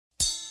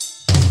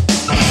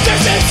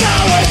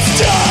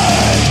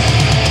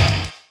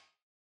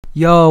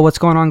Yo, what's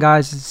going on,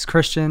 guys? This is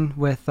Christian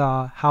with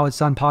How It's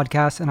Done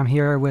podcast, and I'm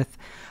here with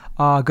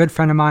a good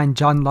friend of mine,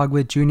 John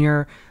Lugwood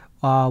Jr.,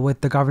 with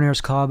the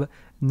Governor's Club,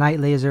 Night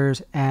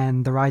Lasers,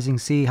 and the Rising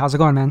Sea. How's it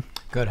going, man?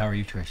 Good. How are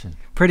you, Christian?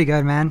 Pretty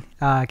good, man.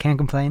 Can't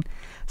complain.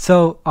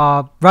 So,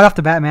 right off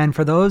the bat, man,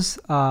 for those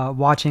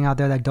watching out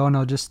there that don't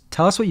know, just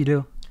tell us what you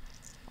do.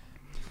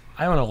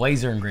 I own a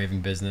laser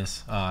engraving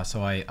business,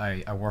 so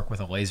I work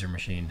with a laser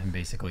machine and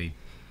basically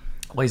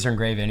laser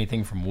engrave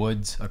anything from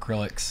woods,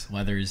 acrylics,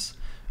 leathers,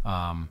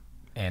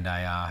 and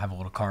I have a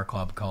little car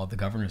club called the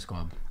Governor's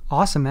Club.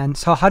 Awesome, man.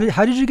 So, how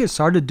did you get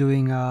started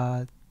doing?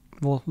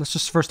 Well, let's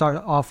just first start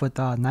off with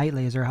Night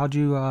Laser. How'd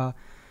you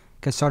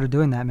get started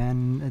doing that,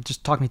 man?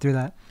 Just talk me through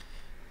that.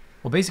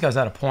 Well, basically, I was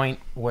at a point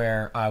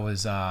where I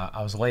was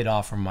laid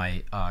off from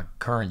my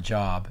current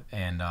job,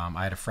 and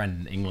I had a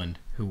friend in England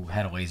who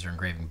had a laser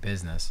engraving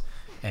business,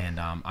 and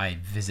I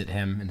visit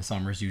him in the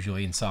summers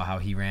usually and saw how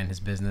he ran his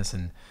business,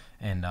 and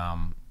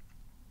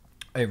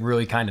it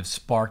really kind of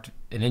sparked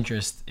an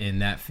interest in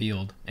that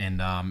field.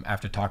 And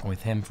after talking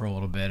with him for a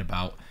little bit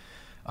about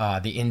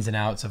the ins and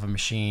outs of a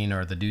machine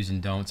or the do's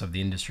and don'ts of the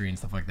industry and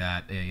stuff like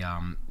that,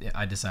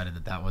 I decided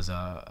that was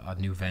a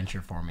new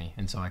venture for me.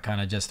 And so I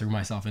kind of just threw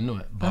myself into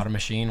it. Bought a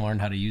machine,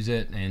 learned how to use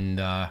it, and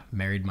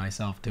married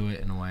myself to it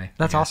in a way.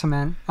 That's awesome,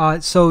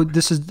 man. So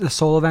this is a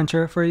solo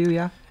venture for you,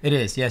 yeah? It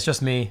is. Yeah, it's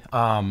just me.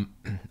 I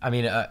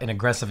mean, an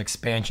aggressive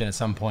expansion at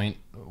some point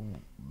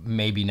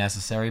may be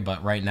necessary,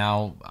 but right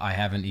now I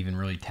haven't even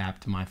really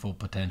tapped my full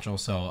potential,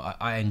 so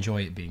I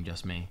enjoy it being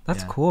just me.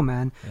 That's cool,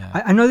 man.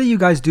 Yeah. I know that you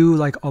guys do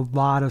like a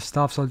lot of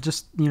stuff, so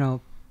just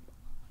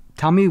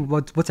tell me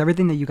what's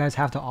everything that you guys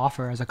have to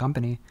offer as a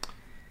company.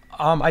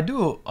 I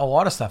do a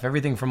lot of stuff,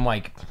 everything from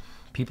like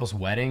people's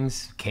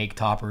weddings, cake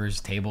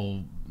toppers,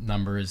 table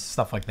numbers,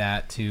 stuff like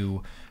that,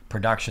 to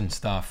production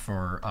stuff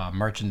for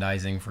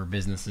merchandising for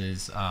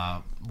businesses,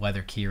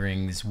 leather key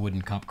rings,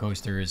 wooden cup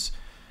coasters,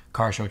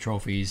 car show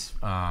trophies,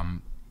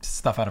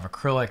 stuff out of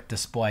acrylic,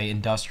 display,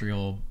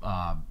 industrial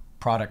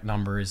product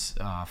numbers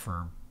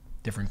for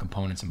different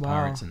components and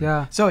parts. And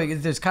yeah. So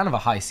there's kind of a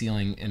high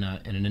ceiling in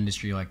an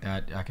industry like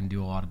that. I can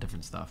do a lot of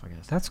different stuff, I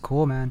guess. That's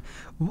cool, man.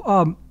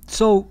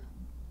 So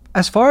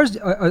as far as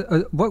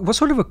what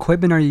sort of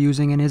equipment are you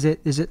using, and is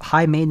it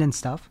high maintenance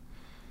stuff?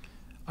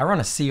 I run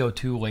a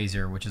CO2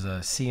 laser, which is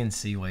a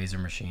CNC laser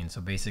machine.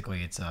 So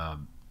basically it's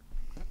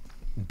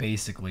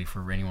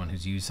for anyone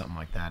who's used something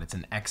like that, it's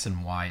an X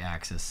and Y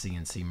axis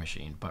CNC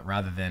machine, but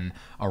rather than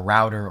a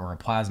router or a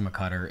plasma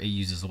cutter, it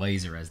uses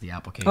laser as the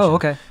application. Oh,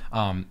 okay.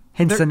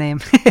 Hence the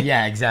name.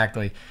 Yeah,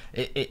 exactly.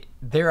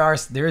 There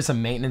is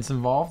some maintenance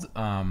involved.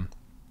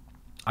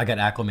 I got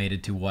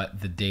acclimated to what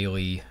the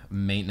daily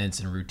maintenance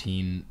and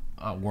routine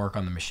work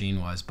on the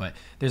machine was, but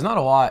there's not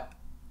a lot.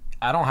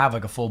 I don't have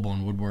like a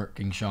full-blown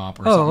woodworking shop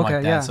or something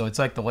like that. Yeah. So it's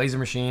like the laser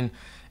machine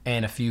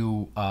and a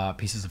few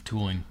pieces of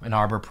tooling, an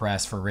arbor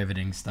press for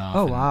riveting stuff,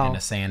 and a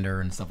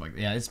sander and stuff like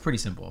that. Yeah, it's pretty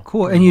simple.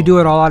 Cool. And you do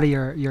it all out of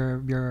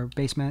your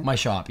basement? My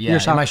shop, yeah. Your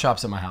shop? My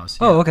shop's at my house.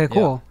 Oh, Yeah. okay,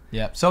 cool.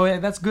 Yeah. So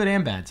that's good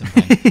and bad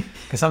sometimes.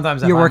 Because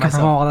sometimes You're I find working myself,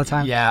 from home all the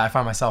time? Yeah, I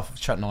find myself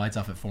shutting the lights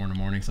off at 4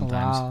 a.m.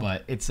 sometimes. Wow.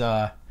 But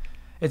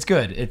it's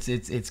good.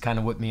 It's kind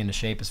of whipped me into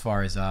shape as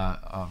far as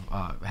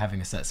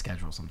having a set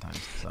schedule sometimes.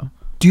 So.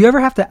 Do you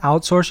ever have to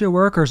outsource your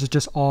work, or is it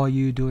just all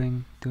you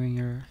doing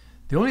your?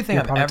 The only thing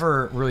your I've product?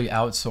 ever really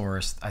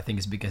outsourced, I think,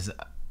 is because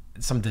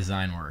some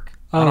design work.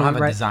 Oh, I don't have a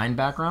right. design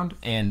background,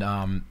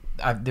 and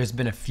there's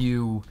been a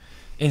few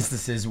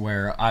instances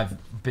where I've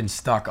been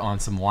stuck on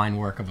some line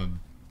work of a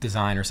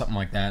design or something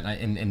like that,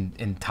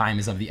 and time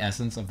is of the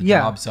essence of the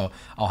job. So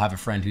I'll have a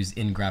friend who's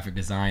in graphic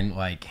design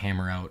like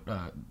hammer out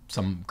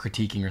some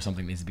critiquing or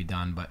something needs to be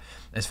done. But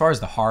as far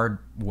as the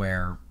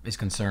hardware is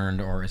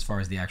concerned, or as far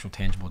as the actual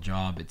tangible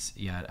job,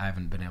 I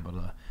haven't been able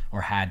to or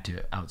had to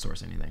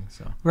outsource anything.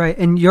 So Right,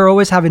 and you're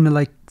always having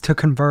to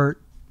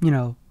convert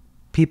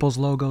people's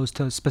logos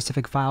to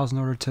specific files in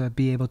order to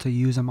be able to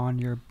use them on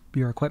your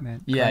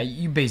equipment. yeah, correct?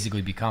 you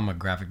basically become a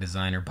graphic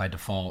designer by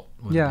default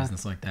with a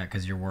business like that,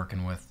 because you're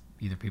working with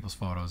either people's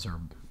photos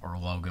or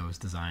logos,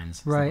 designs.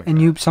 Stuff Right, like and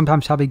that. you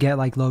sometimes probably get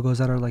like logos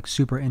that are like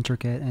super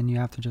intricate, and you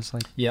have to just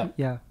Yeah.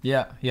 yeah.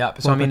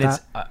 So I Work mean,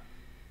 with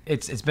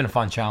it's been a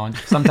fun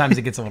challenge. Sometimes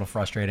it gets a little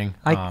frustrating.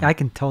 I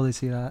can totally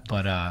see that.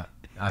 But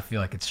I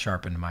feel like it's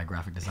sharpened my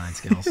graphic design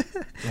skills,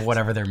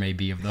 whatever there may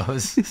be of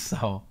those.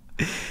 So,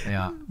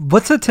 yeah.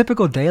 What's a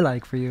typical day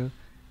like for you?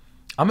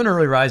 I'm an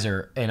early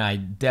riser, and I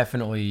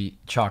definitely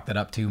chalk that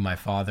up to my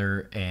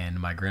father and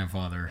my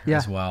grandfather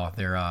as well.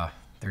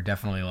 They're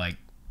definitely like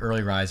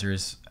early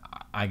risers.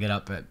 I get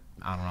up at,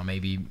 I don't know,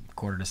 maybe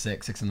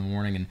 5:45, 6 in the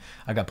morning, and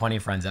I got plenty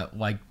of friends that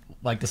like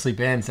to sleep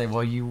in and say,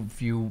 well,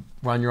 if you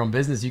run your own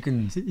business, you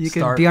can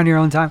Be on your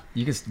own time.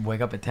 You can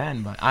wake up at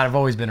 10, but I've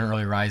always been an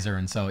early riser,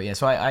 and so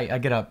I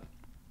get up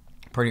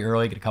pretty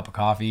early, get a cup of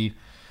coffee,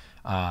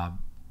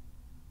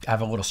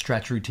 have a little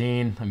stretch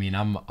routine. I mean,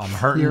 I'm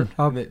hurting. You're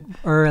up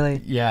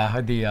early. Yeah,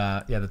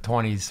 the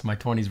 20s, my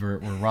 20s were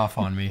rough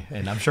on me,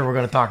 and I'm sure we're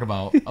going to talk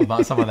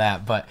about some of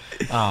that. But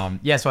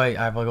so I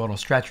have like a little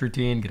stretch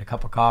routine, get a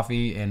cup of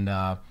coffee, and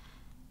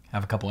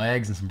have a couple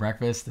eggs and some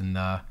breakfast, and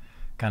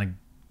kind of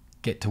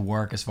get to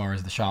work as far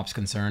as the shop's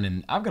concerned.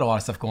 And I've got a lot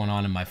of stuff going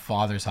on in my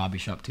father's hobby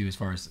shop too, as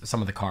far as some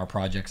of the car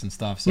projects and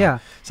stuff. So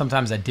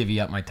sometimes I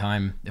divvy up my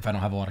time. If I don't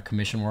have a lot of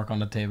commission work on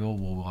the table,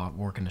 we'll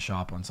work in the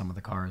shop on some of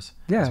the cars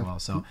as well.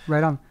 So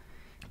right on.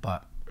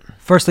 But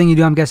first thing you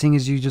do, I'm guessing,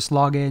 is you just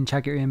log in,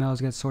 check your emails,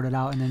 get sorted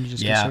out, and then you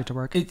just get straight to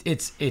work.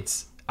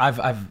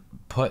 I've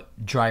put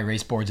dry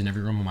erase boards in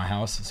every room of my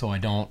house so I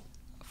don't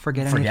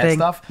forget anything.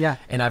 Stuff. Yeah.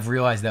 And I've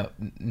realized that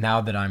now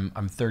that I'm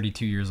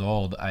 32 years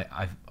old,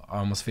 I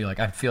almost feel like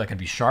I'd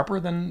be sharper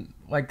than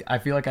like I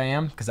feel like I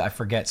am, because I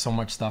forget so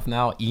much stuff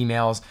now.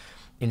 Emails,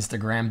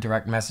 Instagram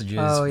direct messages,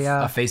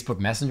 Facebook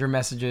Messenger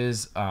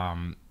messages,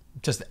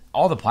 just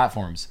all the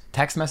platforms,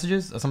 text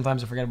messages.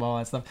 Sometimes I forget about all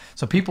that stuff.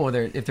 So people,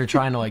 if they're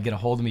trying to like get a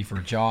hold of me for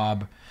a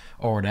job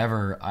or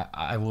whatever,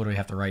 I literally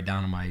have to write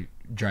down on my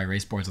dry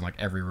erase boards in like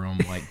every room,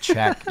 like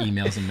check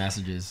emails and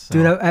messages. So.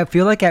 Dude, I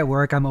feel like at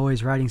work I'm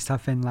always writing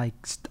stuff in like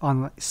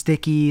on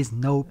stickies,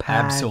 notepads.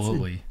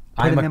 Absolutely.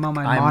 Putting them on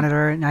my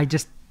monitor, and I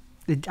just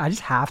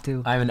have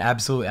to. I'm an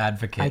absolute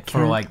advocate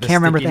for like the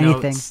can't remember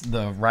anything. Notes,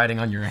 the writing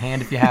on your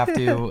hand if you have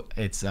to.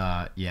 It's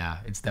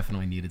it's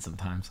definitely needed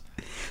sometimes.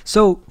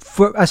 So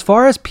as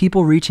far as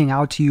people reaching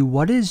out to you,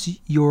 what is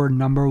your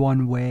number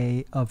one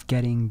way of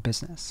getting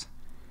business?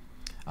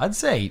 I'd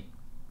say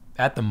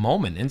at the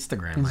moment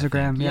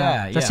Instagram.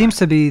 Yeah. That seems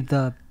to be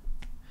the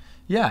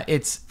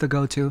it's the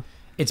go-to.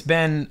 It's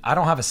been, I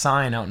don't have a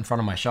sign out in front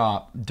of my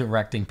shop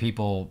directing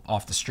people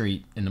off the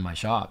street into my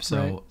shop. So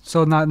right.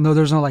 So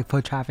there's no like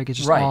foot traffic. It's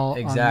just all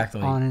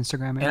exactly. on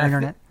Instagram and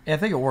internet. I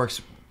think it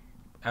works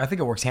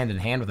hand in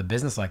hand with a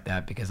business like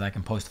that, because I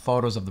can post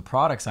photos of the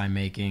products I'm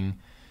making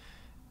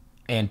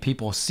and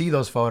people see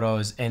those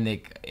photos, and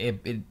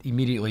it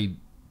immediately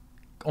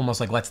almost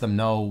like lets them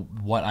know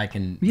what I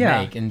can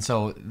make. And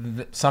so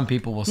some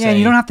people will say, and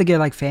you don't have to get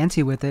like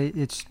fancy with it.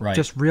 It's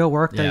just real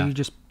work that you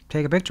just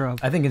take a picture of.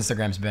 I think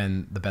Instagram's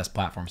been the best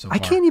platform so far. I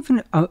can't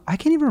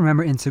even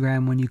remember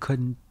Instagram when you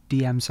couldn't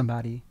DM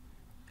somebody.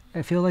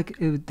 I feel like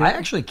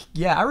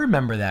I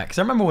remember that, because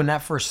I remember when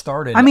that first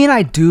started. I mean,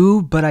 I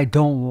do, but I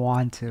don't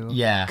want to.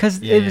 Yeah,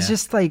 because it was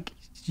just like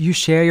you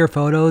share your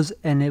photos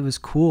and it was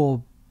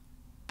cool,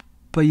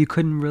 but you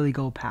couldn't really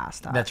go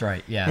past that. That's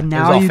right. Yeah, and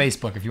now it was all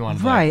Facebook if you wanted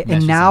to right.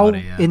 And now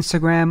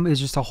Instagram is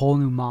just a whole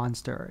new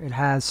monster. It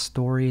has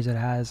stories. It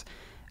has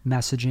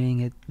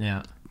messaging.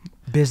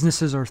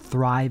 Businesses are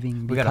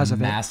thriving because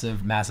of it. We got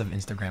a massive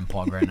Instagram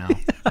plug right now.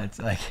 It's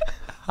like,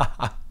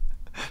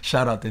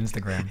 shout out to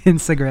Instagram.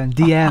 Instagram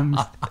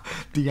DMs.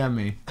 DM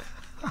me.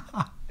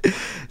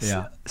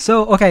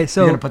 So okay,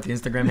 so you're gonna put the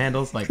Instagram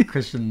handles like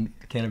Christian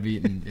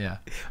Cannabis and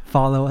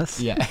follow us.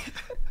 Yeah,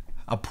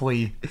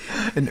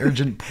 an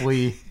urgent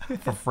plea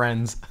for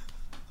friends.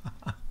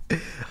 All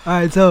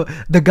right, so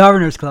the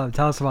Governors Club.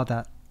 Tell us about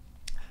that.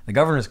 The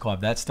Governors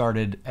Club, that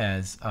started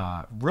as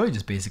really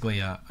just basically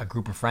a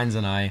group of friends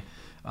and I.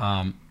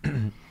 I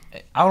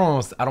don't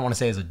want to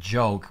say as a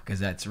joke, because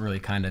that's really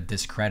kind of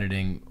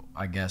discrediting,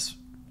 I guess,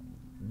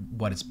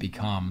 what it's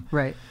become.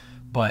 Right.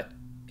 But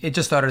it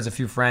just started as a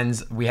few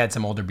friends. We had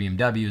some older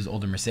BMWs,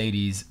 older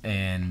Mercedes,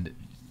 and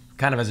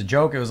kind of as a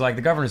joke, it was like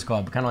the Governors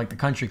Club, kind of like the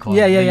country club,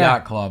 the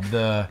yacht club,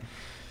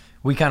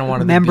 we kind of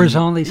wanted members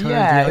only. It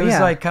was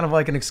like kind of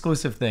like an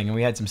exclusive thing, and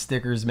we had some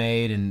stickers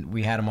made, and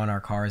we had them on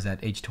our cars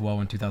at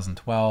H2O in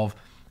 2012,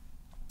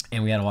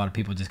 and we had a lot of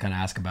people just kind of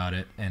ask about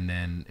it, and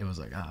then it was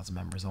like, it's a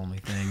members only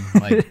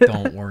thing, like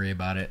don't worry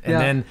about it. And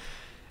then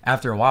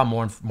after a while,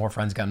 more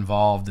friends got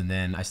involved, and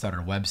then I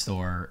started a web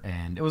store,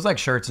 and it was like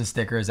shirts and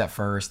stickers at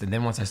first, and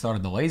then once I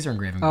started the laser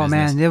engraving business,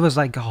 man, it was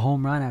like a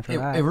home run after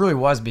that. It really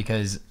was,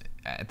 because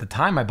at the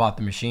time I bought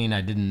the machine, I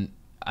didn't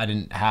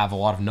have a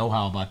lot of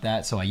know-how about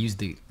that, so I used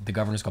the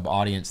Governors Club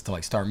audience to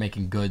like start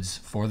making goods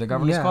for the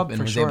Governors Club, and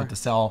was able to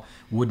sell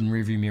wooden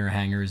rearview mirror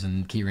hangers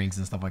and key rings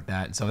and stuff like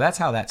that. And so that's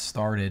how that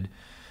started,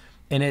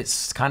 and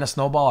it's kind of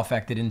snowball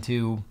affected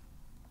into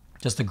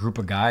just a group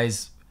of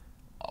guys,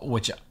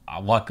 which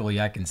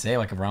luckily I can say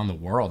like around the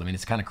world. I mean,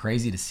 it's kind of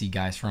crazy to see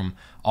guys from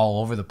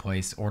all over the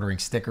place ordering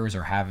stickers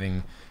or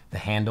having the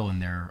handle in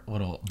their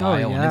little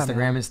bio on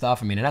Instagram and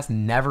stuff. I mean, and that's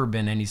never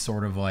been any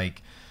sort of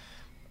like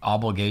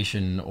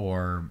obligation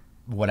or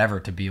whatever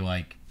to be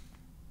like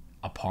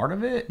a part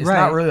of it. It's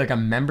not really like a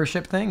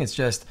membership thing. It's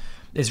just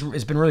it's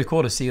been really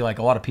cool to see like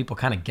a lot of people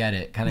kind of get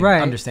it, kind of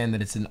understand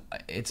that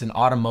it's an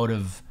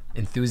automotive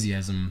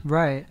enthusiasm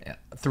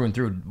through and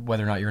through,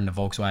 whether or not you're into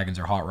Volkswagens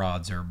or hot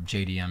rods or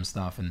JDM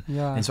stuff,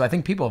 and so I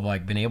think people have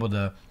like been able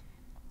to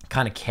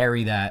kind of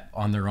carry that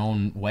on their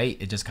own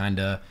weight. It just kind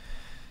of,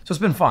 so it's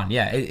been fun.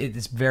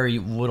 It's very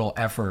little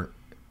effort.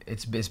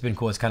 It's been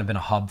cool. It's kind of been a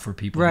hub for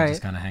people to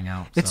just kind of hang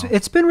out.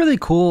 It's been really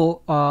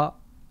cool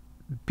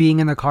being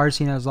in the car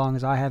scene as long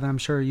as I have, and I'm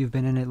sure you've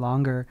been in it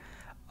longer,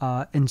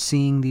 and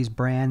seeing these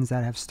brands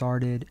that have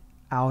started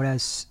out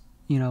as,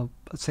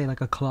 let's say like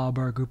a club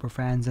or a group of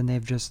friends, and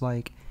they've just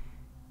like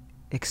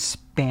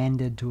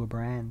expanded to a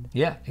brand.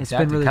 Yeah, exactly. It's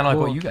been really cool. Kind of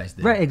like what you guys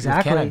did. Right,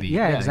 exactly.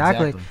 Yeah,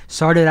 exactly.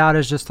 Started out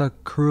as just a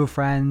crew of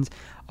friends.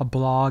 a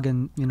blog,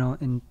 and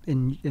in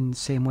the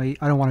same way,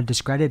 I don't want to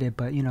discredit it,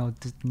 but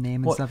the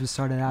name and stuff just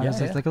started out as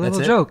like a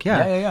little joke,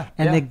 and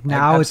like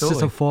now it's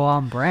just a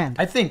full-on brand.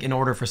 I think in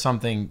order for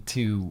something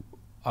to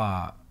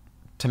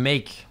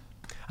make,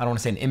 I don't want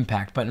to say an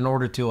impact, but in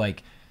order to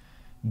like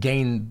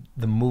gain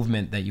the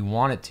movement that you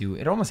want it to,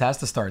 it almost has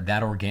to start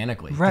that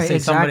organically. Right, to say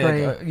exactly.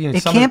 Somebody,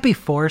 it can't be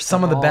forced.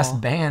 Some of the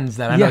best bands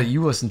that I know that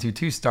you listen to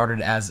too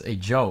started as a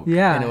joke.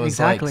 Yeah, and it was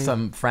exactly. like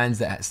some friends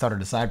that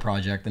started a side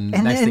project, and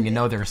next thing you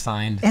know, they're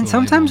signed. And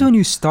sometimes when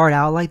you start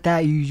out like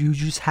that, you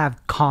just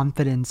have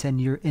confidence, and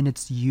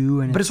it's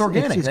you, and but it's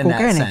organic. It's in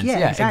organic. That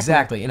sense. Yeah,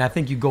 exactly. And I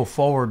think you go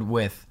forward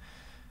with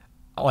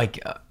like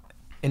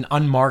an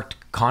unmarked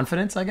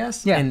confidence, I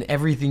guess. Yeah. And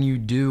everything you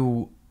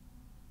do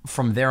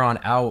from there on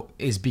out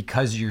is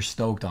because you're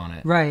stoked on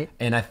it. Right.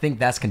 And I think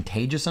that's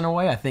contagious in a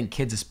way. I think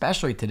kids,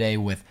 especially today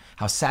with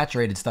how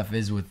saturated stuff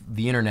is with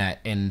the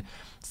internet, and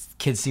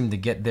kids seem to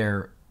get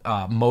their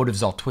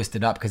motives all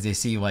twisted up because they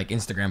see like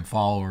Instagram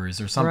followers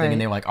or something, Right.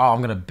 and they're like, oh, I'm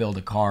going to build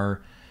a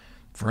car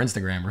for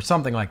Instagram or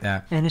something like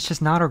that. And it's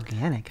just not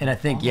organic. And I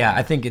think,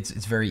 I think it's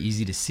very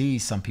easy to see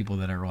some people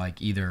that are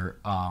like either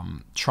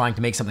trying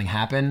to make something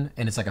happen,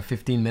 and it's like a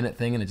 15-minute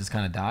thing and it just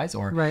kind of dies,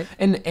 or Right.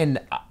 And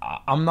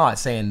I'm not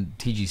saying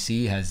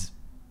TGC has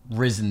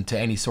risen to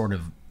any sort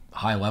of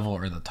high level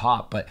or the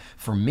top, but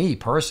for me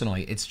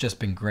personally, it's just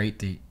been great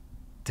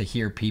to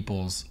hear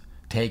people's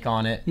take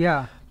on it.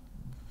 Yeah.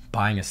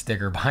 Buying a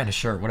sticker, buying a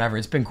shirt, whatever.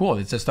 It's been cool.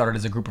 It's just started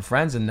as a group of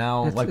friends, and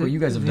now like what you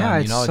guys have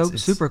done,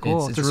 it's super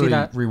cool. It's to really see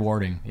that.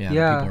 rewarding.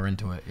 Yeah, people are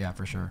into it. Yeah,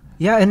 for sure.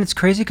 Yeah, and it's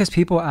crazy because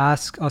people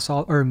ask us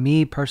all, or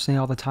me personally,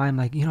 all the time,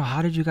 like,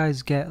 how did you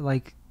guys get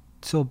like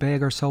so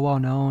big or so well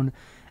known?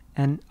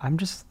 And I'm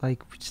just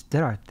like, we just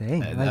did our thing.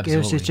 Like it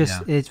was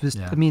just it was.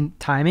 I mean,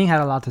 timing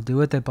had a lot to do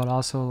with it, but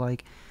also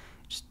like,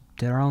 just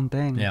did our own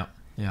thing. Yeah.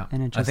 Yeah,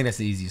 and I think that's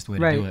the easiest way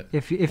to do it.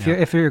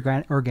 If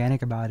you're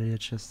organic about it,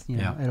 it's just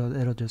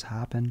it'll just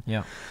happen.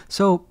 Yeah.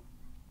 So,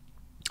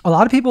 a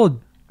lot of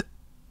people,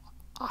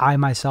 I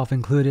myself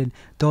included,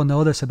 don't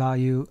know this about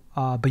you,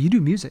 but you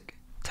do music.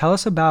 Tell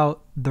us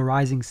about The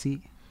Rising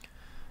Sea.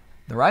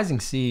 The Rising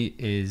Sea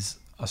is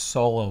a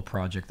solo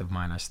project of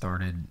mine. I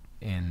started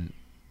in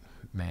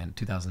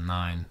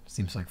 2009.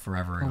 Seems like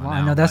forever ago. Oh, wow.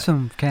 Now, I know that's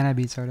when Can I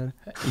Beat started.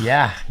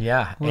 Yeah,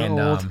 We're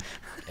old.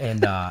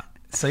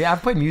 So yeah,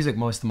 I've played music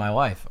most of my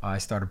life. I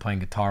started playing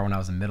guitar when I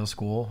was in middle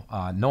school.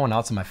 No one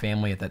else in my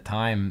family at that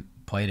time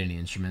played any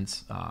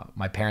instruments.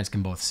 My parents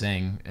can both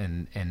sing,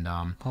 and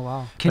oh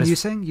wow, can you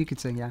sing? You could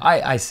sing, yeah.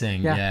 I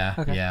sing, yeah.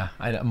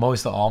 Okay.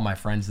 Most of all my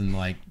friends in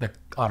like the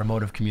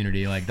automotive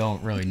community like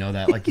don't really know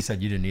that. Like you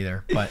said, you didn't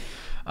either. But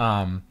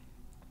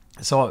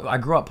so I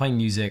grew up playing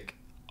music.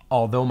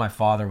 Although my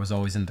father was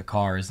always into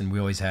cars, and we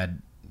always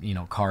had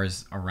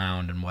cars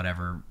around and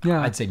whatever.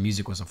 Yeah. I'd say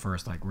music was the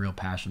first like real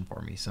passion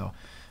for me. So.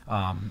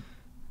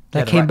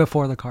 That came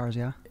before the cars,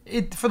 yeah.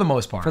 It for the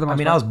most part.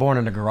 I was born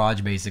in a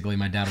garage basically.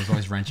 My dad was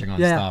always wrenching on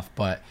stuff,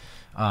 but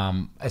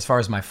as far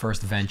as my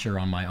first venture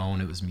on my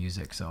own, it was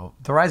music. So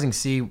The Rising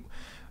Sea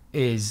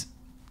is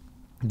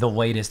the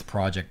latest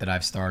project that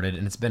I've started,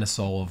 and it's been a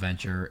solo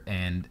venture.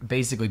 And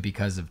basically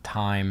because of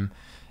time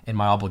and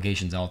my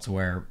obligations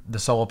elsewhere, the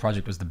solo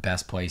project was the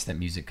best place that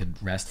music could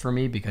rest for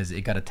me because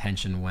it got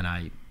attention when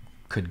I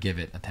could give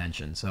it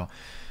attention. So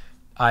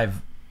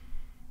I've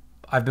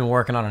been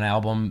working on an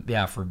album,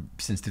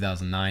 since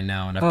 2009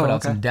 now, and I've put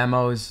out some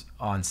demos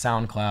on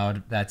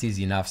SoundCloud. That's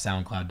easy enough,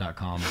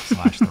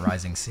 soundcloud.com/The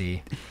Rising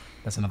Sea.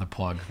 That's another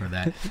plug for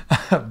that.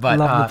 But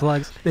love the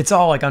plugs. It's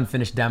all like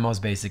unfinished demos,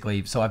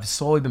 basically. So I've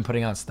slowly been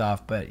putting out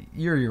stuff, but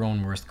you're your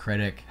own worst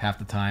critic half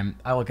the time.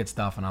 I look at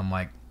stuff and I'm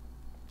like,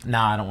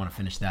 nah, I don't want to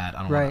finish that.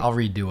 I'll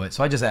redo it.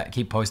 So I just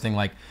keep posting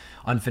like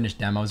unfinished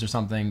demos or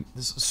something.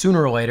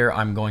 Sooner or later,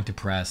 I'm going to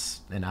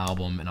press an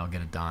album and I'll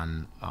get it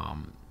done.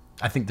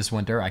 I think this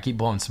winter, I keep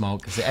blowing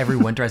smoke because every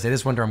winter I say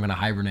this winter I'm going to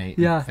hibernate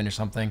and finish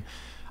something.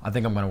 I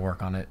think I'm going to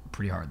work on it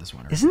pretty hard this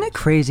winter. Isn't it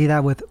crazy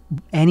that with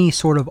any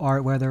sort of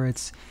art, whether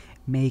it's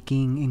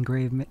making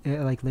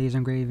like laser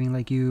engraving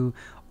like you,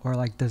 or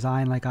like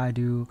design like I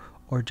do,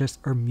 or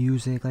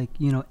music, like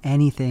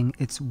anything,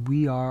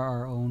 we are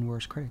our own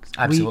worst critics.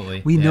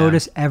 Absolutely. We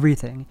notice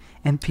everything,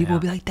 and people will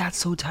be like, that's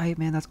so tight,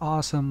 man, that's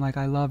awesome, like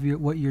I love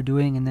what you're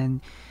doing. And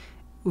then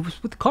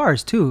with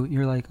cars too,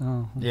 you're like,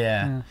 oh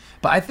yeah.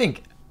 But I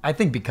think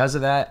because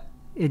of that,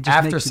 it just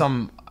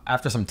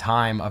after some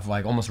time of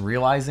like almost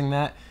realizing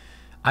that,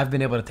 I've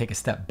been able to take a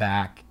step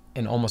back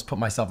and almost put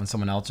myself in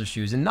someone else's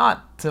shoes, and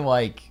not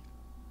to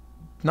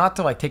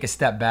take a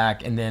step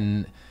back and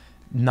then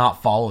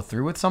not follow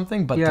through with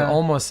something, but to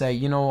almost say,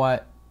 you know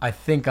what, I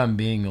think I'm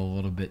being a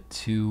little bit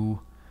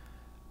too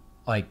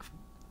like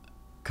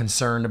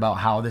concerned about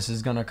how this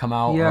is going to come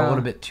out, or a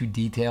little bit too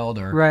detailed,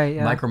 or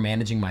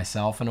micromanaging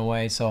myself in a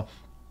way. So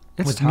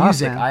with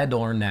music, man. I had to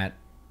learn that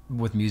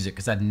with music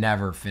because I'd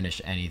never finish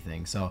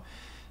anything. So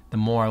the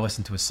more I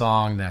listened to a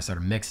song, then I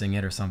started mixing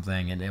it or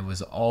something, and it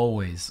was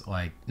always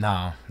like,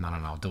 no,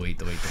 delete,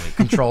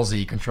 Control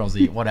Z,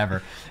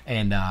 whatever.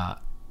 And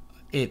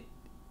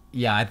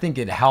yeah, I think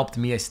it helped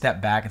me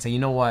step back and say, you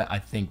know what, I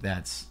think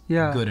that's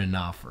good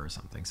enough or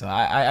something. So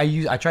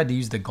I tried to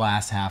use the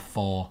glass half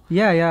full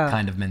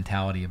kind of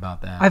mentality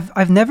about that.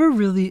 I've never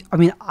really, I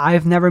mean,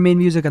 I've never made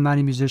music. I'm not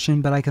a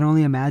musician, but I can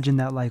only imagine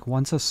that like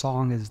once a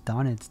song is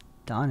done, it's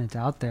done. It's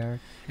out there.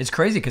 It's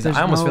crazy because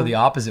I almost feel the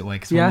opposite way.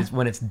 Because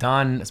when it's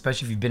done,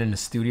 especially if you've been in the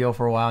studio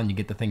for a while and you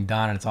get the thing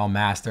done and it's all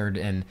mastered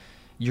and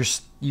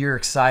you're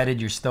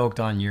excited, you're stoked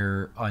on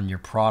your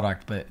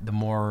product, but the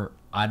more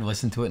I'd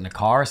listen to it in the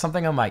car or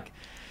something, I'm like,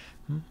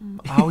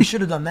 oh, we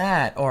should have done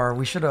that, or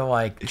we should have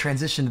like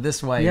transitioned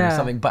this way or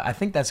something. But I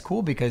think that's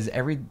cool because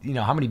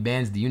how many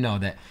bands do you know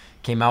that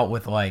came out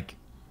with like,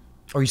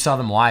 or you saw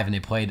them live and they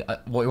played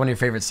one of your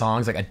favorite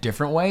songs like a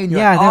different way, and you're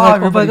like, oh,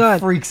 everybody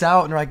freaks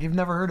out and they're like, you've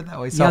never heard it that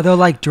way. So they'll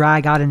like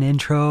drag out an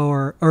intro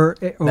or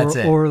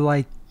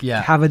like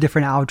have a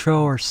different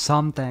outro or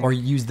something, or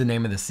use the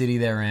name of the city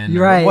they're in,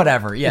 right? Or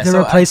whatever. Yeah,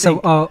 so replace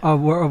a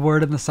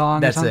word in the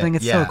song or something.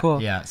 It's so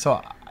cool. Yeah.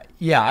 So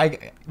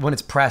when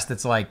it's pressed,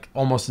 it's like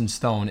almost in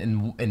stone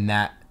in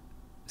that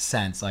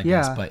sense, I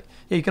guess. But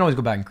you can always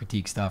go back and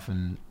critique stuff,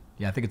 and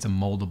I think it's a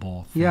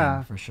moldable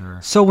thing for sure.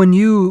 So when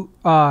you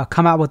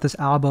come out with this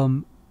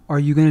album, are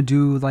you gonna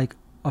do like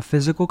a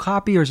physical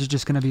copy, or is it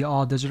just gonna be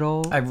all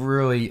digital? I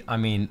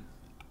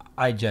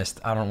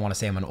don't want to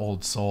say I'm an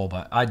old soul,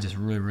 but I just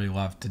really, really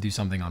love to do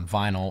something on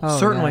vinyl.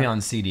 Certainly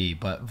on CD,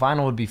 but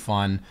vinyl would be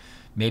fun.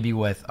 Maybe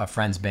with a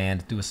friend's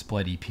band, do a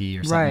split EP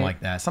or something like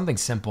that. Something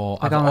simple.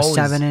 Like on a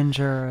 7-inch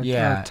or a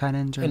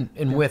 10-inch.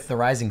 And with the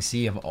Rising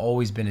Sea, I've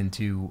always been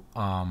into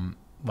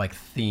like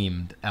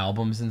themed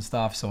albums and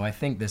stuff. So I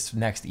think this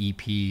next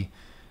EP,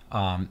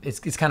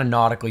 it's kind of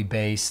nautically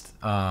based.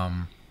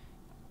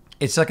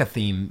 It's like a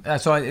theme.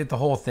 So the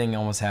whole thing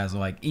almost has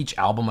like each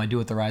album I do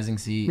with the Rising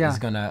Sea is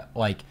gonna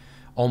like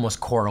almost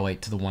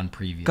correlate to the one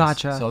previous.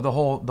 Gotcha. So the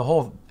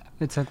whole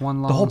it's like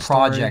one long the whole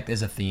project story.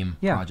 Is a theme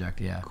project.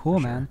 Yeah. Cool,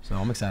 man. So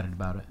I'm excited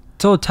about it.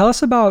 So tell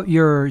us about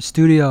your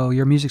studio,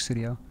 your music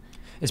studio.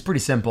 It's pretty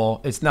simple.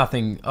 It's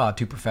nothing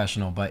too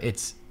professional, but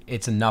it's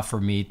enough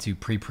for me to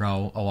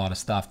pre-pro a lot of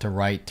stuff, to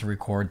write, to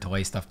record, to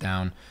lay stuff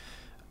down.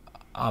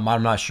 I'm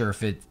not sure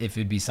if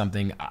it'd be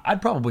something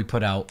I'd probably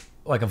put out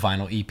like a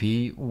vinyl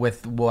EP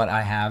with what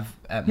I have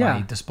at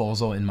my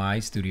disposal in my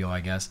studio, I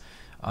guess.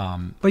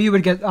 But you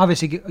would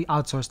obviously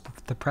outsource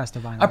the press to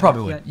vinyl. I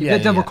probably would.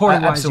 The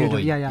recording wise,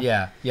 absolutely. You do.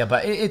 Yeah.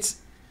 But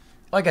it's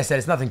like I said,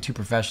 it's nothing too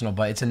professional,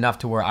 but it's enough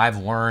to where I've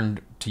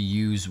learned to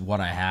use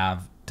what I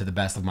have to the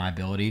best of my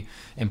ability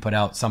and put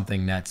out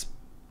something that's,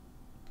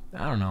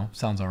 I don't know,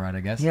 sounds all right,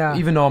 I guess. Yeah.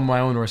 Even though I'm my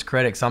own worst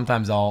critic,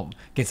 sometimes I'll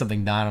get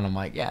something done and I'm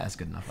like, yeah, that's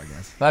good enough, I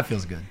guess. That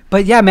feels good.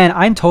 But yeah, man,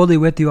 I'm totally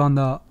with you on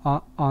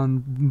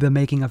the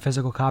making a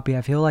physical copy.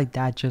 I feel like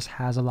that just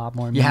has a lot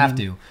more meaning. You have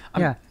to.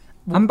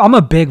 I'm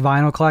a big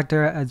vinyl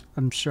collector, as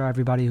I'm sure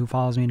everybody who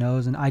follows me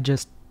knows, and I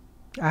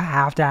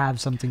have to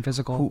have something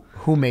physical.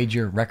 Who made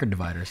your record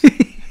dividers?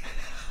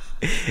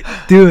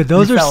 Dude,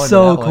 those are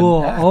so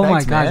cool. Yeah, oh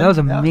my god, that was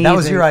amazing. That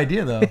was your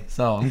idea though,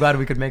 so I'm glad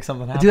we could make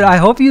something happen. Dude, I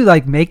hope you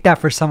like make that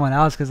for someone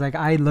else, because like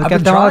I look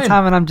at them all the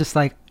time and I'm just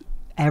like,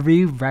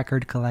 every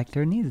record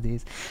collector needs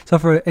these. So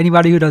for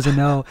anybody who doesn't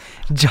know,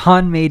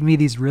 John made me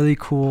these really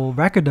cool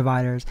record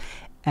dividers,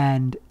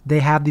 and they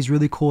have these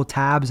really cool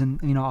tabs,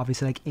 and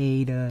obviously like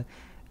A to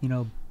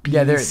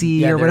B,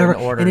 C or whatever,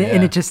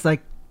 and it just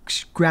like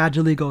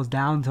gradually goes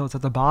down until it's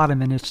at the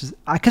bottom, and it's just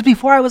because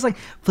before I was like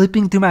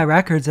flipping through my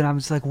records and I'm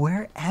just like,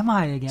 where am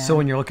I again? So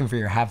when you're looking for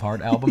your Have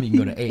Heart album, you can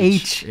go to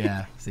H.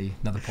 Yeah, see,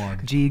 another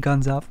plug. G,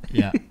 Guns Up.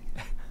 Yeah.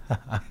 All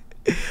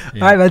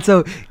right, man.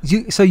 So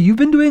you've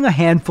been doing a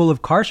handful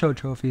of car show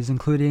trophies,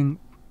 including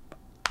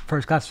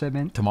First Class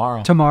Fitment.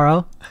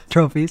 Tomorrow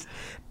trophies.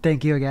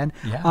 Thank you again.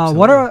 Yeah,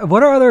 what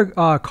are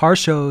other car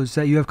shows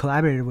that you have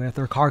collaborated with,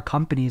 or car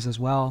companies as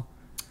well?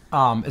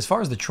 As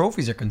far as the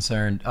trophies are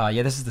concerned,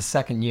 this is the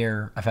second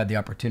year I've had the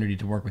opportunity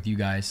to work with you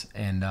guys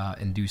and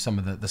do some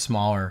of the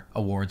smaller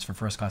awards for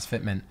First Class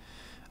Fitment.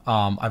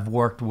 I've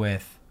worked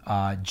with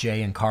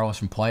Jay and Carlos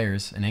from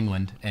Players in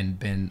England and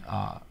been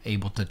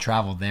able to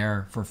travel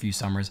there for a few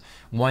summers.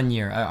 1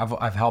 year,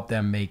 I've helped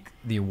them make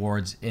the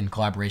awards in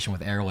collaboration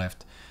with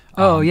Airlift.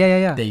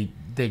 Yeah.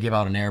 They give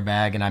out an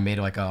airbag, and I made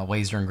like a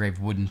laser engraved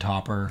wooden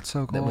topper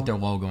so cool. with their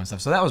logo and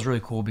stuff. So that was really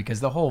cool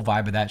because the whole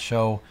vibe of that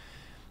show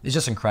is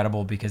just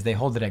incredible, because they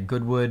hold it at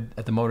Goodwood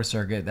at the Motor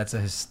Circuit. That's a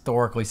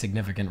historically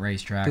significant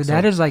racetrack. Dude,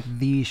 that is like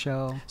the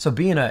show. So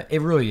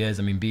it really is.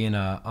 I mean, being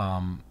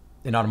an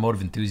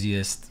automotive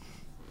enthusiast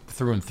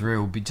through and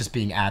through, just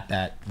being at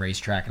that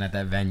racetrack and at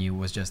that venue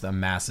was just a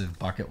massive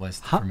bucket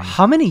list for me.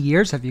 How many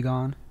years have you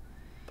gone?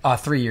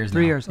 3 years now.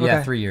 3 years. Okay.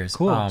 Yeah, 3 years.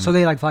 Cool. So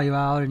they like fly you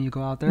out and you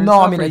go out there? No,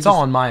 I mean it's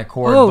all on my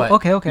accord. Oh, but,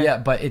 okay. Yeah,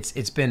 but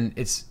it's been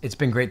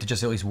great to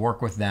just at least work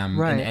with them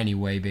in any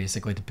way,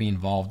 basically, to be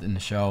involved in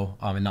the show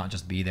and not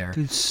just be there.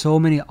 Dude, so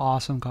many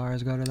awesome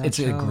cars go to that show. It's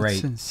a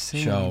great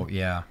show.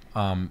 Yeah.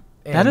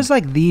 That is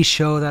like the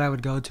show that I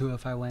would go to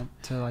if I went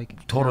to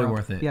like totally Europe.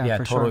 worth it. Yeah,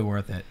 totally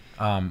worth it.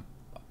 And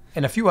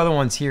a few other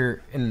ones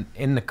here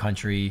in the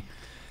country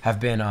have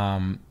been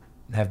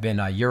have been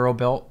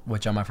Eurobuilt,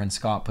 which my friend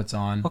Scott puts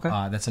on. Okay.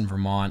 That's in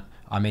Vermont.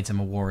 I made some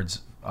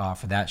awards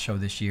for that show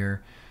this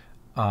year.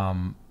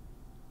 I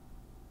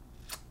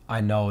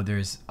know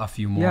there's a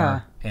few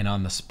more, and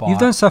on the spot. You've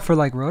done stuff for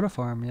like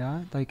Rotifarm,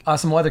 yeah? Like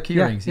some leather key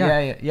rings.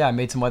 Yeah. Yeah. I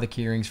made some leather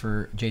key rings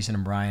for Jason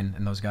and Brian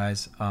and those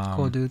guys.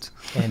 Cool dudes.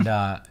 And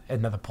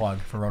another plug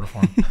for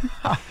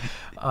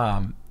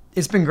Rotifarm.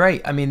 It's been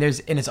great. I mean,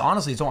 it's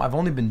honestly, I've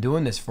only been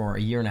doing this for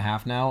a year and a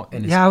half now,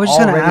 and it's I was just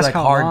gonna already ask like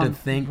how hard long, to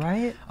think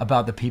right?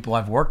 about the people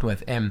I've worked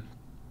with, and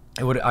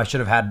I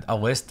should have had a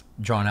list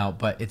drawn out,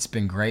 but it's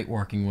been great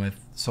working with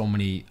so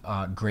many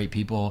great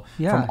people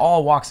from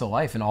all walks of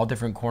life and all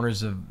different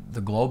corners of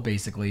the globe,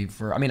 basically.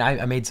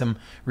 I made some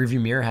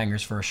review mirror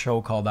hangers for a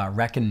show called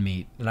Wreck and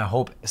Meet, and I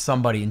hope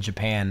somebody in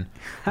Japan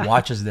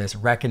watches this.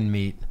 Wreck and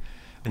Meet.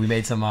 We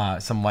made some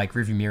like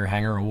review mirror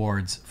hanger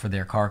awards for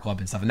their car club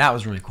and stuff, and that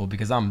was really cool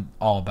because I'm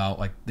all about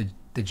like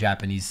the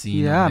Japanese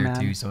scene over there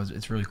too. So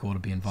it's really cool to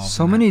be involved.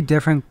 So many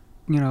different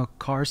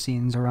car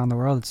scenes around the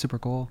world. It's super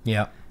cool.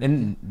 Yeah,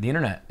 and the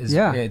internet is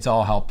it's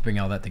all helped bring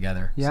all that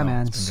together. Yeah, so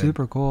man, it's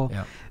super cool.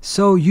 Yeah.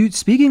 So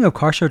speaking of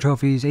car show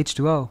trophies,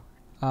 H2O,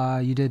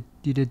 you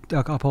did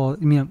a couple.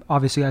 I mean,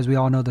 obviously, as we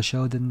all know, the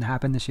show didn't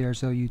happen this year,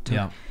 so you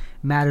took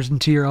matters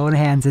into your own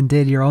hands and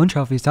did your own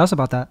trophies. Tell us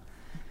about that.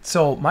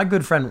 So my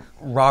good friend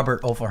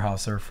Robert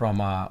Oflerhauser from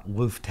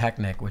Luft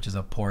Technik, which is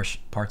a Porsche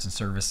parts and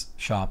service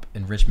shop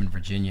in Richmond,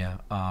 Virginia,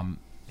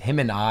 him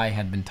and I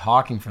had been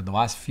talking for the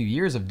last few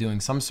years of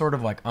doing some sort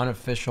of like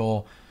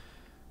unofficial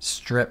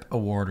strip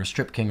award or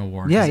Strip King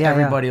award.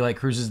 Everybody like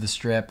cruises the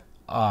strip.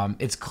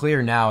 It's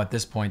clear now at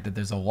this point that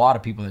there's a lot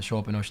of people that show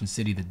up in Ocean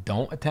City that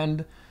don't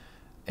attend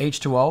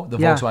H2O, the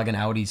Volkswagen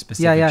Audi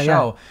specific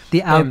show.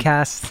 The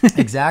outcasts.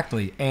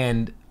 Exactly.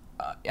 And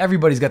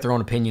everybody's got their own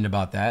opinion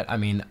about that. I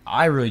mean,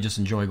 I really just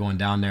enjoy going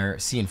down there,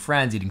 seeing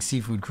friends, eating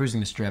seafood,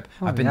 cruising the strip.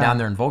 I've been down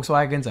there in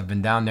Volkswagens. I've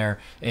been down there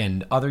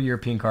in other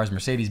European cars,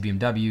 Mercedes,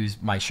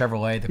 BMWs, my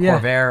Chevrolet, the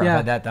Corvair. I've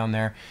had that down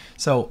there.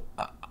 So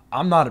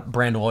I'm not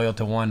brand loyal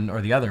to one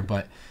or the other,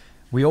 but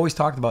we always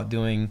talked about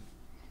doing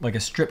like a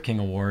Strip King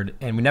award,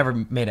 and we never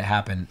made it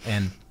happen.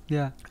 And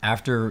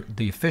after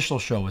the official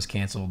show was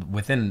canceled,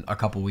 within a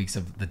couple weeks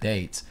of the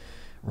dates,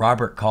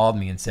 Robert called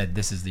me and said,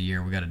 "This is the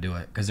year we got to do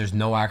it because there's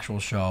no actual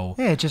show.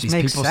 Yeah, it just These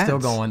makes people sense. Still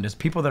going. There's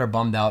people that are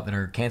bummed out that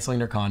are canceling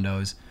their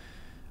condos.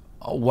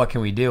 What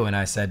can we do?" And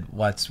I said,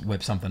 "Let's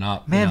whip something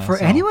up." Man,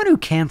 anyone who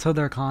canceled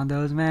their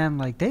condos, man,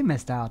 like they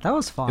missed out. That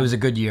was fun. It was a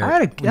good year. I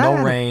had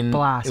no rain.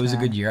 Blast, it was a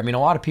good year. I mean, a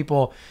lot of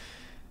people.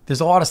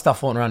 There's a lot of stuff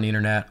floating around the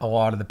internet. A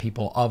lot of the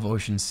people of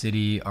Ocean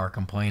City are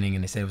complaining,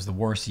 and they say it was the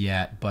worst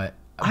yet. But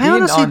I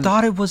honestly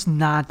thought it was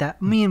not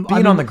that. Being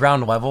on the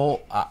ground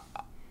level,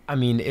 I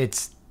mean,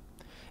 it's.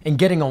 And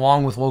getting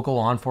along with local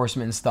law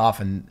enforcement and stuff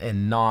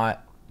and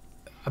not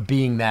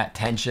being that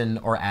tension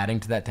or adding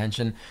to that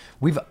tension.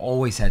 We've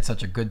always had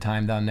such a good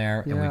time down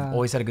there. And we've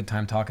always had a good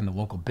time talking to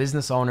local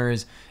business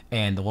owners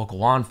and the local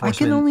law enforcement. I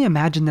can only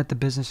imagine that the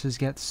businesses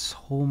get so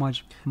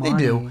much money. They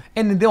do.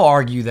 And they'll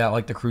argue that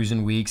like the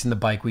cruising weeks and the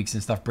bike weeks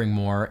and stuff bring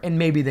more. And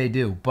maybe they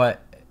do.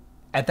 But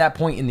at that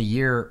point in the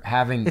year,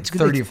 having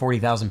 30 or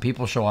 40,000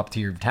 people show up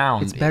to your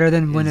town. It's better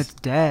than when it's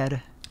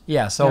dead.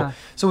 Yeah, so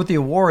with the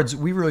awards,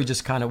 we really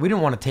just we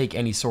didn't want to take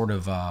any sort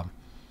of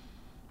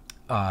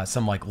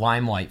some like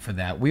limelight for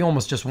that. We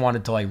almost just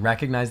wanted to like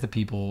recognize the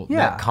people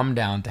that come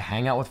down to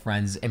hang out with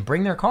friends and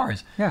bring their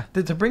cars. Yeah,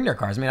 to bring their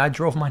cars. I mean, I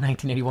drove my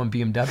 1981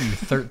 BMW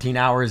 13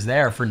 hours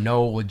there for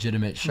no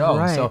legitimate show.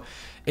 Right. So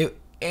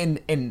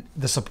and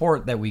the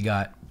support that we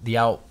got, the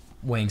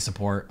outweighing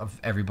support of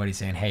everybody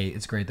saying, "Hey,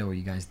 it's great that what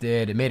you guys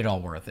did." It made it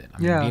all worth it.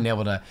 I mean, being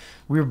able to,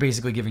 we were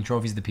basically giving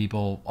trophies to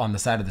people on the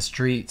side of the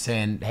street,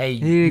 saying, "Hey,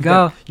 you've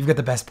got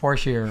the best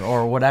Porsche here,"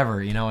 or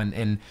whatever,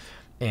 and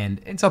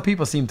so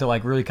people seemed to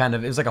like really kind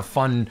of, it was like a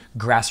fun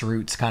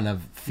grassroots kind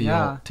of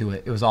feel to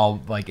it. It was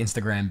all like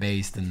Instagram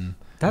based, and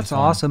that's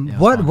awesome.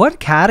 What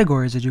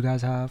categories did you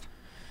guys have?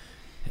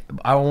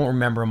 I won't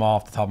remember them all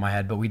off the top of my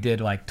head, but we did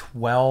like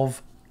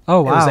 12.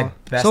 Oh wow! It was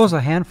like so it was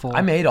a handful.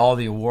 I made all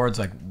the awards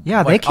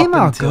they came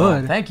out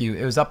good. Thank you.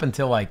 It was up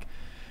until like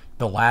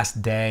the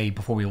last day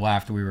before we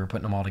left. We were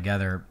putting them all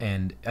together,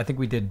 and I think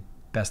we did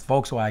best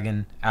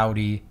Volkswagen,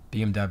 Audi,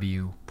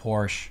 BMW,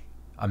 Porsche,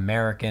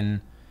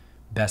 American,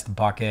 best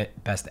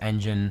bucket, best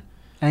engine.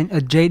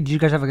 And did you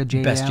guys have like a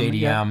JDM? Best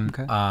JDM. Yeah.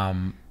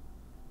 Okay.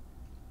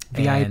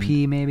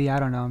 VIP maybe, I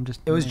don't know.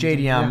 It was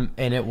JDM,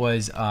 and it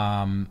was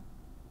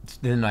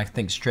then I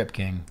think Strip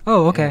King.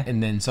 Oh, okay.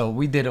 And then so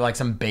we did like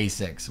some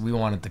basics. We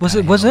wanted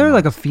to. Was there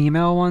like a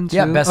female one too?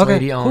 Yeah, best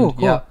lady owned.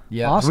 Cool.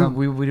 Yeah. Awesome.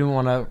 We didn't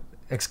want to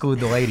exclude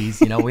the ladies.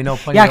 We know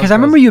plenty. Yeah, because I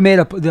remember you made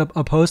a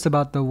post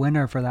about the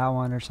winner for that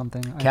one or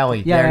something.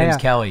 Kelly. Her name's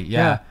Kelly.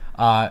 Yeah.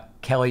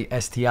 Kelly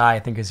STI, I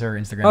think is her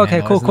Instagram handle.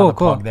 Okay, cool.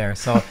 Plug there.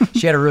 So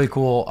she had a really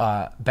cool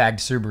bagged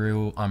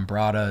Subaru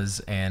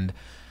Umbratas, and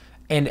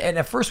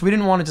at first we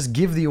didn't want to just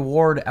give the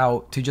award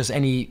out to just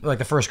any, like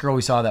the first girl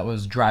we saw that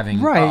was driving.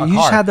 Right. You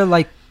car. just had to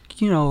like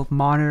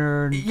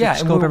monitor and yeah,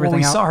 scope and everything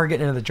we out. saw her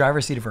getting into the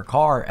driver's seat of her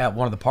car at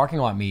one of the parking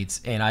lot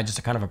meets, and I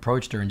just kind of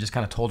approached her and just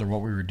kind of told her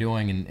what we were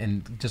doing,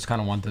 and just kind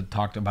of wanted to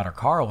talk about her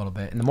car a little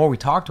bit. And the more we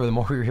talked to her, the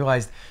more we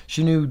realized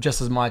she knew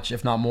just as much,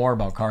 if not more,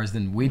 about cars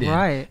than we did.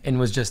 Right. And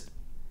was just,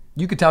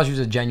 you could tell she was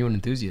a genuine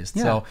enthusiast.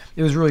 Yeah. So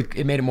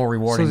it made it more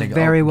rewarding. So it's to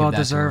very give well that to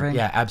her. deserving.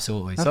 Yeah,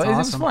 absolutely. That's so it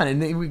was awesome. fun,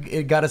 and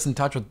it got us in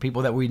touch with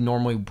people that we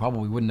normally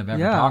probably wouldn't have ever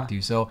Yeah. talked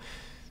to. So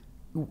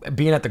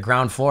being at the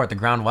ground floor, at the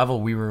ground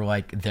level, we were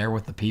like there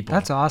with the people.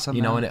 That's awesome.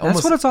 You know, man. and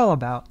That's what it's all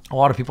about. a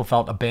lot of people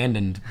felt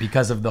abandoned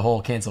because of the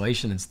whole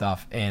cancellation and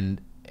stuff, and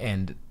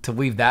to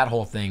leave that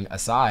whole thing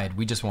aside,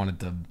 we just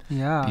wanted to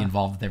Yeah. be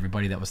involved with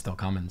everybody that was still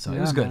coming. So it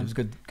Yeah, was good. man. It was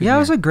good. Yeah, it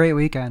was year. a great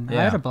weekend. I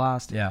Yeah. had a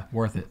blast. Yeah,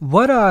 worth it.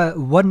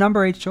 What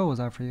number H2O was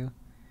that for you?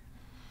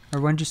 Or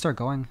when did you start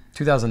going?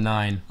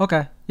 2009.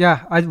 Okay.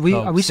 Yeah, we So,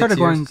 started 6 years,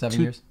 going 7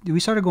 to, years? we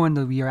started going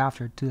the year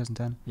after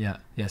 2010. Yeah,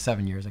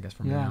 7 years, I guess,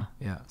 from Yeah. now.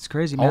 Yeah, It's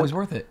crazy, man. always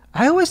worth it.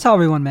 I always tell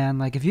everyone, man,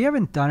 like if you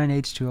haven't done an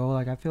H2O,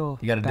 like I feel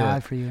You got to do bad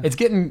it. for you. It's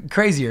getting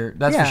crazier,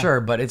 that's Yeah. for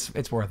sure, but it's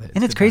worth it.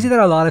 And it's good crazy time.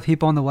 that a lot of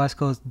people on the West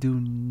Coast do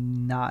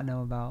not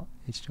know about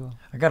H2O.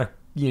 I got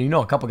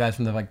a couple guys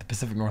from the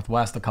Pacific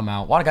Northwest will come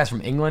out. A lot of guys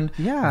from England.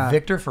 Yeah.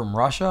 Victor from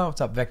Russia.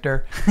 What's up,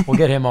 Victor? We'll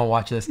get him on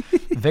watch this.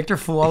 Victor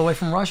flew all the way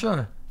from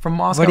Russia, from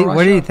Moscow. What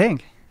Russia. did he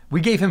think? We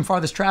gave him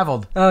farthest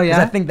traveled. Oh, 'cause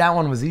yeah? I think that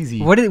one was easy.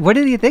 What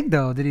did he think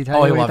though? Did he tell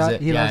Oh, you he what loves thought?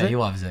 it. He Yeah, loves it? he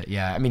loves it.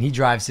 Yeah, I mean, he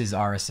drives his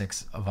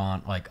RS6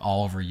 Avant like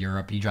all over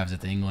Europe. He drives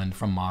it to England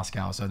from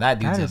Moscow. So that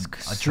dude's That is a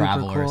super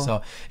traveler. cool.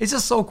 So it's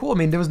just so cool. I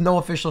mean, there was no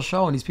official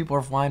show, and these people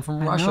are flying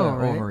from I Russia know,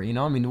 right? over. You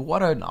know, I mean,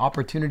 what an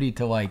opportunity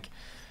to like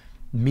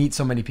meet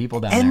so many people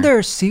down And there.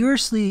 there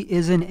seriously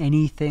isn't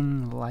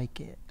anything like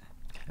it.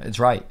 It's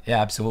right.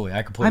 Yeah, absolutely.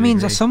 I completely I mean,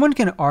 agree. someone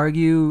can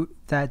argue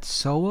that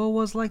Soho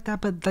was like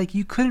that, but like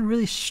you couldn't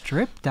really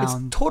strip down.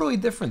 It's totally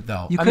different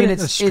though. You I couldn't mean,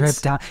 it's strip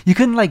down. You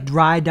couldn't like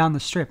ride down the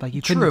strip. Like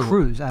you couldn't true.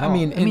 cruise at all. I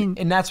mean,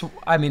 and that's.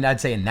 I mean,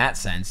 I'd say in that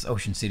sense,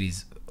 Ocean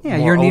City's. yeah,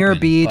 more you're near a open,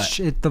 beach.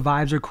 but The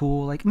vibes are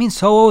cool. Like I mean,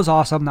 Soho is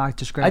awesome. Not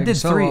describing. I did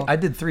Soho. I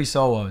did 3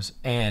 solos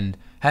and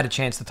had a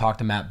chance to talk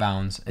to Matt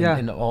Bounds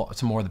and, Yeah.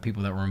 some more of the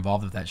people that were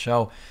involved with that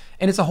show,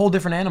 and it's a whole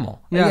different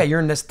animal. Yeah. Yeah, you're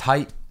in this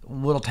tight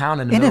little town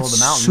in the And middle it's of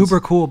the mountains. super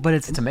cool, but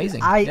it's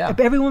amazing. I Yeah.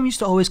 everyone used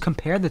to always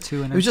compare the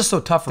two, and It was just so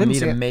tough for Didn't me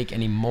see to it. make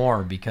any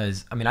more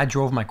because I mean I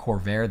drove my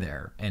Corvair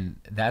there, and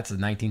that's a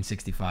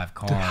 1965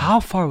 car. Dude, how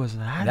far was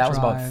that? That was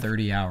about drive?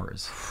 30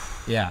 hours.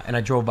 Yeah, and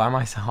I drove by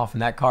myself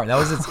in that car. That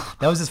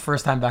was his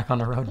first time back on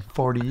the road in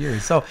 40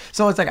 years. So it's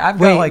like I've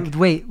got like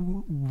Wait,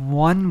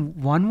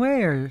 one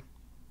way or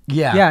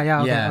yeah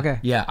Yeah, okay.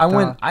 yeah.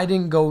 I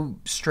didn't go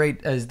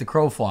straight as the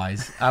crow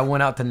flies. I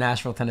went out to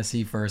Nashville,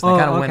 Tennessee first. I Oh,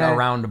 kind of went okay. a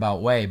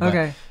roundabout way. But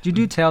okay? Did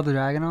you do Tail the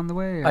Dragon on the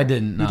way? or- I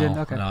didn't. No, You didn't.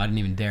 Okay. no, I didn't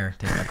even dare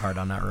take that car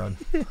down that road.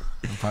 I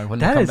probably wouldn't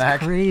That have come is back.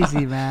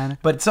 crazy, man.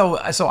 But so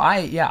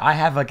I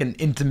have like an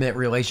intimate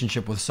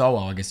relationship with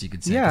Soho, I guess you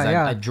could say. 'cause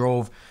Yeah. I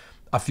drove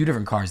a few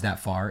different cars that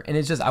far, and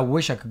it's just I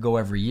wish I could go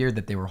every year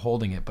that they were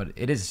holding it, but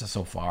it is just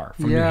so far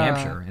from New Yeah.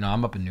 Hampshire. You know,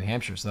 I'm up in New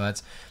Hampshire, so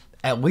that's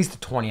at least a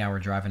 20-hour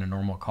drive in a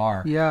normal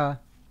car. Yeah.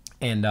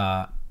 And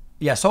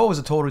Soho was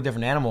a totally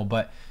different animal,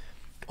 but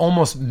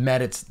almost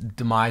met its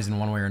demise in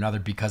one way or another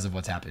because of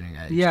what's happening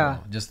at H2O. Yeah.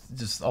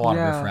 Just a lot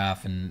Yeah. of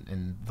riffraff,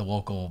 and the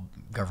local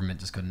government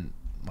just couldn't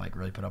like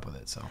really put up with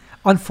it. So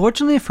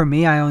Unfortunately for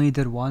me, I only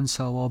did one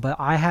solo, but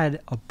I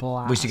had a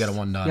blast. at least you got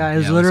one done. Yeah, it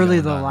was at least you got literally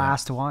one the done, yeah.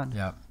 last one.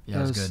 Yeah, it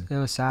was good. It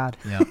was sad.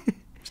 Yeah,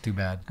 it's too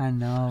bad. I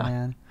know,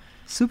 man.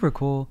 Super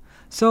cool.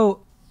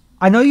 So,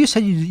 I know you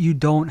said you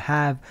don't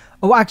have.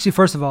 Oh, actually,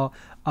 first of all,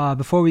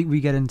 before we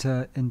get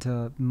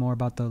into more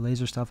about the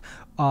laser stuff,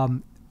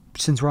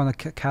 since we're on the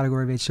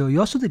category of H2O, you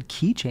also did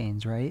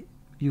keychains, right?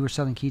 You were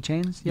selling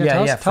keychains.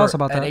 Tell us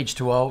about at that.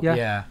 H2O.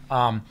 Yeah.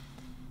 Yeah.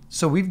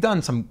 So we've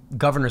done some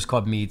Governors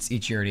Club meets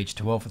each year at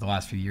H2O for the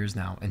last few years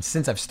now, and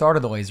since I've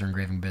started the laser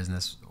engraving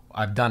business,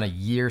 I've done a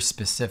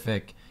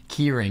year-specific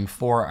keyring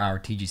for our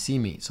TGC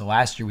meet. So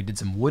last year we did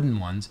some wooden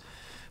ones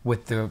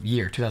with the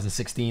year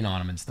 2016 on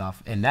them and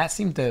stuff, and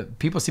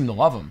people seem to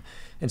love them.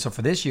 And so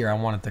for this year, I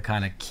wanted to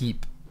kind of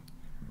keep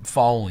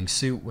following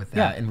suit with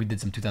that, Yeah. and we did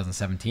some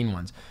 2017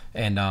 ones,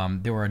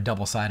 and they were a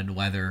double-sided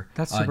leather,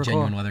 That's super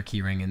genuine cool. leather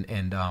keyring,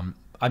 and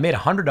I made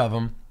 100 of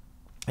them,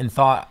 and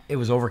thought it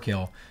was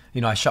overkill. You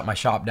know, I shut my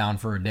shop down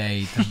for a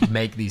day to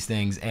make these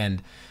things,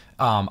 and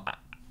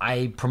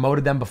I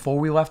promoted them before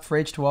we left for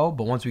H2O,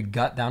 but once we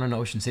got down in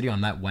Ocean City on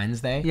that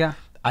Wednesday, Yeah.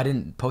 I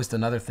didn't post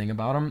another thing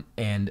about them,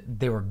 and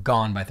they were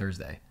gone by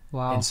Thursday.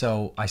 Wow. And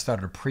so I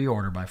started a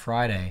pre-order by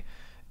Friday,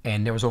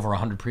 and there was over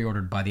 100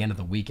 pre-ordered by the end of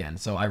the weekend.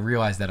 So I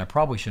realized that I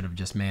probably should have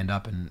just manned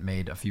up and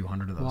made a few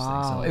hundred of those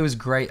things. So Wow. it was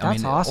great.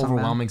 That's awesome, man.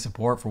 overwhelming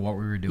support for what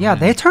we were doing. Yeah,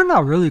 they turned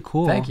out really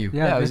cool. Thank you.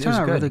 Yeah, Yeah, it they was turned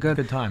out good. really good.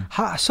 Good time.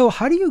 So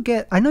how do you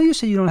get? I know you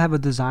said you don't have a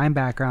design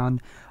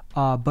background,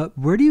 but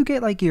where do you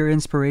get like your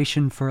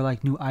inspiration for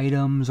like new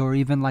items or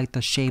even like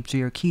the shapes of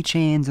your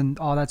keychains and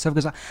all that stuff?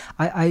 Because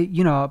I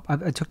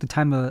took the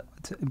time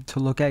to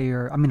look at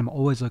your. I mean, I'm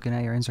always looking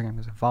at your Instagram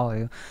because I follow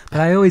you, but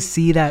I always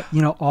see that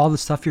all the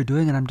stuff you're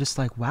doing, and I'm just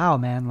like, wow,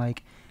 man,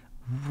 like.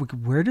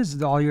 where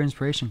does all your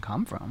inspiration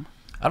come from?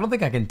 I don't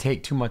think I can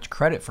take too much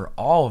credit for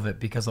all of it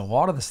because a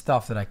lot of the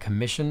stuff that I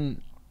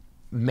commission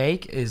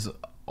make is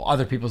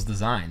other people's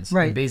designs.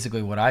 Right. And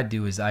basically what I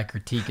do is I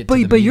critique it.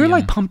 But you're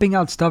like pumping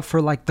out stuff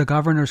for like the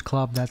Governor's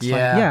Club. That's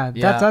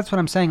that's what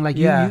I'm saying. Like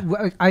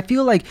I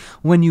feel like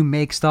when you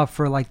make stuff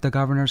for like the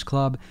Governor's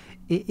Club,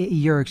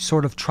 you're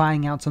sort of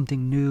trying out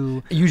something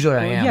new. Usually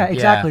I am. Yeah,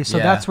 exactly. So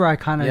that's where I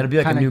kind of it'll be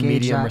like a new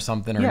medium or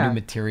something, or a new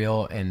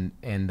material, and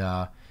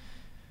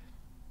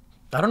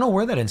I don't know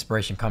where that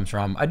inspiration comes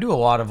from. I do a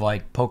lot of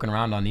like poking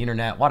around on the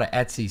internet, a lot of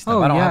Etsy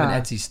stuff. I don't have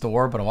an Etsy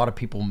store, but a lot of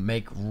people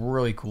make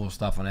really cool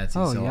stuff on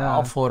Etsy. So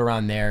I'll float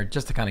around there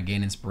just to kind of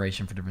gain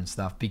inspiration for different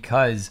stuff,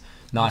 because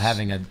not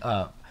having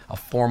a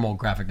formal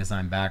graphic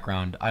design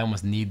background, I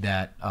almost need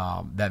that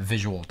that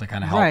visual to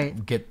kind of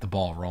help get the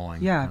ball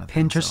rolling. Yeah, kind of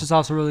Pinterest is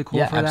also really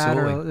cool for that,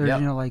 or yep.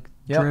 you know, like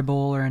Dribble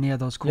or any of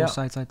those cool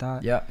sites like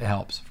that. Yeah, it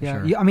helps for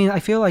sure. Yeah, I mean, I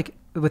feel like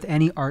with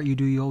any art you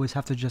do, you always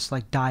have to just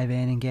like dive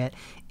in and get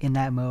in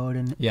that mode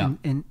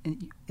and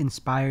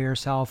inspire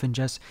yourself and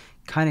just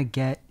kind of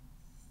get,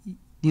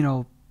 you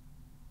know,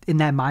 in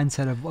that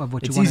mindset of what you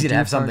want to do. It's easy to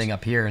have something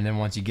up here, and then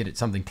once you get it,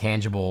 something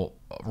tangible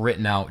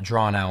written out,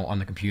 drawn out on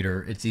the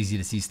computer, it's easy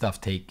to see stuff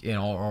take, you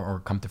know,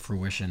 or come to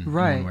fruition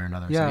one way or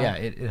another. Yeah. So yeah,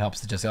 it helps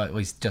to just at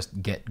least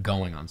just get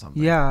going on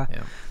something. Yeah.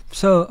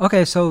 So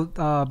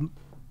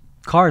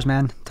cars,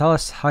 man. Tell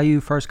us how you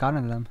first got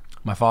into them.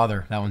 My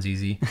father, that one's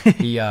easy.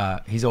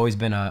 He's always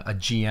been a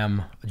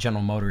GM, a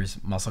General Motors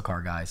muscle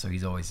car guy. So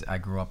I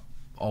grew up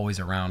always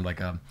around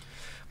like a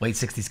late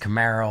 60s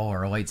Camaro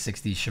or a late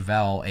 60s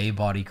Chevelle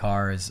A-body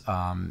cars.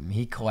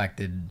 He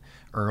collected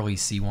early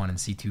C1 and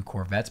C2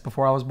 Corvettes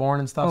before I was born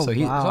and stuff. So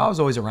I was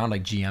always around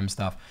like GM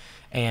stuff.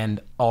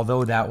 And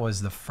although that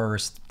was the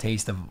first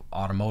taste of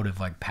automotive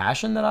like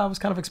passion that I was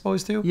kind of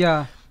exposed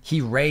to, he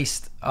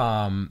raced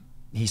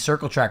he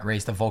circle track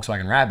raced a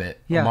Volkswagen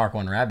Rabbit, a Mark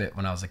I Rabbit,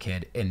 when I was a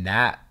kid, and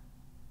that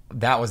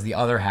was the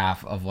other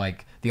half of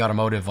like the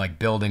automotive like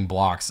building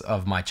blocks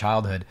of my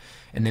childhood.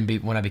 And then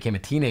when I became a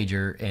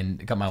teenager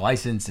and got my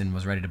license and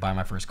was ready to buy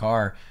my first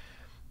car,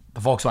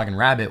 the Volkswagen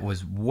Rabbit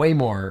was way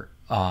more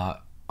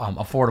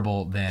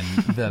affordable than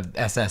the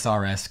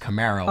SSRS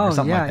Camaro or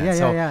something like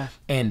that.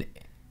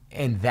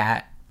 And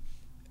that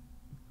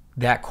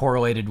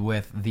correlated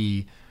with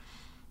the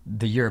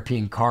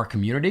European car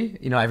community.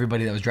 You know,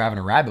 everybody that was driving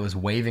a Rabbit was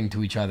waving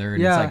to each other,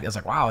 and it's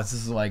like wow, this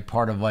is like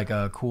part of like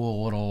a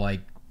cool little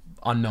like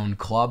unknown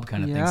club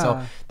kind of thing.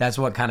 So that's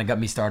what kind of got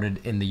me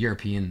started in the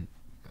European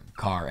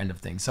car end of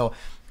things. So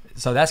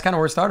that's kind of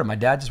where it started. My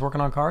dad just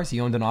working on cars. He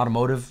owned an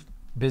automotive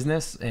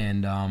business,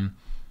 and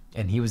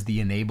he was the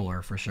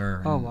enabler for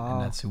sure. And,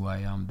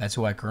 and that's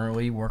who I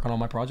currently work on all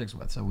my projects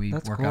with. So we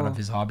work out of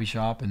his hobby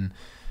shop, and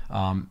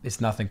it's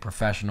nothing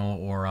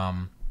professional or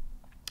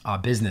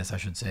business, I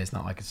should say. It's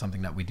not like it's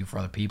something that we do for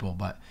other people,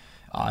 but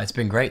it's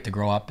been great to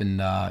grow up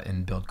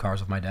and build cars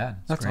with my dad.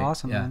 It's great.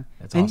 Awesome, man.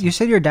 That's and awesome. you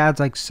said your dad's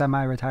like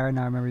semi-retired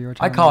now. I remember you were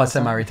talking I call about it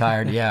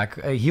semi-retired.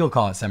 Yeah, he'll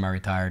call it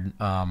semi-retired.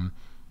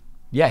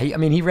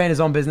 He ran his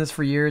own business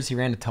for years. He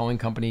ran a towing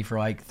company for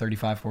like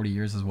 35, 40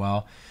 years as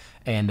well.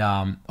 And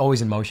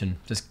always in motion,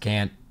 just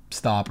can't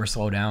stop or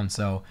slow down.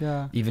 So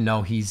even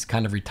though he's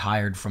kind of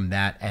retired from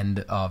that end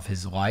of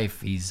his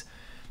life, he's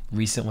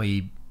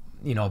recently,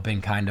 you know,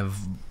 been kind of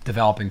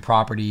developing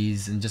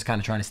properties and just kind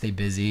of trying to stay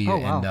busy.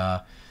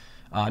 And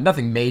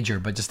nothing major,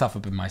 but just stuff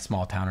up in my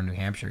small town in New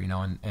Hampshire, you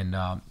know,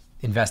 and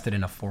invested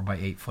in a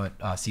 4x8 foot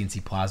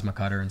CNC plasma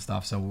cutter and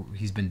stuff. So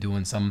he's been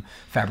doing some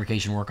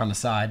fabrication work on the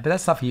side, but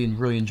that's stuff he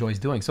really enjoys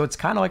doing. So it's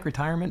kind of like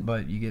retirement,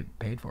 but you get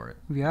paid for it.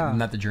 Yeah. Isn't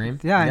that the dream?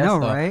 Yeah, I know,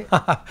 right?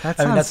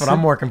 That's what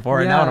I'm working for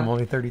right now, and I'm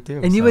only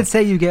 32. And you would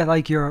say you get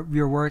like your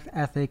work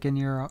ethic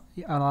and a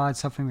lot of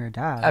stuff from your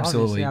dad.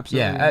 Absolutely.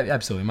 Yeah,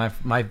 absolutely.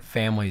 My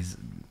family's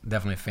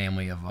definitely a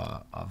family of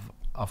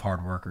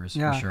hard workers,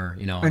 for sure.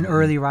 You know, and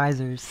early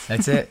risers.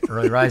 That's it.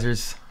 Early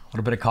risers. A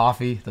little bit of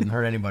coffee doesn't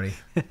hurt anybody.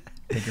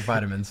 Take your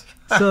vitamins.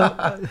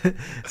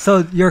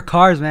 So your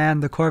cars,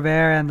 man, the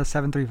Corvair and the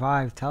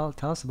 735. Tell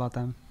us about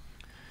them.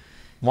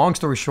 Long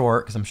story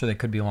short, because I'm sure they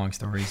could be long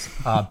stories.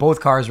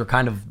 Both cars were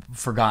kind of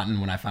forgotten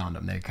when I found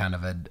them. They kind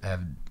of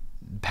had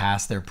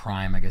past their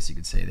prime, I guess you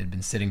could say. They'd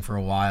been sitting for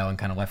a while and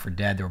kind of left for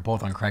dead. They were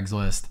both on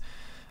Craigslist.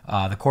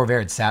 The Corvair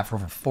had sat for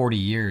over 40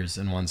 years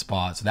in one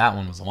spot, so that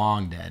one was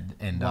long dead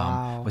and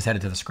was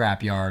headed to the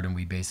scrap yard, and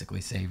we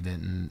basically saved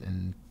it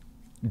and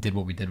did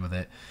what we did with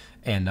it.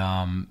 And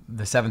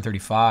the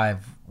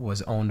 735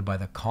 was owned by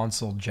the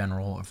Consul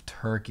General of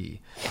Turkey,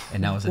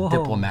 and that was a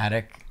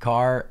diplomatic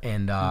car,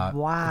 and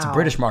it's a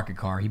British market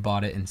car. He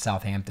bought it in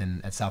Southampton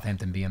at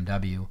Southampton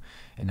BMW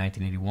in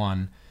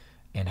 1981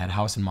 and had a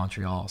house in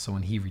Montreal. So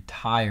when he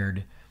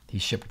retired, he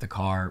shipped the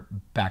car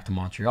back to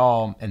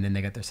Montreal, and then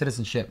they got their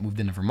citizenship, moved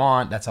into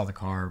Vermont. That's how the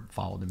car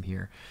followed him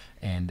here.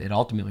 And it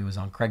ultimately was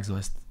on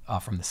Craigslist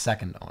from the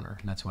second owner,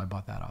 and that's who I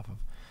bought that off of.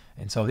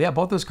 And so, yeah,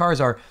 both those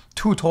cars are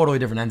two totally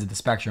different ends of the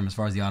spectrum as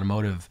far as the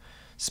automotive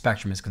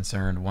spectrum is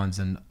concerned. One's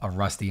a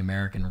rusty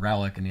American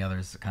relic, and the other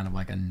is kind of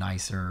like a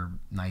nice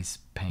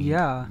paint,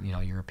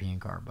 European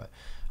car. But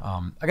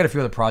I got a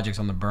few other projects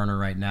on the burner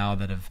right now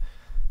that have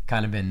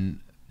kind of been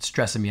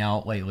stressing me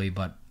out lately.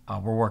 But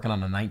we're working on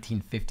a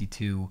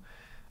 1952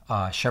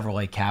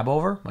 Chevrolet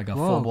Cabover, like a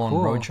full-blown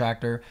road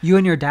tractor. You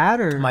and your dad,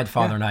 or my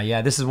father and I?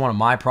 Yeah, this is one of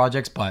my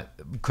projects, but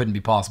couldn't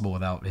be possible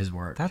without his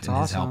work. That's and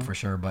awesome. His help for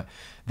sure. But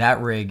that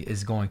rig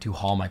is going to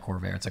haul my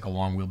Corvair. It's like a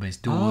long wheelbase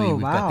dually. Oh,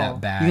 We've wow. got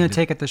that bag. You're gonna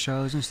take it to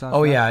shows and stuff.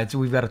 Oh right? yeah,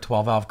 we've got a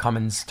 12-valve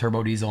Cummins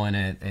turbo diesel in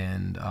it,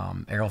 and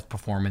Airlift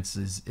Performance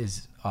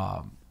is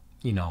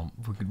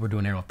we're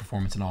doing Airlift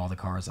Performance in all the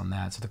cars on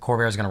that. So the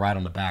Corvair is going to ride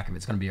on the back of it.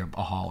 It's going to be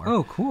a hauler.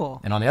 Oh,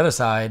 cool. And on the other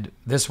side,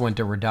 this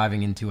winter we're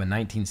diving into a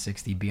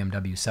 1960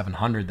 BMW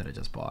 700 that I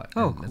just bought.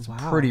 Oh, and it's wow.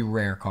 a pretty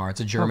rare car. It's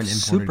a German imported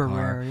super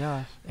car. rare,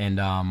 yeah.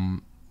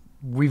 And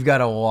we've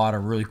got a lot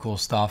of really cool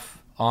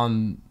stuff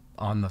on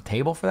the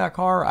table for that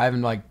car. I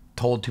haven't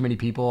told too many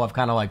people. I've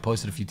kind of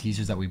posted a few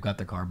teasers that we've got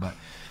the car, but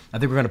I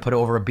think we're going to put it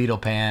over a Beetle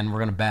pan. We're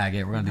going to bag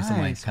it. We're going to do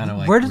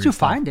some Where did you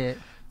find it?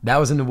 That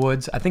was in the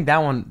woods. I think that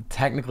one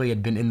technically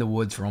had been in the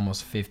woods for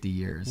almost 50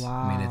 years. Wow.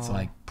 I mean, it's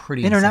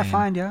pretty Internet insane.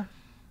 find, yeah?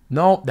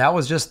 No, that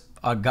was just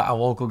a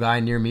local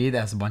guy near me that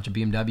has a bunch of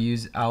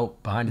BMWs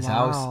out behind his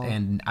house,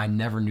 and I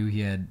never knew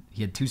he had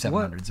two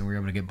 700s, and we were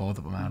able to get both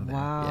of them out of there.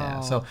 Wow. Yeah,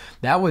 so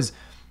that was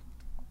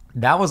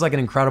like an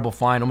incredible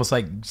find, almost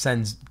like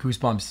sends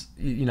goosebumps,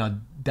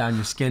 down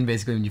your skin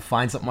basically when you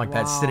find something like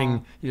that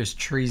sitting. There's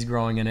trees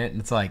growing in it,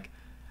 and it's like,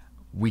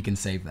 we can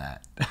save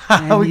that.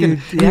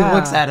 He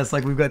looks at us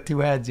like we've got two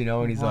heads,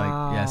 and he's like,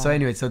 yeah. So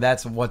anyway, so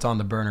that's what's on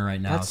the burner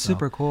right now. That's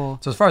super cool.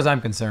 So as far as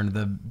I'm concerned,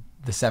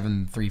 the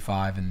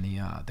 735 and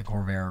the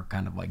Corvair are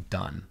kind of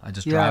done. I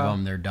just drive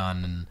them, they're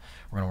done, and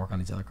we're gonna work on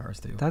these other cars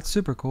too. That's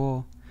super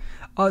cool.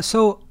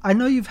 So I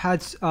know you've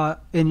had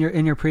in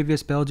your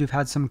previous builds, you've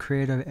had some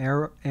creative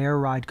air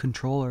ride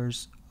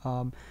controllers.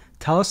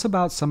 Tell us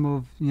about some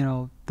of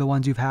the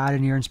ones you've had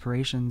and your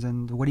inspirations,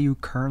 and what are you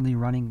currently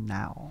running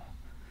now?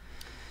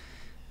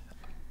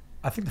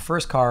 I think the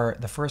first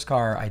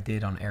car I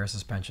did on air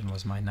suspension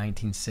was my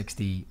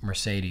 1960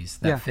 Mercedes,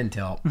 that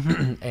Fintail,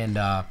 and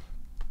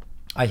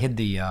I hid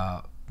the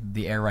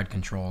air ride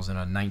controls in a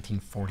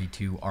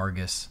 1942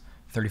 Argus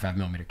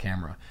 35mm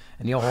camera.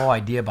 And the whole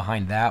idea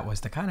behind that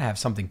was to kind of have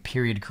something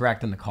period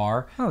correct in the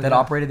car that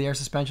operated the air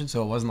suspension,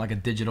 so it wasn't like a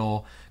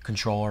digital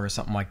controller or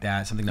something like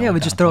that. Something that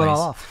we just throw it all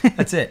off.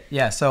 That's it.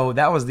 Yeah. So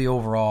that was the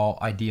overall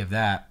idea of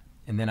that.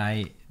 And then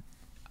I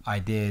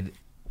did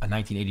a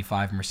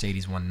 1985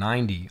 Mercedes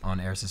 190 on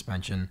air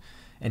suspension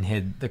and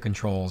hid the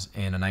controls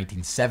in a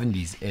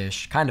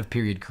 1970s-ish kind of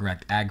period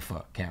correct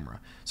Agfa camera.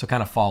 So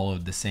kind of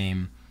followed the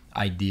same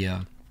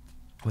idea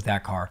with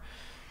that car.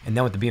 And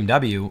then with the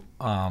BMW,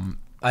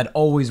 I'd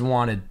always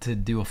wanted to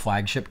do a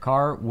flagship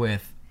car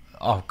with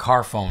a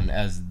car phone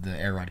as the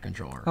air ride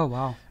controller. Oh,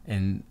 wow.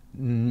 And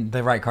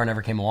the right car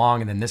never came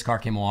along, and then this car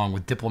came along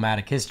with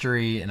diplomatic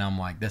history, and I'm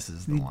like, this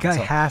is the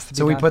one.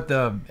 So we put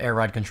the air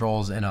ride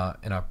controls in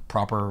a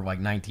proper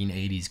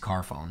 1980s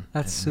car phone.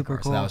 That's super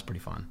cool. So that was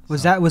pretty fun.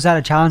 Was that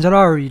a challenge at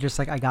all, or were you just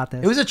like, I got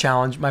this? It was a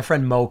challenge. My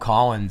friend Mo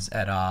Collins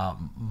at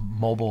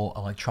Mobile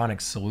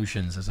Electronics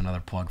Solutions is another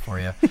plug for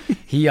you.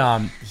 He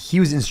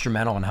was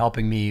instrumental in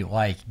helping me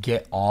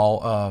get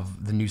all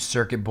of the new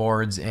circuit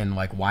boards and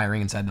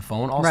wiring inside the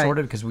phone all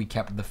sorted, because we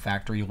kept the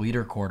factory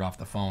leader cord off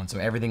the phone, so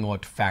everything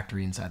looked factory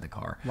inside the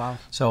car. Wow.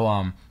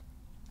 So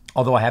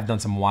although I have done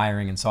some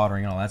wiring and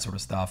soldering and all that sort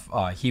of stuff,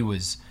 he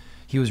was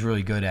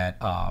really good at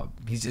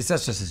that's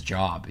just his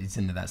job. He's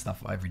into that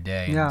stuff every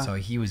day. Yeah. And so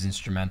he was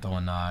instrumental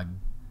in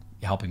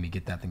helping me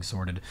get that thing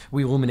sorted.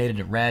 We illuminated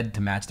it red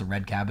to match the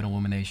red cabin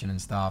illumination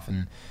and stuff,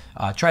 and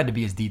tried to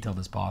be as detailed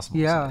as possible.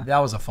 Yeah. So that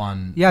was a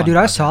fun. Yeah, fun dude,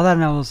 project. I saw that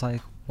and I was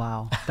like,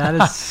 wow, that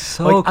is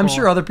so cool. I'm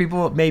sure other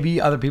people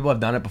have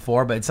done it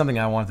before, but it's something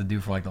I wanted to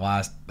do for the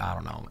last,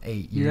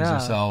 8 years or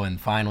so,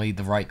 and finally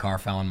the right car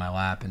fell in my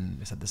lap, and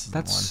I said, this is the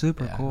one. That's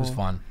super cool. It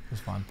was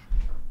fun.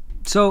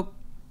 So,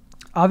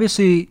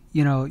 obviously,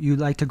 you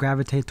like to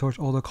gravitate towards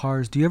older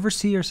cars. Do you ever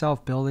see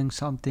yourself building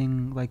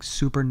something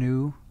super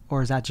new,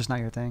 or is that just not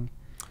your thing?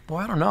 Boy,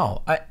 I don't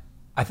know.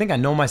 I think I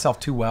know myself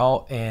too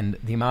well, and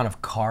the amount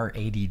of car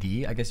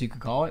ADD, I guess you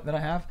could call it, that I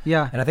have.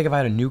 Yeah. And I think if I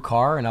had a new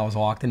car and I was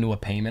locked into a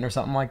payment or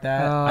something like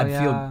that,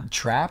 I'd feel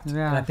trapped.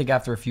 Yeah. And I think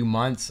after a few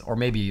months or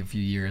maybe a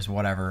few years,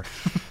 whatever,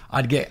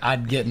 I'd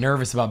get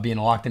nervous about being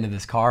locked into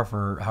this car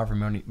for however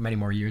many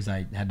more years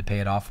I had to pay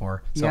it off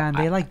for. So and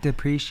they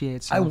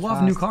depreciate so I love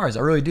fast. new cars. I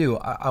really do.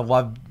 I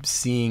love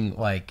seeing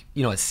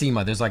at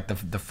SEMA, there's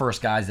the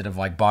first guys that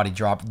have body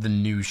dropped the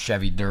new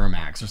Chevy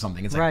Duramax or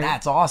something. It's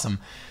that's awesome.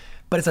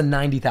 But it's a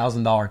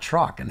 $90,000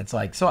 truck, and it's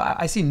so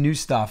I see new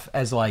stuff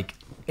as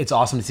it's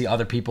awesome to see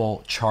other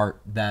people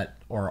chart that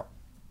or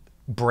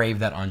brave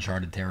that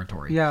uncharted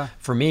territory. Yeah.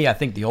 For me, I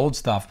think the old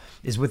stuff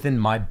is within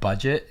my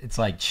budget. It's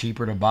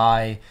cheaper to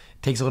buy. It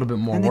takes a little bit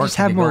more and they work. Just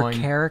have to get more going.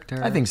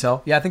 character. I think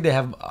so. Yeah, I think they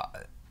have.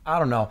 I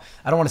don't know.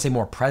 I don't want to say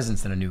more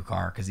presence than a new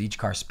car, because each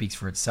car speaks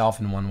for itself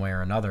in one way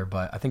or another.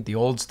 But I think the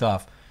old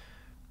stuff,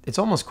 it's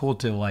almost cool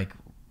to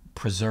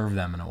preserve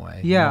them in a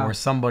way. Yeah. Where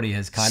somebody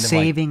has kind of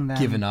saving like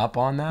them. given up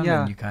on them.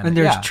 Yeah. And you kind of, and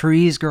there's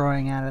trees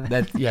growing out of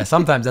them. that.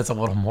 Sometimes that's a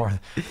little more.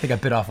 I think I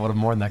bit off a little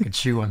more than I could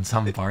chew on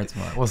some parts,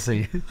 but we'll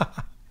see.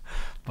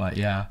 But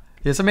yeah,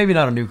 so maybe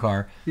not a new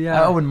car.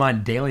 Yeah. I wouldn't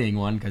mind dailying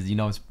one because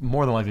it's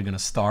more than likely going to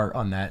start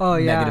on that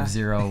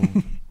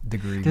 -0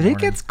 degree. Dude, it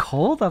gets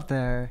cold up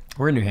there.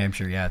 We're in New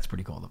Hampshire. Yeah, it's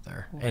pretty cold up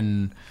there.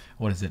 And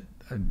what is it?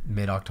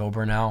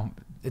 Mid-October now.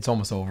 It's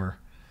almost over.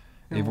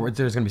 There's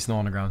going to be snow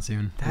on the ground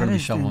soon. We're going to be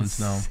shoveling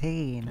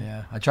insane. snow.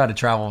 Yeah, I try to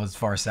travel as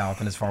far south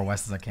and as far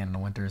west as I can in the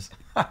winters.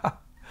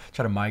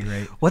 Try to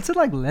migrate. What's it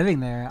like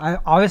living there?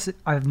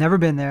 I've never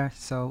been there,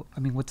 so I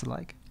mean, what's it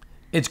like?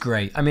 It's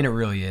great. I mean, it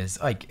really is.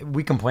 Like,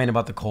 we complain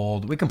about the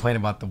cold. We complain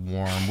about the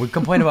warm. We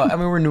complain about,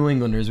 we're New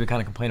Englanders. We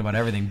kind of complain about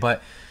everything.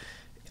 But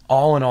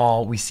all in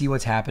all, we see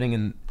what's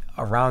happening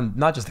around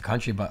not just the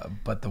country,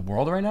 but the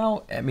world right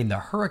now. I mean, the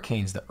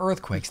hurricanes, the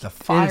earthquakes, the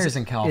fires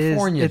in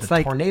California, the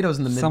like tornadoes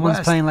in the Midwest. Someone's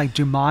playing like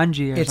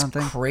Jumanji or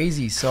something. It's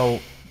crazy. So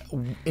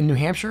in New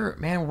Hampshire,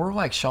 man, we're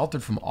like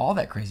sheltered from all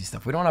that crazy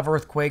stuff. We don't have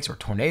earthquakes or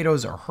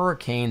tornadoes or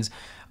hurricanes.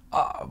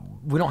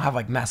 We don't have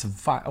like massive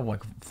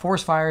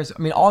forest fires.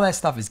 I mean, all that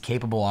stuff is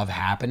capable of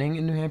happening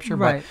in New Hampshire,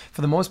 right. But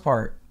for the most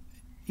part,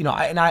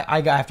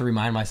 I have to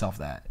remind myself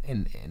that,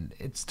 and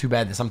it's too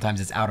bad that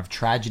sometimes it's out of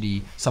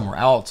tragedy somewhere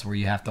else where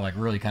you have to like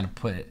really kind of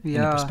put it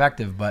into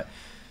perspective. But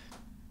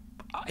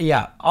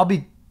yeah, I'll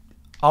be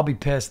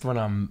pissed when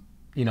I'm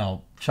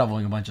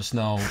shoveling a bunch of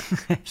snow.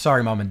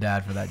 Sorry, Mom and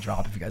Dad, for that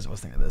drop if you guys are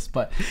listening to this.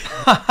 But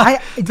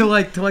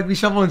to be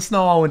shoveling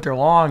snow all winter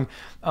long.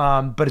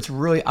 But it's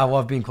really, I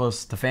love being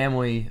close to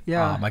family.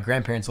 Yeah. My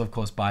grandparents live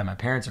close by. My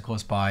parents are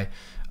close by.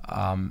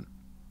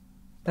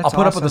 That's I'll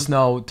put up with the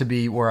snow to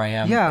be where I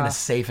am in a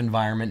safe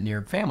environment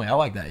near family. I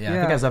like that. Yeah. I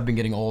think as I've been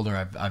getting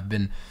older, I've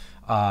been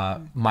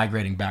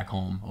migrating back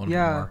home a little bit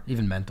more,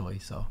 even mentally.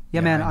 So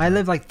man, I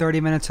live like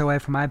 30 minutes away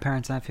from my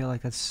parents, and I feel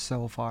like that's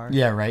so far.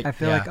 Yeah, right. I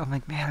feel like I'm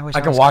like, man, I wish I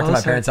I can was walk closer. to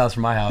my parents' house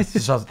from my house,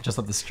 just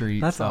up the street.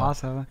 That's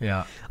awesome.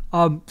 Yeah.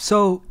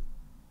 So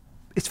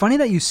it's funny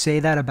that you say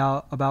that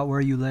about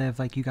where you live.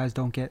 Like, you guys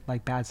don't get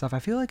like bad stuff. I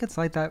feel like it's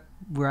like that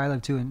where I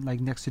live too, and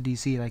like next to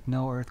DC, like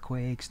no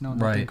earthquakes,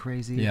 nothing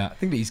crazy. Yeah, I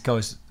think the East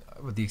Coast,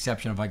 with the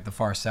exception of like the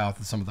far south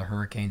and some of the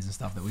hurricanes and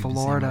stuff that we've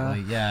Florida. been seeing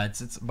lately. Yeah,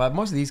 it's but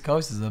most of the East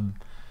Coast is a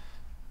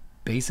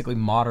basically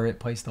moderate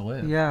place to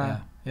live. Yeah.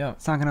 Yeah.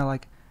 It's not gonna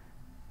like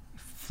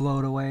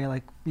float away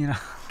like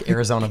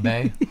Arizona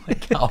Bay,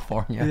 like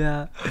California.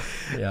 Yeah.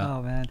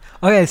 Oh man.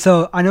 Okay,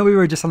 so I know we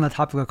were just on the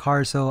topic of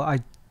cars, so I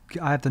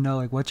have to know,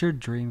 like, what's your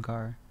dream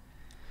car?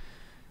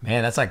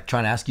 Man, that's like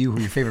trying to ask you who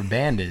your favorite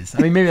band is. I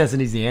mean, maybe that's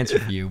an easy answer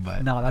for you,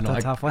 but no, that's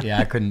a tough one. Yeah,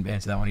 I couldn't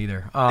answer that one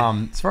either.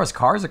 As far as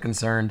cars are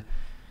concerned,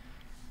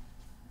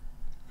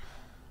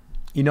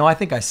 I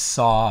think I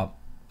saw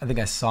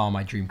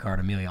my dream car at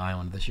Amelia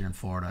Island this year in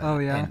Florida. Oh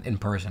yeah, in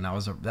person. That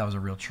was a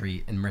real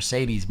treat. And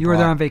Mercedes. You were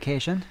there on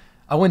vacation?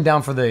 I went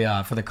down for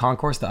the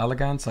concourse, the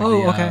elegance,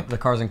 like the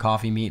cars and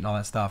coffee meet and all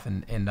that stuff,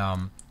 and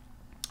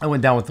I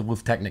went down with the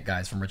Wolf Technic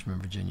guys from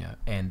Richmond, Virginia,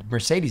 and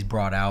Mercedes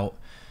brought out.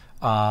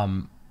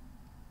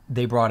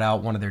 They brought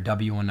out one of their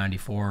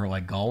W194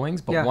 like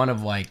Gullwings, but one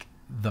of like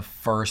the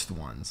first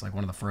ones, like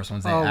one of the first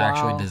ones they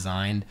actually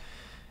designed.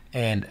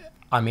 And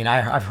I mean,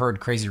 I've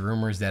heard crazy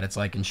rumors that it's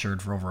like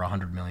insured for over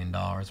 $100 million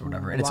or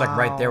whatever, and it's like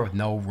right there with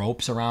no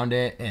ropes around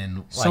it, and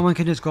like, someone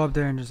could just go up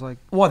there and just like.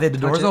 Well, they had the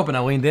doors open.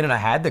 I leaned in and I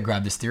had to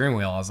grab the steering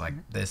wheel. I was like,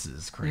 "This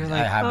is crazy."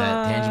 Like, I have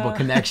that tangible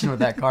connection with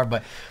that car,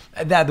 but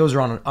those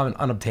are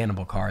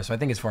unobtainable cars. So I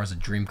think as far as a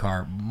dream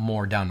car,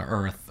 more down to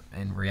earth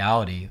in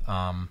reality.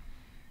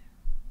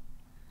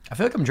 I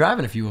feel like I'm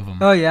driving a few of them.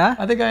 Oh yeah,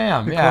 I think I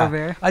am. The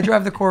Corvair. I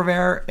drive the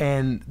Corvair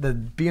and the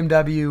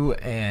BMW,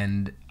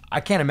 and I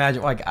can't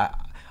imagine like.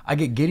 I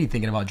get giddy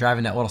thinking about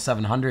driving that little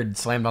 700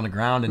 slammed on the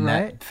ground and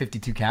that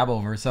 52 cab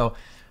over. So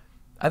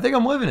I think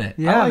I'm living it.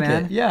 Yeah, I like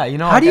man. It.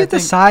 Yeah, How do you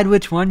decide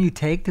which one you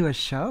take to a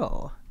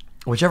show?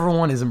 Whichever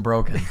one isn't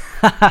broken.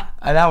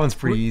 That one's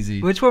pretty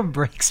easy. Which one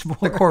breaks more?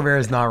 The Corvair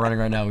is not running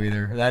right now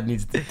either. That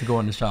needs to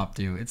go in the shop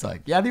too. It's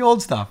like, the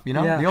old stuff, Yeah.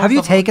 The old Have you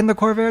stuff taken the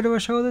Corvair to a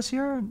show this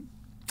year?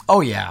 Oh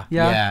yeah.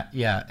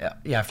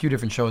 A few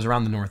different shows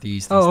around the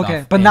Northeast. And stuff.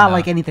 Okay, but not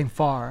like anything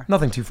far.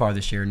 Nothing too far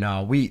this year.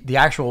 No, the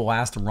actual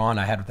last run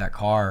I had with that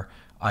car,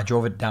 I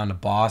drove it down to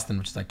Boston,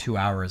 which is like 2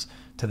 hours,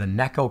 to the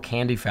Necco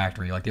Candy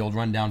Factory, like the old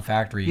rundown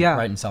factory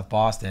right in South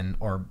Boston,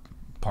 or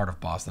part of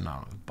Boston. I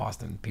don't know.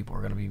 Boston people are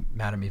going to be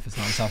mad at me if it's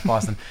not in South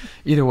Boston.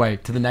 Either way,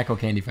 to the Necco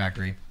Candy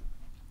Factory.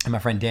 And my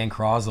friend Dan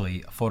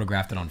Crosley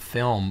photographed it on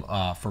film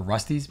for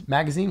Rusty's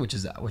magazine, which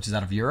is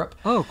out of Europe.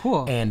 Oh,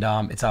 cool. And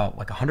it's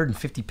like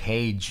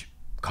 150-page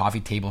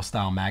coffee table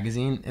style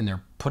magazine, and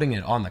they're putting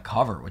it on the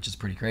cover, which is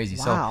pretty crazy.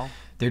 Wow. So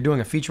they're doing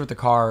a feature with the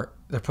car.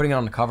 They're putting it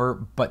on the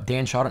cover, but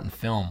Dan shot it in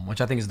film,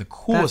 which I think is the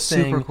coolest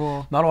thing. Super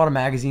cool. Not a lot of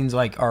magazines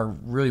are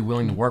really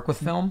willing to work with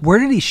film. Where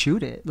did he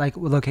shoot it, like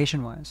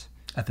location wise?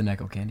 At the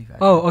Necco Candy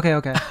Factory. Oh, okay,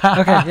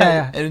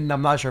 yeah. And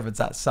I'm not sure if it's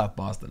at South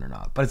Boston or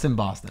not, but it's in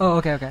Boston. Oh,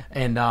 okay.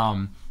 And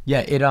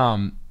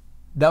that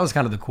was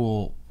kind of the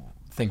cool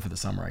thing for the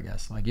summer, I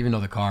guess. Like, even though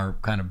the car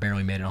kind of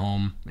barely made it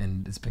home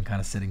and it's been kind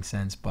of sitting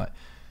since, but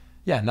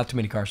yeah, not too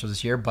many car shows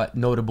this year, but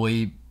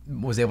notably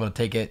was able to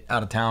take it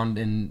out of town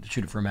and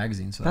shoot it for a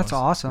magazine. So that's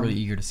awesome. Really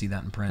eager to see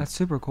that in print. That's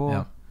super cool.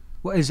 Yeah.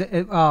 What is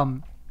it?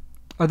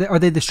 Are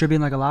they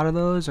distributing like a lot of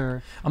those,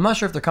 or? I'm not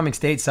sure if they're coming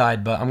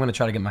stateside, but I'm gonna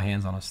try to get my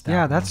hands on a stack.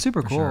 Yeah, that's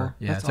super cool. Sure.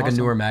 Yeah, that's it's like awesome.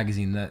 a newer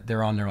magazine that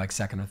they're on their like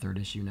second or third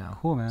issue now.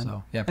 Cool, man.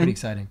 So yeah, pretty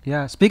exciting.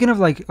 Yeah, speaking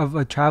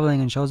of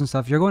traveling and shows and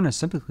stuff, you're going to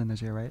Simply Clean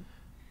this year, right?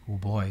 Oh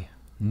boy,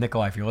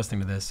 Nikolai, if you're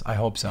listening to this, I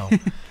hope so.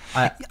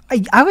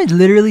 I was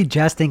literally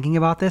just thinking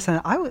about this,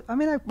 and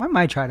I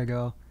might try to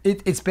go.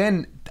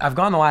 I've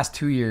gone the last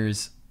 2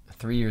 years,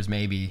 3 years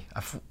maybe.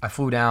 I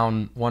flew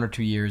down 1 or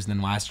 2 years, and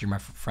then last year my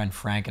friend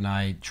Frank and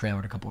I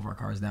trailered a couple of our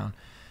cars down.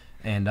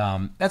 And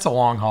that's a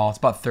long haul. It's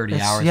about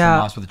 30 hours from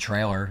us with a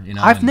trailer. You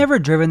know, I've never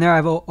driven there.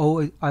 I've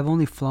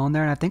only flown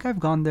there, and I think I've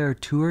gone there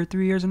 2 or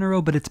 3 years in a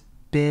row. But it's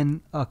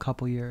been a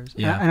couple years.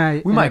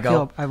 Yeah, we might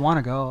go. I want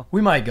to go. We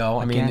might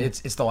go. I mean,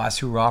 it's the last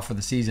hurrah for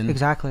the season.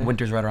 Exactly.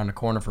 Winter's right around the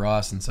corner for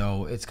us, and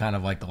so it's kind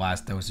of like the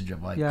last dosage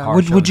of like. Yeah. Car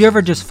Would you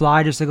ever just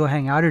fly just to go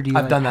hang out, or do you?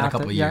 I've done that a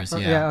couple of years.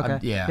 Yeah.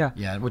 Okay.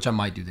 Yeah. Which I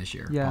might do this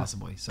year,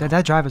 possibly. So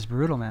that drive is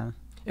brutal, man.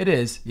 It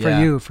is.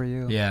 For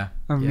you. Yeah.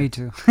 Or me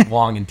too.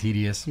 Long and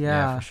tedious.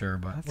 Yeah. For sure.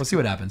 But we'll see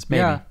what happens. Maybe.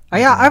 Yeah.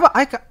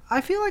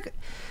 I feel like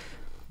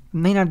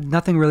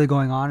nothing really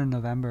going on in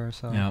November.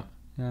 So. Yeah.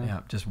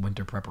 Just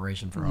winter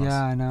preparation for us.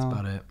 Yeah, I know. That's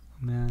about it.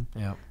 Man.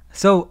 Yeah.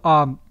 So,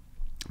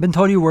 been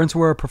told you once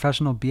were a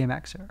professional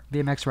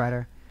BMX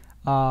rider.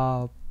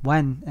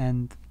 When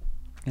and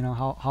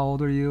how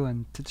old are you?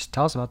 And just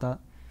tell us about that.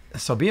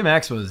 So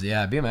BMX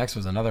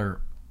was another,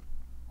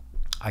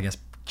 I guess,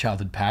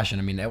 childhood passion.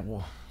 I mean,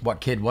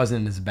 what kid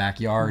wasn't in his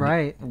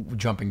backyard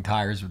jumping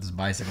tires with his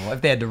bicycle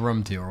if they had the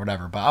room to or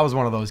whatever? But I was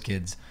one of those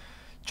kids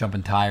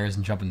jumping tires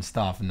and jumping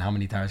stuff. And how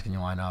many tires can you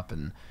line up?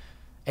 And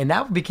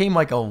that became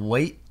like a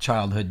late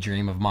childhood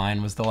dream of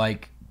mine, was to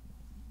like,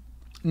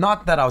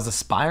 not that I was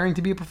aspiring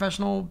to be a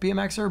professional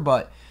BMXer,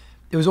 but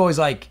it was always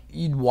like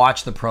you'd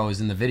watch the pros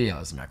in the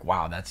videos and like,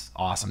 wow, that's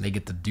awesome. They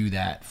get to do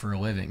that for a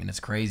living and it's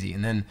crazy.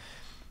 And then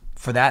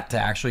for that to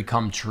actually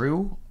come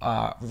true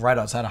right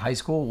outside of high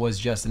school was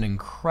just an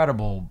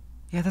incredible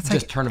that's just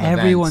like turn of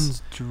everyone's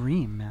events.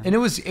 Dream, man. And it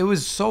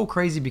was so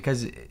crazy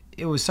because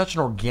it was such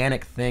an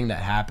organic thing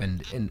that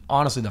happened. And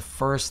honestly,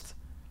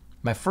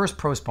 my first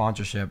pro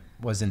sponsorship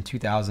was in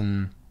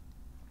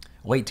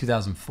late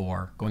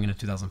 2004, going into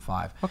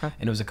 2005. Okay.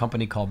 And it was a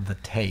company called The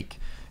Take,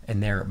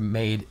 and they're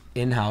made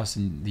in-house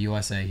in the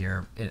USA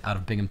here out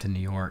of Binghamton,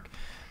 New York.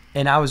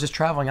 And I was just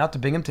traveling out to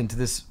Binghamton to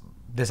this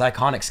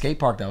iconic skate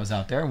park that was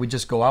out there, and we'd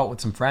just go out with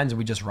some friends and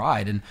we'd just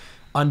ride. And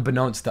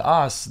unbeknownst to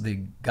us, the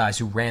guys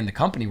who ran the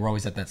company were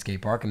always at that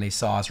skate park, and they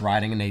saw us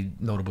riding, and they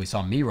notably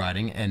saw me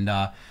riding. And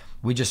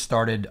we just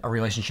started a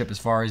relationship as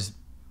far as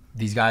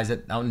these guys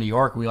out in New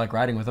York, we like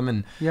riding with them.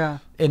 And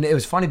it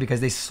was funny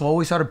because they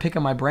slowly started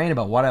picking my brain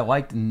about what I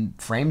liked in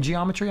frame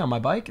geometry on my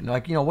bike. And they're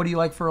like, what do you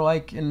like for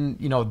like, and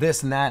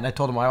this and that. And I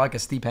told them, well, I like a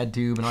steep head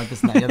tube and I like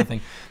this and that, the other thing.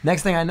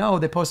 Next thing I know,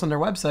 they post on their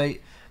website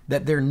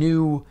that their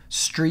new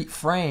street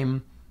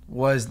frame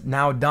was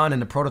now done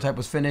and the prototype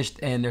was finished,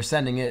 and they're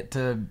sending it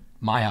to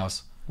my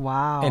house.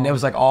 Wow. And it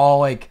was like all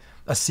like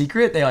a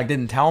secret. They like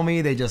didn't tell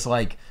me. They just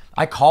like,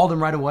 I called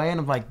them right away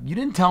and I'm like, you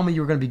didn't tell me you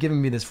were going to be giving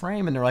me this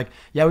frame. And they're like,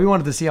 yeah, we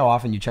wanted to see how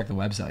often you check the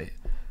website.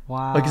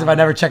 Wow. Because if I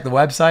never checked the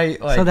website,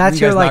 like, so that's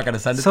you guys your, not going to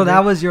send it so to me.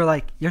 that was your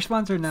like, you're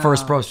sponsored now.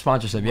 First pro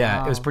sponsorship. Yeah.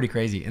 Wow. It was pretty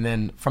crazy. And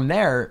then from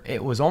there,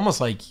 it was almost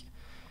like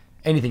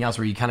anything else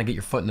where you kind of get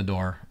your foot in the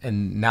door,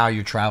 and now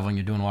you're traveling,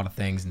 you're doing a lot of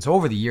things. And so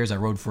over the years, I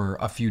rode for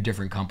a few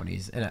different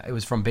companies, and it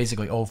was from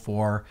basically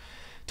 04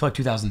 to like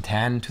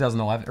 2010,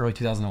 2011, early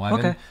 2011.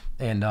 Okay.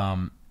 And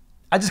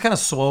I just kind of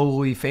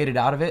slowly faded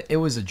out of it. It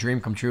was a dream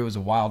come true. It was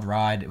a wild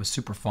ride. It was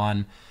super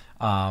fun.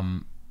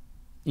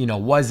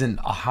 Wasn't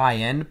a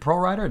high-end pro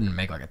rider. I didn't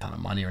make like a ton of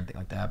money or anything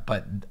like that,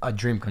 but a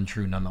dream come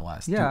true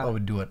nonetheless. Yeah. I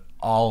would do it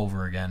all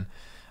over again.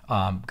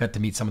 Got to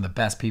meet some of the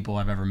best people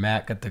I've ever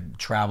met. Got to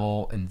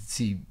travel and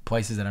see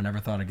places that I never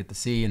thought I'd get to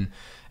see,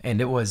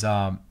 and it was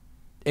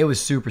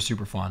super,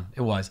 super fun.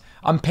 It was.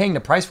 I'm paying the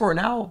price for it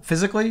now,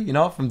 physically,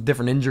 from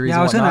different injuries. Yeah,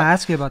 and I was going to whatnot.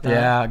 ask you about that.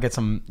 Yeah, got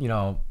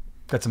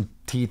some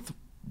teeth,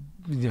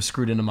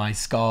 screwed into my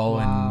skull.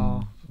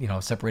 Wow.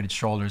 And separated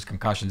shoulders,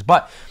 concussions,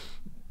 but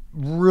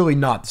really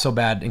not so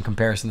bad in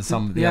comparison to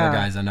some of the other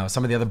guys I know.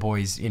 Some of the other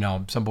boys,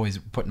 some boys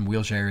put in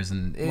wheelchairs,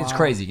 and it's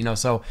crazy,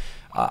 So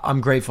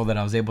I'm grateful that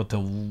I was able to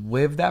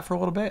live that for a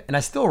little bit, and I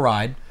still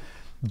ride,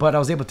 but I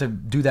was able to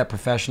do that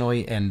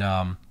professionally and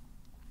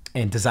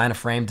design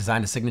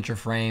a signature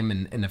frame,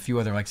 and a few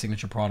other like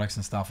signature products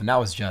and stuff, and that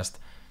was just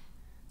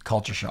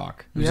culture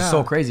shock. It was just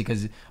so crazy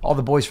because all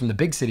the boys from the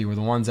big city were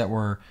the ones that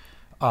were.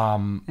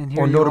 And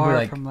here or you notably are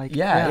like, from like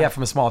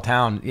from a small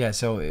town. Yeah,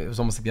 so it was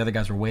almost like the other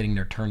guys were waiting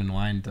their turn in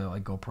line to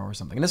like go pro or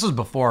something. And this was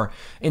before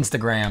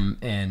Instagram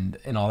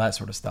and all that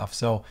sort of stuff.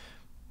 So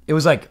it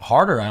was like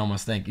harder, I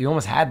almost think. You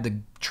almost had to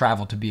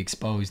travel to be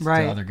exposed to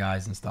other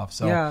guys and stuff.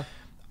 So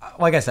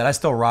like I said, I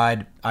still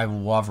ride. I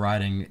love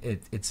riding.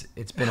 It's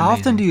been How amazing.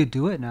 often do you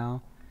do it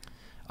now?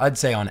 I'd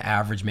say on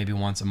average maybe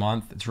once a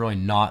month. It's really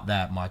not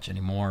that much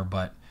anymore,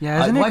 but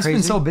Yeah, isn't it life's crazy?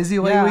 been so busy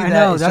lately Yeah, I that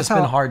know. it's That's just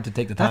been how- hard to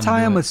take the time That's to how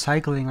do I am it. with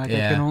cycling. Like I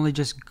Yeah. can only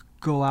just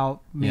go out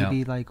maybe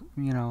Yeah. like,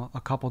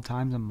 a couple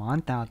times a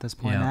month now at this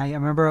point. Yeah. And I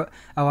remember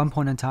at one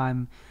point in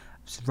time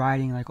just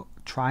riding, like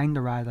trying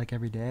to ride like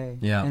every day.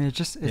 Yeah. And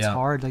it's Yeah.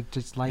 hard. Like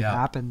just life Yeah.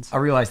 happens. I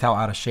realized how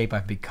out of shape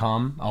I've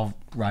become. I'll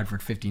ride for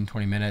 15,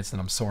 20 minutes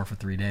and I'm sore for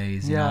 3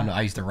 days. You Yeah. know, and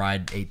I used to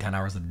ride 8, 10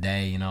 hours a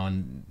day,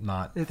 and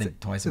not think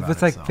twice about it. If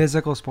it's like so.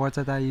 physical sports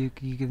like that, you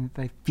can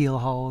like feel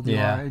how old you are.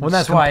 Yeah, and well,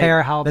 just that's why.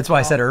 compare how That's why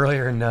I said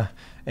earlier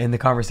in the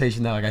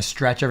conversation that like I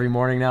stretch every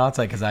morning now. It's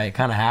like because I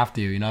kind of have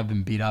to. I've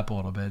been beat up a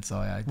little bit, so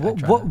I try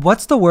to-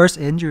 What's the worst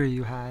injury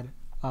you had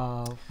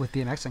with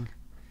BMXing?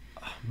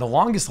 The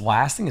longest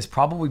lasting has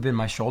probably been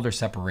my shoulder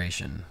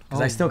separation because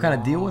Oh, I still kind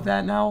of deal wow. with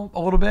that now a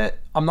little bit.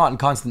 I'm not in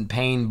constant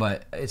pain,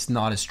 but it's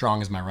not as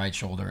strong as my right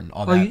shoulder and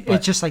all Oh, that. But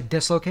it just like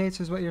dislocates,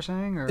 is what you're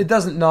saying, or it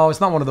doesn't. No, it's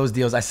not one of those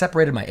deals. I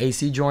separated my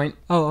AC joint.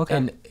 Oh, okay.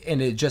 And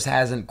it just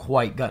hasn't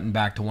quite gotten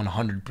back to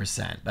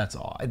 100%. That's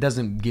all. It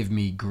doesn't give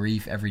me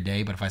grief every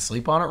day, but if I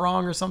sleep on it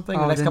wrong or something,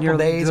 the next then couple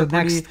days the are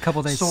pretty next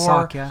couple days sore.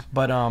 suck, yeah.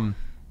 But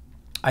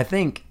I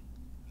think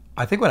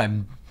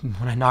when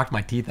I knocked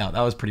my teeth out,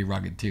 that was pretty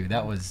rugged too.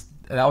 That was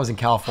in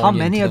California. How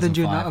many in of them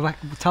do you 2005. know?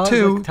 Like, tell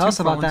Two us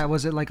about phones. that.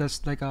 Was it like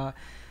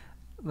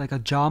a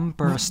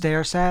jump or a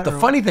stair set? The or-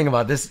 funny thing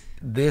about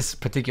this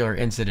particular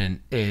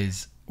incident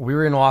is we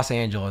were in Los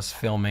Angeles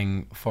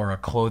filming for a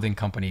clothing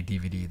company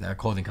DVD, the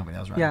clothing company that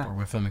I was writing Yeah. for.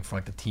 We're filming for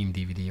like the team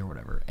DVD or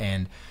whatever.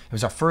 And it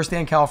was our first day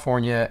in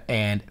California,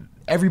 and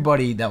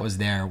everybody that was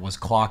there was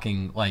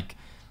clocking like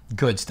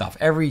good stuff.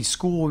 Every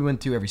school we went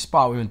to, every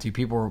spot we went to,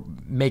 people were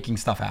making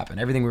stuff happen.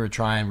 Everything we were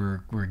trying,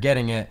 we were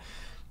getting it.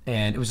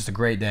 And it was just a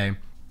great day.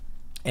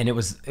 And it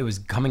was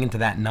coming into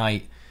that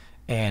night.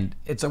 And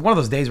it's like one of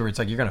those days where it's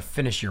like you're going to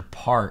finish your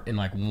part in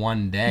like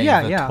one day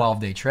Yeah, of a yeah.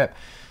 12-day trip.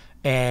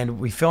 And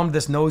we filmed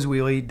this nose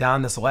wheelie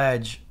down this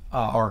ledge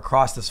or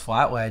across this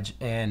flat ledge.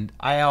 And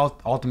I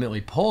ultimately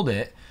pulled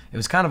it. It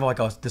was kind of like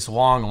this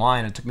long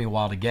line. It took me a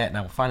while to get. And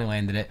I finally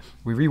landed it.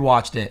 We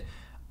rewatched it.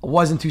 I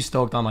wasn't too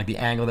stoked on like the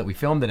angle that we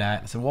filmed it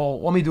at. I said, well,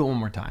 let me do it one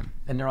more time.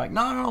 And they're like,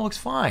 no, it looks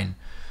fine.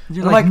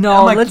 You're I'm like, no,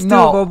 I'm like, let's do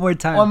no. it one more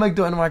time. Well, I'm like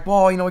doing. I'm like,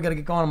 well, we got to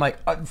get going. I'm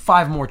like,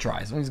 5 more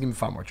tries. He's giving me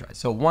 5 more tries.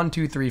 So 1,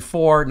 2, 3,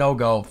 4, no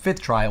go. 5th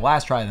try,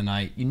 last try of the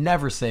night. You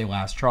never say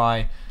last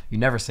try. You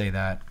never say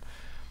that.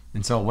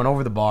 And so went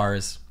over the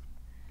bars.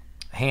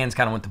 Hands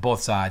kind of went to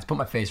both sides. Put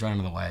my face right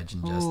under the ledge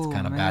and just Ooh,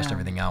 kind of bashed man.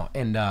 everything out.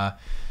 And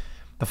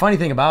the funny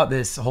thing about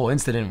this whole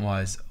incident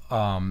was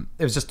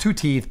it was just 2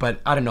 teeth, but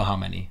I didn't know how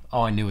many.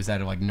 All I knew was that it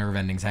had like nerve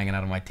endings hanging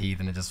out of my teeth,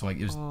 and it just like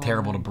it was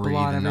terrible to breathe.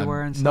 blood And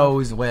everywhere and stuff.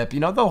 nose, lip, the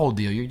whole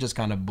deal. You're just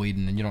kind of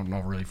bleeding, and you don't know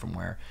really from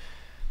where.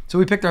 So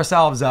we picked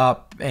ourselves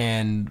up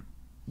and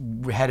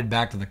we headed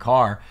back to the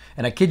car.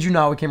 And I kid you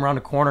not, we came around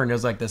the corner and there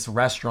was like this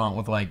restaurant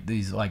with like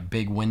these like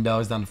big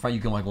windows down the front.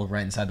 You can like look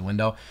right inside the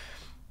window.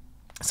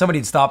 Somebody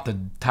had stopped to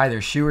tie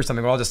their shoe or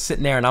something. We're all just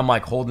sitting there, and I'm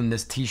like holding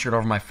this T-shirt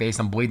over my face.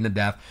 I'm bleeding to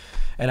death.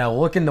 And I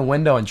look in the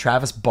window, and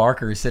Travis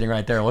Barker is sitting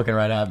right there looking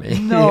right at me.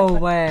 No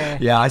way.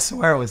 Yeah, I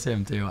swear it was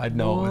him too. I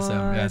know it was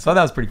him. Yeah, so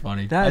that was pretty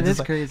funny. That is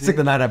It's crazy. like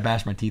the night I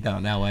bashed my teeth out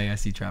in LA, I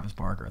see Travis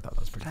Barker. I thought that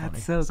was pretty funny.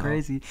 That's so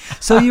crazy.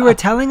 So you were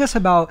telling us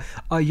about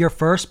your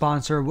first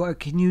sponsor. What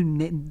can you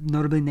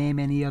notably name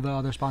any of the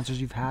other sponsors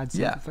you've had?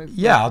 Yeah,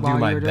 I'll do while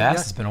my you were best.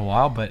 doing- It's been a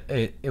while, but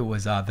it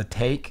was The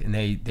Take, and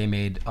they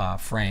made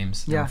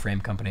frames. They're Yeah. a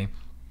frame company.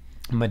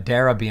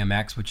 Madera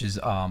BMX, which is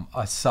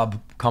a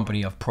sub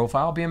company of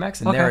Profile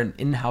BMX, and Okay. they're an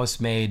in-house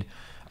made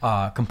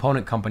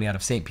component company out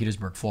of St.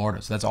 Petersburg,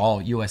 Florida. So that's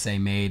all USA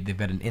made. They've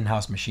got an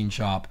in-house machine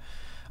shop.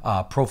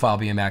 Profile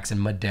BMX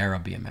and Madera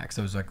BMX.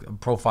 So it was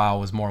like Profile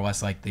was more or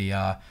less like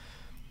the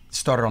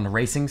started on the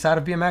racing side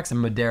of BMX,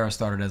 and Madera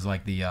started as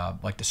like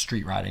the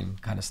street riding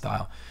kind of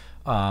style.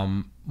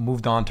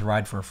 Moved on to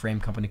ride for a frame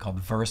company called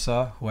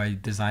Versa, who I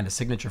designed a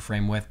signature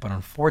frame with, but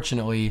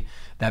unfortunately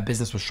that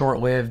business was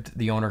short-lived.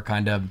 The owner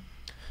kind of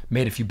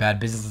made a few bad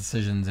business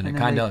decisions, and it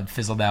then kind of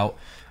fizzled out.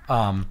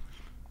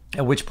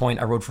 At which point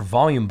I rode for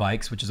Volume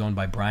Bikes, which is owned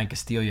by Brian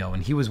Castillo,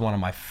 and he was one of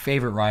my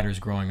favorite riders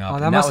growing up. Oh,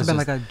 And that must have was been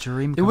just- like a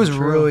dream. it come was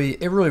true.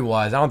 it really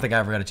was. I don't think I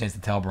ever got a chance to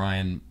tell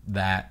Brian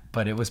that,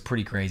 but it was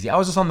pretty crazy. I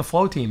was just on the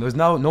flow team. There was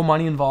no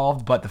money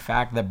involved, but the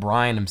fact that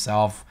Brian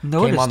himself came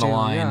Noticed on the you,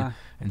 line yeah.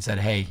 and said,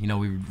 "Hey, we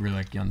would really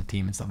like you on the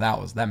team," and stuff.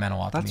 That meant a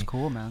lot to me. That's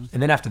cool, man.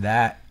 And then after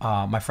that,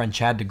 my friend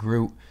Chad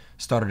DeGroot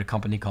started a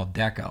company called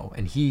Deco,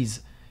 and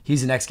he's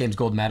an X Games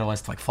gold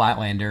medalist, like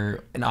Flatlander,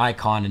 an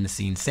icon in the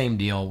scene. Same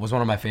deal. Was one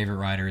of my favorite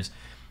riders.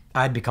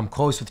 I'd become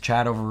close with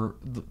Chad over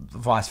the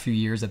last few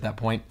years at that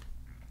point,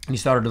 and he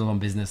started his own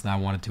business, and I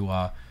wanted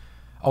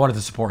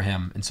to support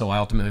him, and so I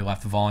ultimately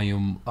left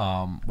Volume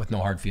with no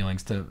hard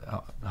feelings to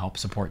help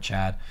support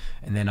Chad,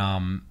 and then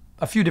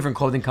a few different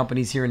clothing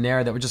companies here and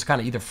there that were just kind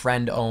of either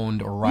friend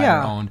owned or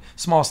rider owned,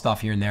 small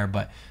stuff here and there,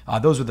 but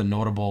those were the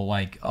notable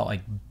like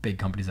big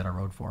companies that I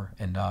rode for,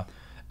 and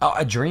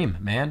a dream,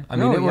 man. I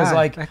mean, it was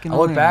like I can I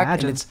look only back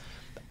imagine. and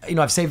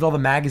I've saved all the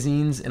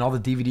magazines and all the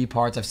DVD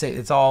parts. I've saved,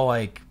 it's all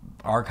like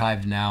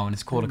archived now, and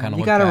it's cool to kind of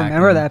look back. You got to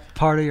remember that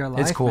part of your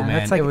life. It's cool,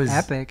 man. It's like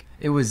epic.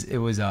 It was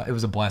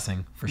a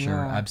blessing for sure.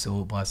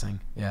 Absolute blessing.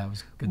 Yeah, it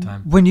was a good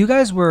time. When you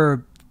guys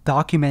were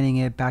documenting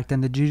it back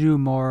then, did you do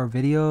more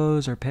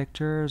videos or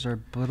pictures or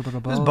a little bit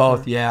of both? It was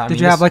both, yeah. Did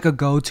you have like a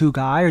go-to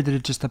guy, or did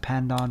it just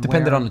depend on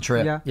Depended on the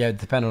trip. Yeah, it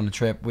depended on the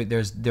trip.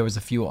 There was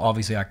a few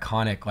obviously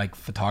iconic like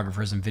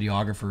photographers and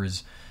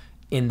videographers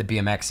in the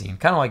BMX scene,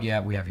 kind of like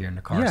we have here in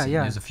the car scene.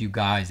 There's a few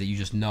guys that you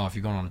just know if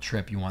you're going on a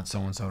trip, you want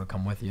so-and-so to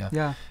come with you.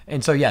 Yeah.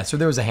 And so, so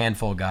there was a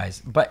handful of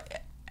guys.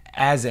 But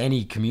as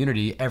any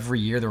community, every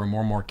year there were more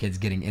and more kids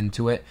getting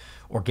into it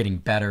or getting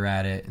better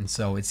at it. And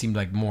so it seemed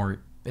like more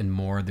and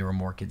more there were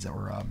more kids that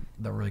were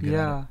really good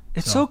at it.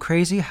 It's so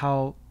crazy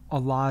how a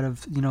lot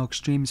of,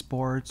 extreme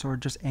sports or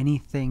just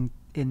anything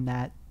in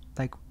that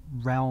like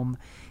realm,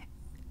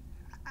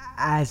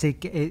 as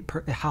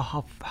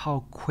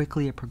how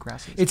quickly it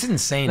progresses. It's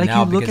insane. Like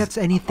now you look at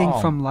anything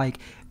from like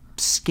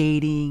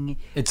skating,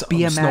 it's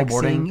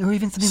BMXing, or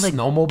even something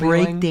like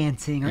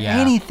breakdancing or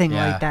anything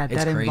like that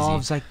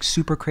involves like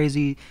super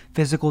crazy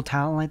physical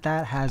talent like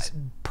that has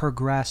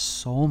progressed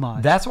so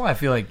much. That's why I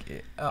feel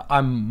like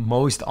I'm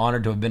most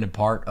honored to have been a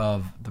part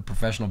of the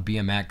professional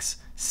BMX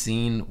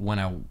scene when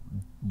I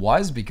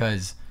was,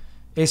 because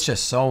it's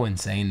just so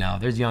insane now.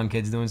 There's young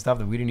kids doing stuff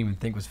that we didn't even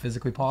think was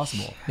physically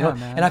possible.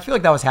 And I feel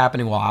like that was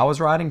happening while I was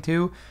riding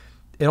too.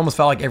 It almost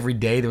felt like every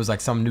day there was like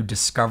some new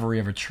discovery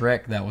of a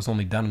trick that was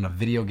only done in a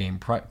video game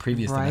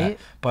previous to that.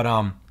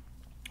 But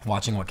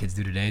watching what kids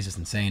do today is just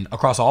insane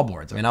across all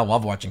boards. I mean, I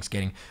love watching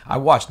skating. I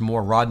watched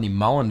more Rodney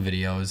Mullen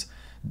videos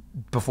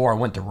before I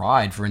went to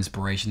ride for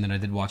inspiration than I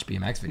did watch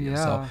BMX videos.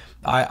 So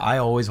I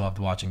always loved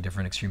watching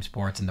different extreme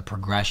sports and the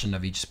progression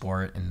of each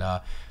sport. And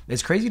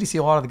it's crazy to see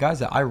a lot of the guys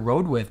that I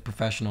rode with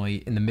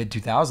professionally in the mid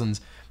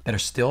 2000s that are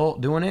still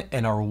doing it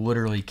and are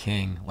literally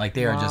king. Like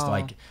they are just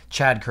like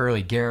Chad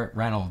Curley, Garrett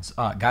Reynolds,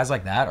 guys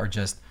like that are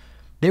just,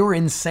 they were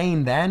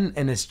insane then,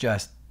 and it's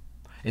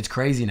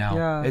crazy now.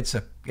 Yeah.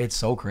 It's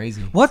so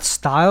crazy. What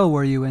style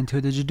were you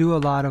into? Did you do a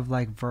lot of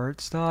like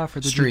vert stuff, or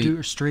did you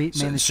do street?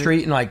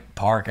 Street and like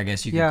park, I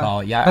guess you could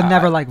call it. Yeah, but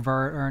never like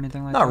vert or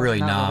anything like that. Not really.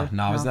 No.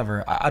 I was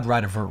never. I'd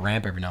ride a vert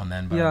ramp every now and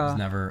then, but I was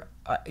never.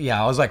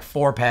 I was like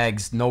 4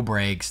 pegs, no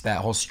brakes,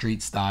 that whole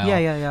street style.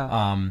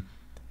 Yeah.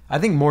 I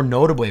think more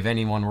notably, if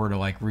anyone were to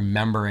like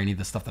remember any of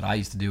the stuff that I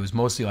used to do, was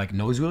mostly like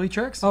nose wheelie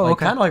tricks.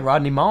 Kind of like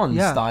Rodney Mullen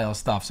style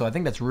stuff. So I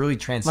think that's really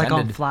transcended.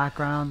 Like on flat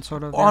ground,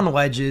 sort of. On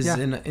ledges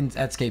and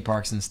at skate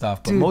parks and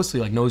stuff, but mostly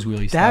like nose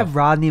wheelie stuff. That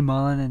Rodney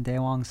Mullen and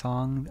Daewon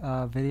Song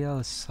video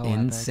is so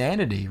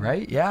insanity, epic.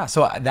 Right? Yeah.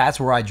 So that's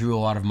where I drew a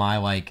lot of my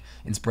like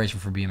inspiration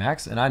for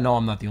BMX, and I know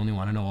I'm not the only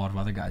one. I know a lot of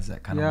other guys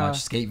that kind of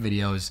watch skate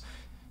videos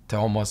to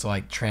almost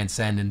like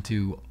transcend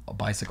into a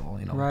bicycle,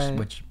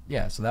 which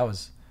so that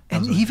was.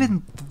 And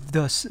even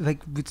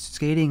with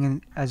skating,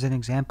 and as an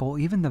example,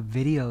 even the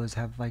videos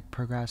have like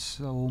progressed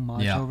so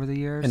much over the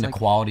years. And the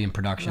quality and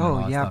production.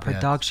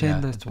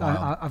 Production.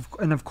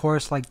 And of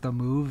course, like the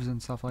moves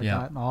and stuff like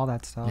that, and all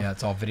that stuff. Yeah,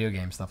 it's all video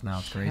game stuff now.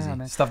 It's crazy.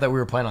 Stuff that we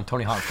were playing on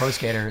Tony Hawk Pro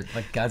Skater,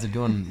 like guys are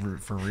doing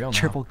for real now.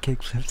 Triple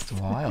kickflips. It's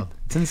wild.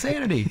 It's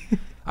insanity.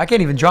 I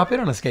can't even drop in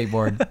on a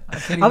skateboard.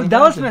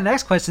 That was my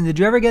next question. Did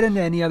you ever get into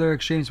any other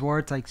extreme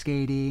sports like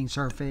skating,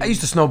 surfing? I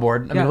used to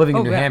snowboard. I mean, living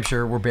in New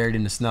Hampshire, we're buried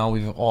in the snow.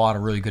 We have a lot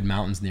of really good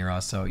mountains near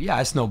us. So, yeah,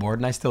 I snowboard,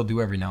 and I still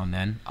do every now and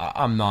then.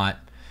 I'm not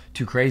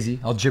too crazy.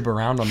 I'll jib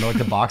around on like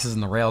the boxes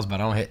and the rails, but I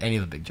don't hit any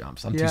of the big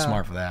jumps. I'm too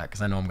smart for that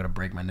because I know I'm going to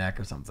break my neck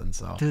or something.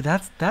 So, dude,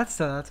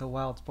 that's a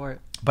wild sport.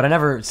 But I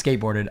never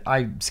skateboarded.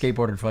 I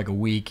skateboarded for like a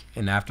week,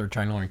 and after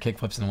trying to learn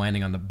kickflips and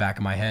landing on the back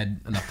of my head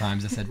enough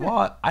times, I said,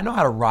 well, I know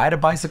how to ride a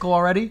bicycle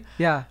already.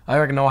 Yeah. I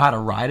already know how to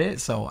ride it,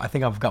 so I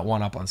think I've got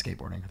one up on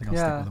skateboarding. I think I'll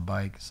stick with a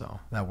bike, so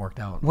that worked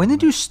out. When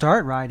did you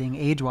start riding,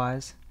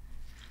 age-wise?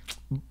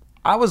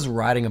 I was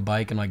riding a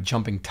bike and like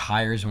jumping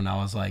tires when I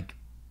was like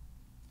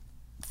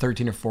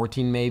 13 or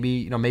 14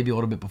 maybe, maybe a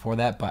little bit before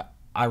that, but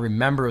I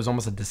remember it was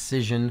almost a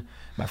decision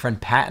my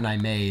friend Pat and I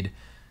made.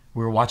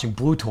 We were watching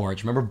Blue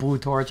Torch. Remember Blue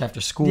Torch after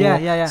school?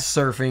 Yeah.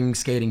 Surfing,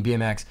 skating,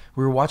 BMX.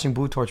 We were watching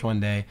Blue Torch one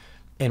day,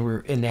 and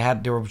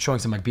they were showing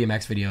some like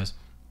BMX videos,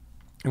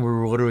 and we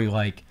were literally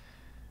like,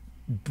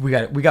 we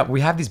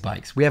have these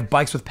bikes. We have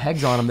bikes with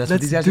pegs on them. That's what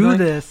these guys are doing.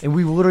 This. And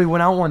we literally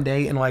went out one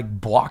day and like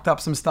blocked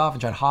up some stuff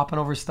and tried hopping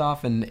over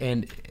stuff,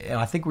 and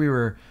I think we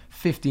were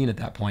 15 at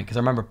that point because I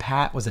remember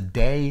Pat was a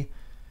day.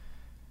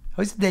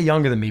 He's a day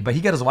younger than me, but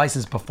he got his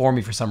license before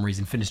me for some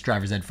reason. Finished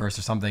driver's ed first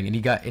or something, and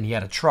he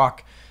had a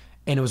truck.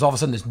 And it was all of a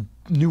sudden this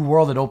new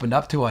world that opened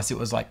up to us. It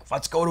was like,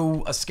 let's go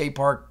to a skate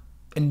park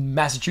in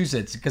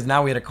Massachusetts because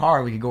now we had a car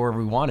and we could go wherever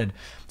we wanted.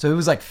 So it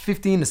was like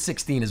 15 to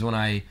 16 is when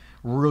I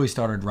really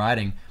started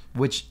riding,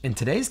 which in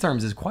today's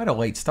terms is quite a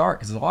late start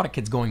because there's a lot of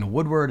kids going to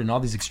Woodward and all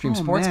these extreme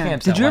sports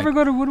camps. Did you ever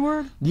go to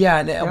Woodward? Yeah,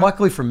 and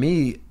luckily for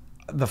me,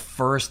 the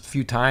first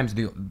few times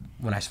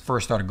when I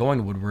first started going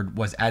to Woodward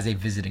was as a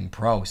visiting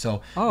pro.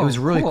 So it was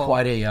really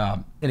quite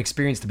an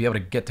experience to be able to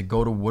get to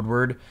go to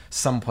Woodward,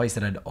 some place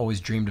that I'd always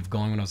dreamed of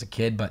going when I was a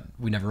kid, but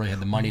we never really had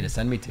the money to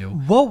send me to.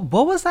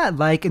 What was that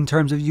like in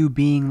terms of you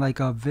being like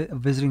a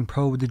visiting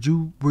pro?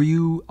 Were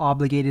you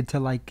obligated to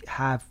like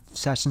have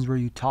sessions where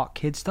you taught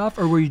kids stuff,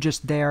 or were you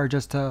just there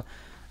just to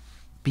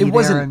be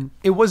there?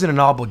 It wasn't an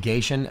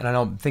obligation, and I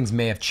know things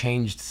may have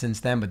changed since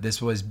then, but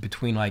this was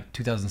between like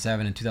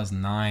 2007 and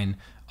 2009.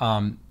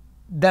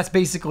 That's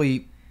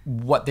basically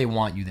what they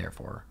want you there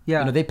for. Yeah.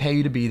 You know, they pay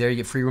you to be there. You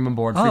get free room and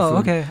board, free food.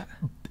 Okay.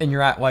 And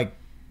you're at like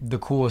the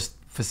coolest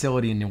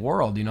facility in the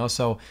world, you know?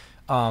 So,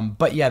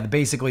 but yeah,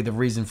 basically the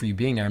reason for you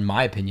being there, in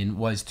my opinion,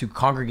 was to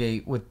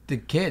congregate with the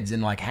kids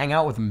and like hang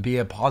out with them, be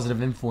a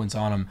positive influence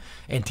on them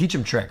and teach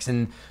them tricks.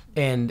 And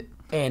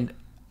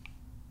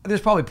there's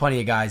probably plenty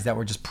of guys that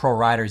were just pro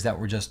riders that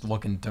were just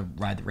looking to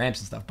ride the ramps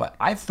and stuff. But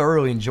I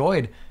thoroughly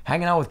enjoyed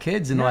hanging out with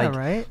kids and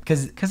right?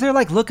 Because they're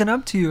like looking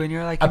up to you, and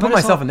you're like, I put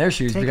myself in their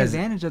shoes take because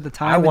advantage of the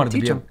time I wanted to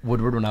teach be them. at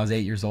Woodward when I was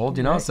 8 years old,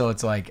 you know. Right. So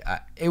it's like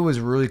it was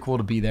really cool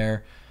to be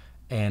there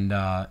and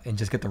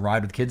just get to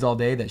ride with kids all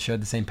day that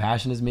shared the same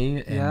passion as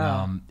me.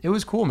 And it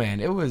was cool, man.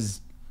 That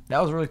was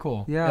really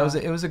cool. Yeah,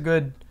 it was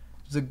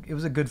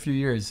a good few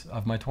years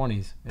of my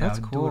 20s. Yeah, That's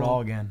cool. Do it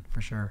all again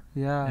for sure.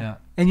 Yeah.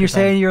 And you're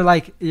saying you're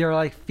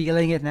like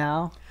feeling it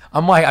now?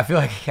 I feel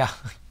like I'm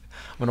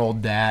an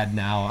old dad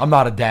now. I'm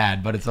not a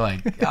dad, but it's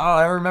like, oh,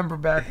 I remember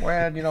back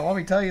when, you know, let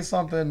me tell you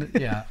something.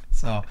 Yeah.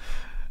 So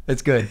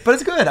it's good. But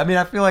it's good. I mean,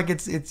 I feel like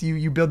it's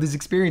you build these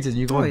experiences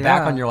and you can look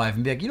back on your life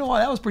and be like, you know what,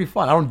 that was pretty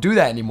fun. I don't do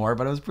that anymore,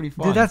 but it was pretty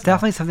fun. Dude, that's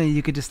definitely something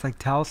you could just like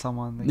tell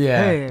someone. Like,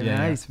 hey,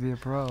 man, I used to be a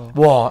pro.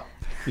 Well,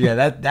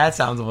 yeah, that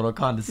sounds a little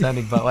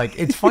condescending, but like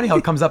it's funny how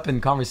it comes up in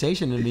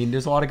conversation. I mean,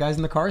 there's a lot of guys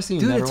in the car scene.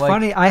 Dude, that it's are like,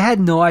 funny. I had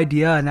no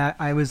idea, and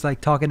I was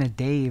like talking to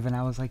Dave, and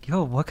I was like,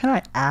 "Yo, what can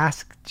I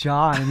ask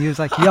John?" And he was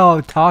like,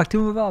 "Yo, talk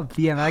to him about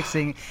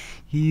BMXing.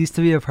 He used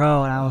to be a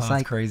pro," and I was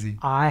like, "Crazy."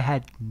 I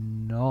had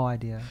no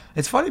idea.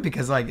 It's funny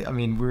because, like, I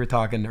mean, we were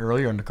talking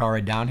earlier in the car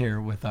ride down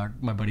here with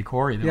my buddy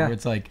Corey. Where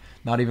it's like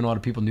not even a lot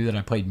of people knew that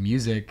I played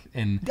music,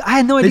 and I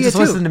had no idea. They just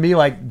listened to me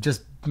like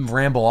just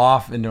ramble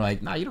off, and they're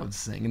like, "Nah, you don't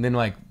sing." And then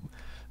like,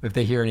 if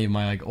they hear any of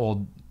my like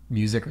old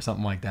music or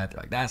something like that, they're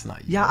like, "That's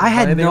not you." Yeah, I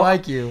had no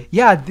like you.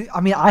 Yeah,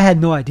 I mean, I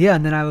had no idea,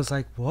 and then I was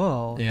like,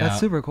 "Whoa,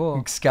 that's super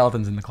cool."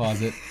 Skeletons in the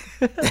closet.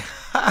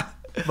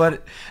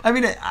 But I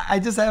mean,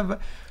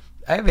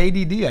 I have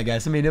ADD, I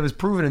guess. I mean, it was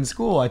proven in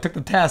school. I took the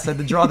test. I had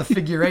to draw the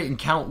figure 8 and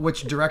count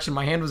which direction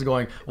my hand was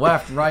going.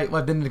 Left, right,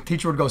 left. Then the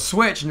teacher would go,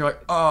 switch. And you're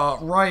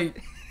like, right,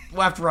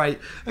 left, right.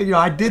 And, you know,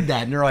 I did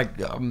that. And they're like,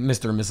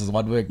 Mr. and Mrs.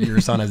 Ludwig, your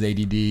son has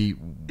ADD.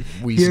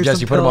 We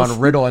suggest you put him on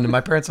Riddle. And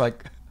my parents are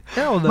like,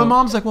 hell no. My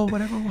mom's like, well,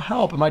 whatever will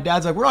help. And my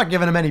dad's like, we're not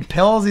giving him any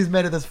pills. He's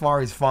made it this far.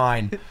 He's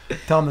fine.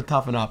 Tell him to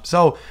toughen up.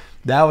 So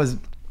that was...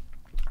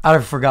 I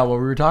forgot what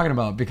we were talking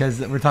about because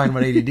we're talking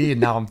about ADD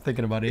and now I'm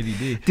thinking about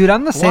ADD. Dude,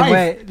 I'm the same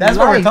way. That's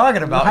what we're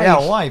talking about. Life. Yeah,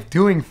 life,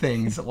 doing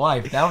things,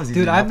 life. That was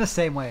easy. Dude, I'm the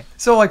same way.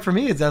 So like for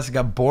me, it's just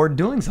got bored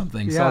doing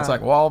something. Yeah. So it's like,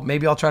 well,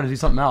 maybe I'll try to do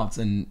something else.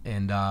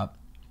 And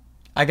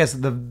I guess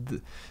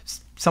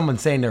someone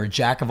saying they're a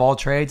jack of all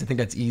trades, I think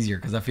that's easier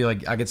because I feel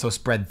like I get so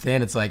spread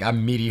thin. It's like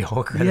I'm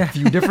mediocre at a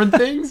few different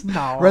things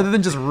rather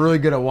than just really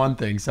good at one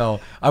thing.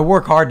 So I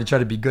work hard to try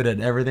to be good at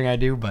everything I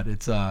do, but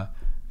it's a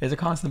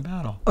constant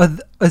battle.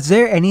 Is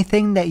there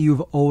anything that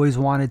you've always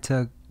wanted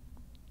to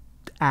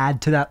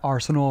add to that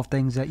arsenal of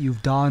things that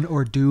you've done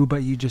or do,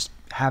 but you just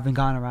haven't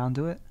gone around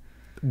to it?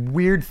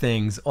 Weird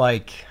things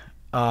like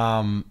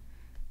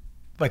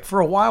for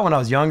a while when I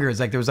was younger,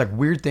 it's like there was like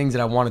weird things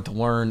that I wanted to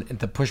learn and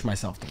to push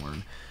myself to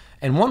learn.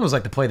 And one was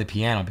like to play the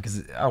piano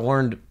because I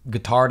learned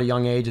guitar at a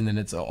young age, and then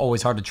it's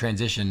always hard to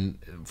transition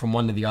from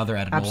one to the other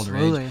at an older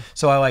age.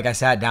 So I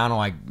sat down and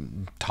like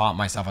taught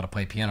myself how to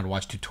play piano, to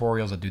watch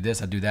tutorials. I'd do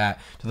this, I'd do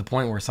that, to the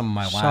point where some of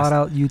my shout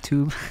out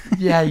YouTube.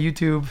 Yeah,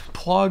 YouTube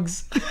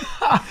plugs.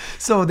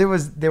 So there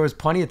was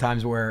plenty of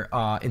times where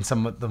in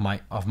some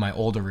of my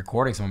older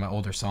recordings, some of my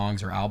older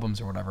songs or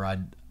albums or whatever,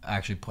 I'd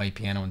actually play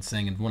piano and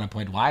sing. And when I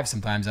played live,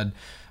 sometimes I'd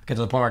get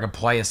to the point where I could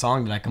play a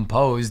song that I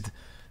composed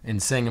and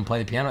sing and play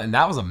the piano, and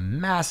that was a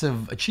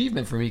massive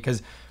achievement for me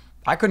because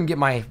I couldn't get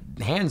my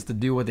hands to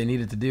do what they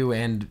needed to do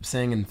and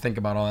sing and think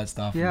about all that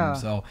stuff. Yeah. And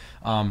so,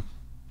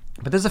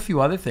 but there's a few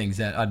other things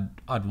that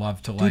I'd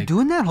love to like. Dude,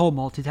 doing that whole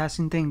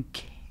multitasking thing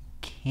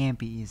can't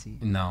be easy.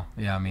 No,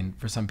 yeah, I mean,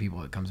 for some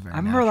people it comes very. I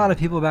remember a lot of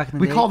people back in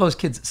the day. We call those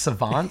kids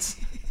savants.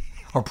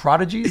 Or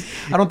prodigies.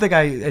 I don't think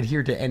I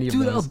adhere to any of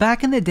those. Dude,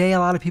 back in the day, a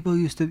lot of people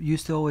used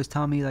to always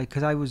tell me, like,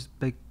 because I was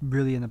like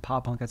really into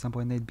pop punk at some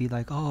point, and they'd be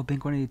like, "Oh,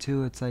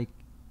 Blink-182, it's like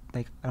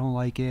I don't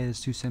like it.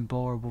 It's too simple,"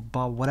 or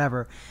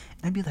whatever.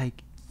 And I'd be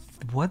like,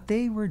 what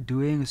they were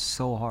doing is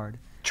so hard.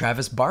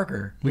 Travis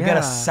Barker. We got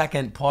a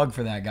second plug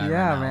for that guy.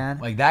 Yeah, right now. Man.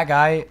 Like that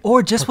guy.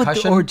 Or just with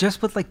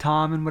like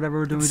Tom and whatever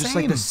we're doing, just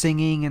like the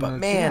singing and. But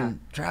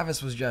man,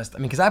 Travis was just. I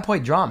mean, because I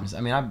played drums.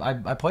 I mean,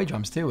 I play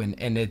drums too,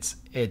 and it's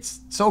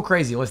so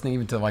crazy listening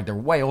even to like their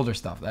way older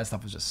stuff. That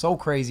stuff was just so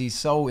crazy,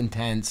 so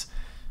intense.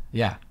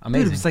 Yeah,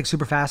 amazing. Dude, it was like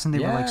super fast, and they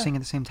were like Yeah. singing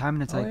at the same time,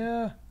 and it's like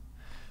yeah.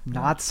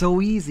 not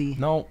so easy.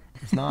 No,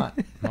 it's not.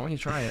 Not when you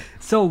try it.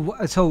 So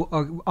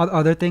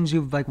are there things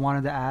you've like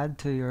wanted to add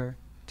to your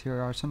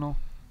arsenal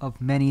of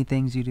many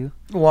things you do?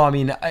 Well, I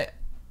mean,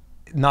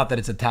 not that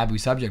it's a taboo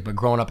subject, but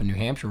growing up in New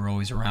Hampshire, we're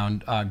always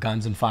around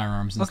guns and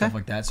firearms and stuff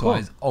like that. So cool. I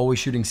was always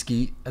shooting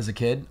skeet as a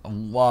kid. I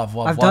love.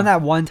 I've done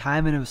that one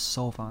time, and it was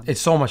so fun. It's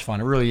so much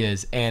fun. It really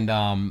is. And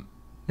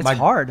it's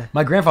hard.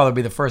 My grandfather would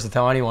be the first to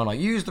tell anyone, like,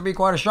 you used to be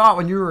quite a shot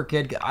when you were a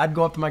kid. I'd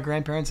go up to my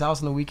grandparents'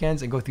 house on the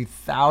weekends and go through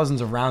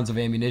thousands of rounds of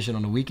ammunition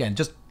on the weekend,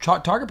 just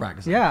target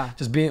practice. Yeah.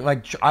 Just being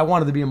like, I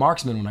wanted to be a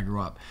marksman when I grew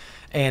up,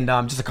 and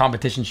just a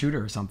competition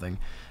shooter or something.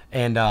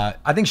 And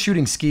I think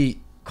shooting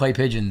skeet, clay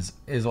pigeons,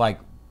 is like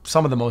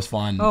some of the most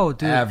fun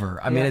ever.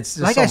 I mean, it's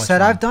just like so I much said,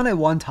 fun. I've done it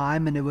one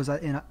time, and it was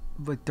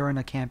during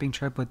a camping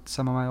trip with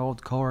some of my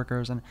old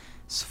coworkers, and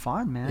it's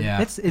fun, man.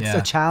 Yeah, It's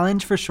a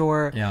challenge for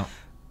sure. Yeah.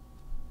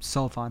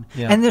 So fun.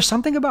 Yeah. And there's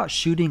something about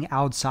shooting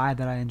outside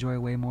that I enjoy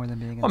way more than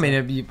being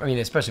inside. I mean,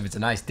 especially if it's a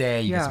nice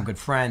day, you get some good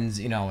friends,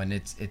 and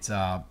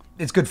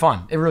it's good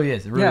fun. It really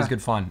is. It really is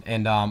good fun.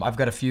 And I've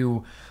got a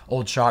few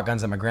old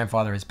shotguns that my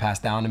grandfather has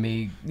passed down to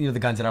me. The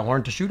guns that I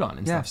learned to shoot on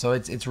and stuff. So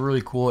it's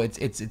really cool.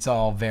 It's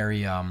all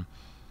very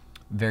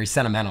very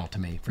sentimental to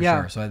me for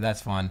sure. So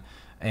that's fun.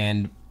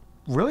 And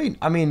really,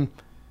 I mean,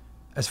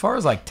 as far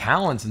as like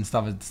talents and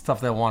stuff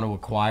that I want to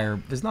acquire,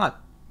 there's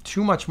not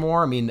too much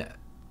more. I mean,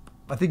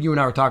 I think you and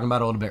I were talking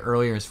about it a little bit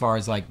earlier as far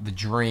as like the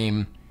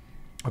dream,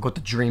 like what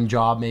the dream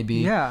job may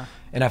be. Yeah.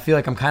 And I feel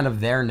like I'm kind of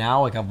there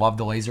now. Like I love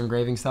the laser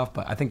engraving stuff,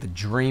 but I think the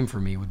dream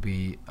for me would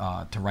be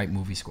to write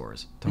movie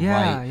scores, to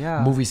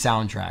write movie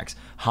soundtracks.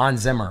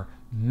 Hans Zimmer,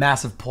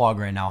 massive plug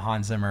right now.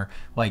 Hans Zimmer,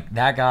 like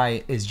that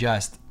guy is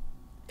just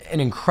an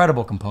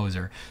incredible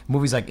composer.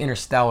 Movies like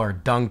Interstellar,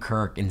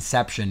 Dunkirk,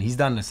 Inception. He's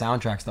done the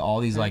soundtracks to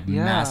all these like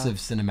massive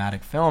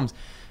cinematic films,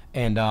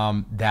 and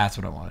that's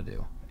what I want to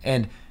do.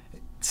 And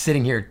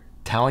sitting here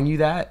telling you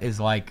that is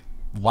like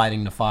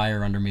lighting the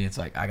fire under me. It's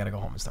like I gotta go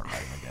home and start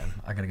writing again.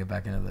 I gotta get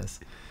back into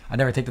this. I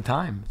never take the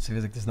time. It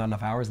feels like there's not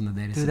enough hours in the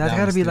day to sit down. Dude, that's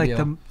gotta be like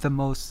studio. the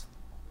most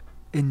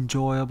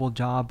enjoyable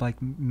job,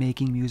 like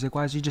making music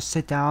wise. You just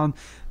sit down,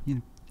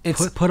 you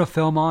put a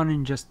film on,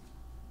 and just.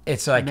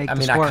 It's like, I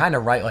mean, I kind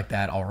of write like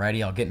that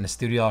already. I'll get in the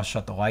studio, I'll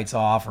shut the lights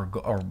off, or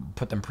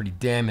put them pretty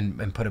dim,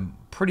 and put a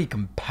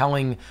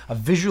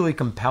visually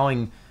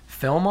compelling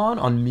film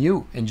on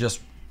mute, and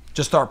just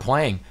start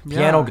playing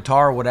piano,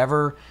 guitar,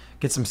 whatever.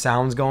 Get some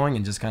sounds going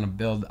and just kind of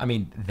build. I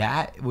mean,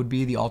 that would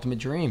be the ultimate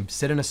dream.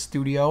 Sit in a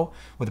studio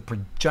with a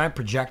giant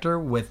projector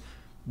with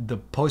the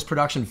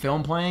post-production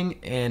film playing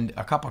and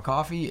a cup of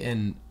coffee,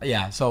 and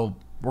so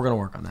we're gonna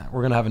work on that.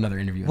 We're gonna have another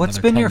interview. What's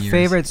been your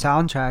favorite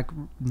soundtrack,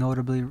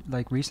 notably,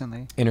 like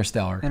recently?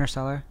 Interstellar.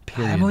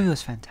 Period. That movie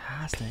was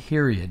fantastic.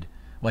 Period.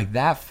 Like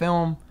that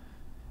film.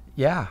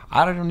 Yeah,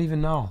 I don't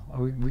even know.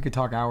 We could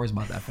talk hours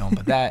about that film,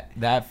 but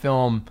that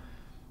film.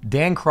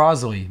 Dan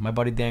Crosley, my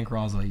buddy Dan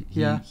Crosley.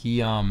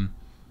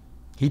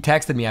 He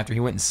texted me after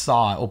he went and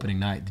saw it opening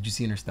night. Did you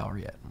see Interstellar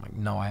yet? I'm like,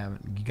 no, I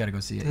haven't. You got to go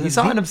see it. He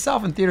saw it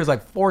himself in theaters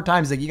like 4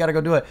 times. He's like, you got to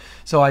go do it.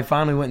 So I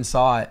finally went and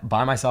saw it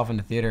by myself in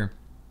the theater.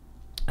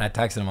 And I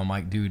texted him. I'm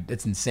like, dude,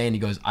 it's insane. He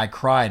goes, I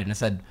cried. And I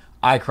said,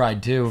 I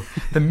cried too.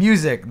 The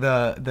music,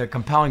 the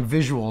compelling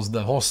visuals,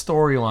 the whole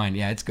storyline.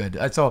 Yeah, it's good.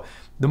 So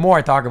the more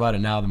I talk about it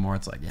now, the more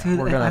it's like, Dude,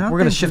 we're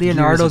gonna shift gears.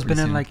 Leonardo's been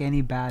in like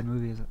any bad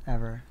movies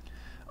ever.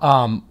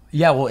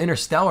 Well,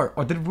 Interstellar.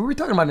 Or were we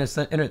talking about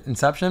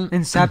Inception?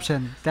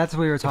 Inception. That's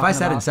what we were talking about. If I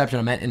said Inception,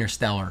 I meant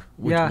Interstellar.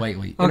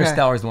 Lately. Okay.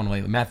 Interstellar is the one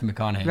lately. Matthew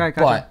McConaughey. Right,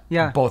 gotcha.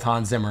 But both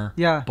Hans Zimmer.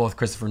 Yeah. Both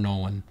Christopher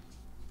Nolan.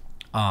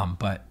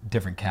 But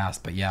different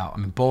cast. But yeah, I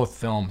mean, both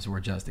films were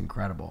just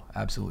incredible.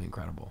 Absolutely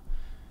incredible.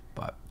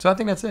 But so I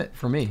think that's it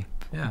for me.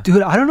 Yeah.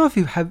 Dude, I don't know if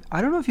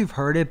you've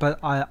heard it, but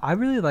I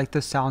really like the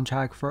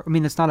soundtrack for. I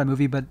mean, it's not a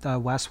movie, but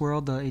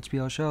Westworld, the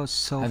HBO show, is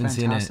so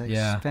fantastic. I haven't seen it.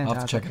 Yeah, fantastic. I'll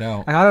have to check it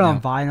out. I got it on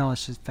vinyl.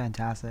 It's just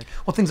fantastic.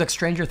 Well, things like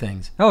Stranger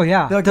Things. Oh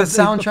yeah, like the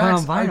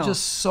soundtracks are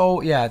just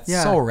so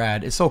so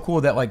rad. It's so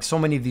cool that like so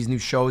many of these new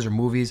shows or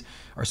movies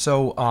are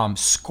so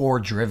score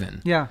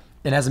driven. Yeah.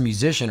 And as a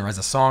musician or as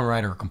a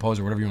songwriter or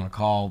composer, whatever you want to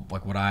call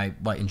like what I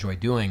enjoy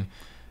doing,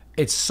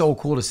 it's so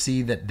cool to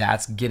see that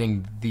that's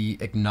getting the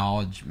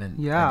acknowledgement.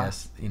 Yeah. I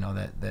guess,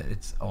 that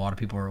it's a lot of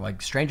people are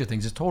like Stranger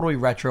Things is totally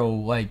retro,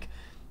 like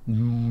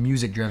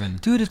music driven.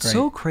 Dude, it's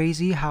so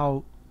crazy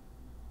how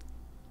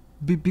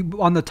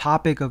on the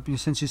topic of,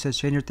 since you said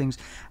Stranger Things,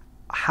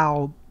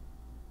 how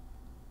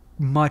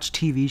much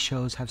TV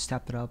shows have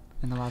stepped it up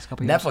in the last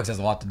couple of years. Netflix has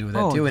a lot to do with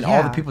that too, and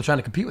all the people trying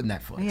to compete with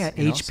Netflix. Yeah,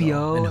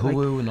 HBO and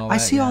Hulu and all that. I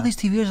see all these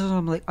TV shows,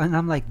 and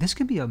I'm like, this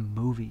could be a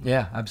movie.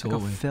 Yeah,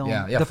 absolutely. Like a film.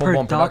 Yeah, the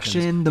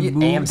production, the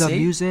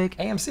music.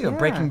 AMC,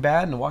 Breaking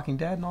Bad and The Walking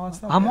Dead and all that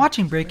stuff. I'm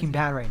watching Breaking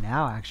Bad right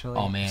now, actually.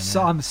 Oh man,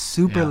 so I'm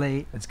super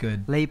late. It's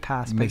good. Late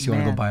past. It makes you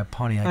want to go buy a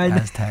Pontiac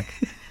Aztec.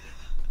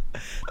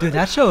 Dude,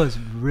 that show is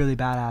really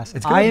badass.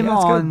 It's good. I am Yeah,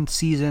 it's good. on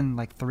season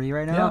like 3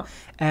 right now, Yeah.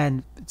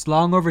 and it's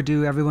long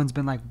overdue. Everyone's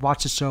been like,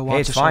 watch the show, watch Hey,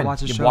 it's the fine. show, watch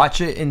the You show.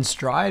 watch it in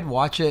stride.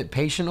 Watch it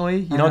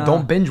patiently. You know, know.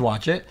 don't binge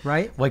watch it.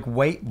 Right? Like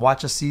wait,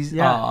 watch a season,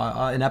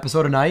 Yeah. an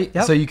episode a night,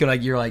 Yep. so you can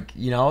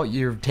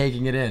you're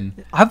taking it in.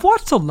 I've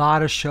watched a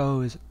lot of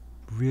shows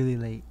really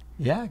late.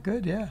 Yeah,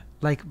 good. Yeah.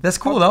 Like That's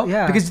cool though,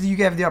 Yeah. because you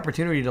have the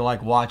opportunity to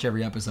like watch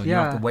every episode. You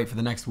don't have Yeah. to wait for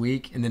the next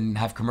week and then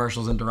have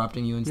commercials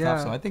interrupting you and stuff.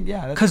 Yeah. So I think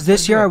that's Because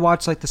this pretty year I good.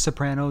 watched like The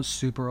Sopranos,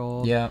 super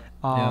old. Yeah.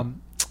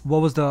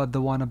 What was the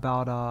one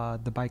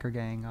about the biker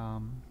gang?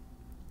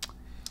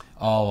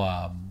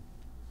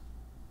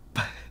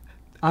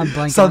 I'm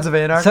blanking. Sons of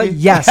Anarchy. So,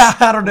 yes.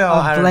 I don't know.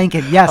 I'm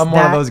blanking. Yes. I'm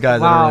one of those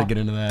guys that don't really get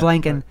into that.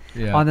 Blanking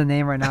Yeah. on the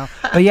name right now.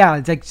 But yeah,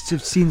 it's like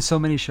I've seen so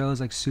many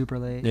shows like super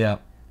late. Yeah.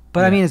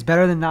 But I Yeah. mean, it's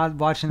better than not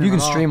watching them You can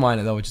at all. streamline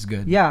it though, which is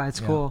good. Yeah,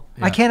 it's Yeah. cool.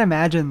 Yeah. I can't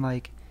imagine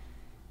like.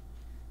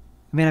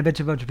 I mean, I bet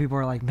you a bunch of people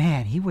are like,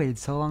 "Man, he waited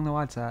so long to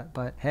watch that."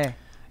 But hey,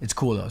 It's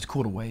cool though. It's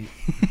cool to wait.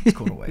 It's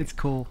cool to wait. it's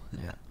cool.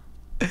 Yeah.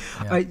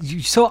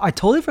 So I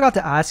totally forgot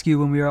to ask you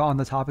when we were on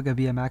the topic of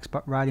BMX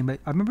riding, but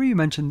I remember you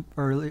mentioned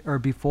early or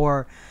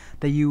before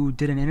that you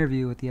did an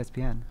interview with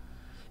ESPN.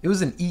 It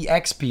was an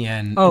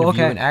EXPN Oh,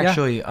 interview, okay. and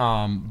actually,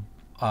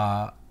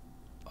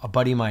 a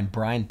buddy of mine,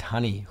 Brian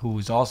Tunney, who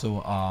was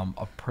also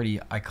a pretty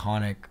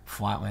iconic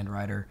flatland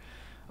rider,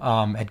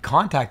 had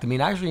contacted me.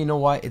 And actually, you know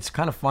what? It's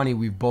kind of funny.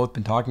 We've both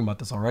been talking about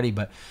this already,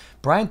 but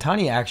Brian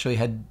Tunney actually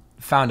had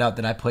found out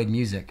that I played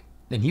music,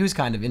 and he was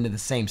kind of into the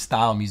same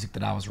style of music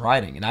that I was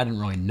riding, and I didn't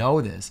really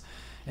know this.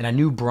 And I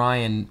knew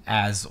Brian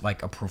as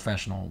like a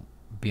professional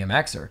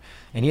BMXer,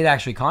 and he had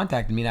actually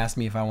contacted me and asked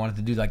me if I wanted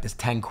to do like this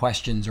 10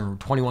 questions or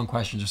 21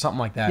 questions or something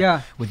like that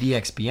Yeah. with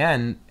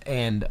EXPN,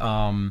 and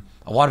a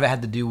lot of it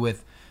had to do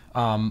with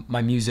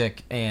my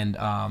music and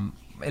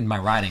my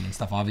riding and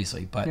stuff,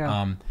 obviously. But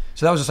Yeah.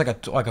 so that was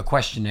just like a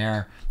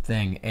questionnaire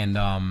thing, and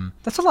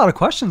That's a lot of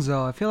questions,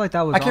 though. I feel like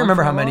that was. I can't on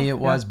remember for a how many while. it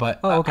was, Yeah. but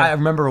Oh, okay. I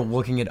remember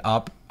looking it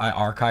up. I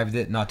archived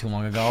it not too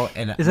long ago,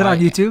 and Is it on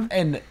YouTube?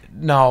 And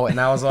no, and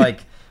I was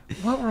like,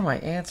 what were my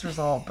answers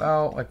all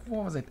about? Like,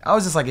 what was it? I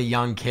was just like a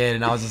young kid,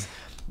 and I was just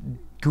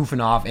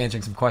goofing off,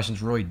 answering some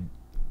questions really.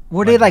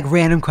 Were they like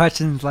random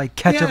questions, like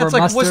ketchup Yeah, or it's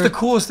like, mustard? what's the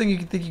coolest thing you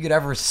could think you could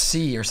ever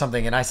see, or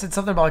something? And I said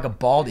something about like a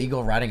bald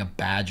eagle riding a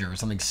badger or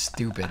something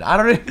stupid. I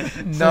don't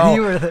even So know.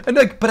 you were And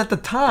like, but at the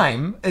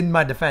time, in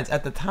my defense,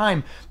 at the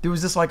time, there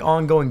was this like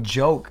ongoing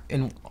joke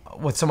in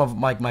with some of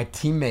my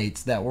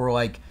teammates that were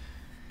like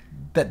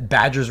that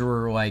badgers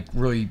were like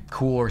really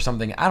cool or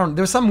something. I don't.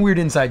 There was some weird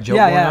inside joke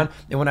going on.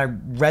 And when I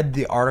read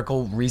the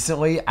article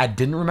recently, I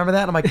didn't remember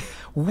that. I'm like,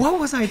 what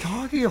was I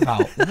talking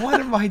about? What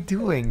am I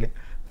doing?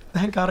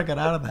 Thank God I got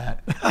out of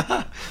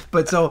that.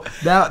 But so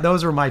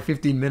those were my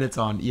 15 minutes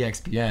on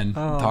EXPN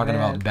talking man.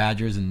 about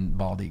badgers and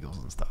bald eagles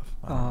and stuff.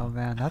 Oh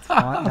man, that's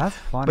fun. That's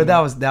funny. But that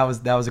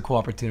was a cool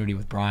opportunity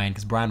with Brian,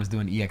 because Brian was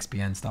doing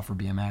EXPN stuff for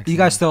BMX. You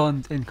guys still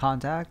in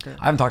contact? Or?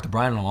 I haven't talked to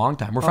Brian in a long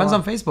time. We're friends wow.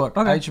 on Facebook.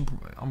 Okay.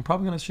 I'm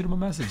probably gonna shoot him a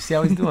message, see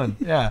how he's doing.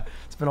 Yeah,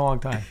 it's been a long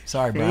time.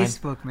 Sorry, Brian.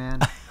 Facebook, man.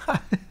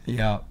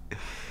 Yeah.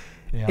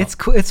 It's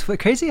cool. It's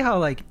crazy how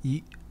like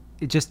it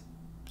just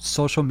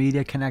social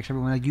media connects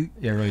everyone. Like you,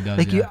 Yeah, it really does.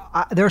 like yeah.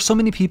 there are so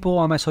many people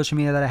on my social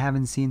media that I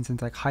haven't seen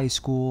since like high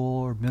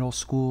school or middle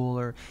school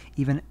or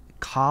even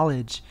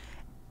college.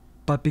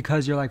 But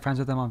because you're like friends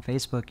with them on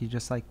Facebook, you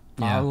just like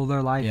follow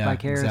their life Yeah,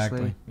 vicariously,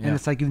 exactly. Yeah. and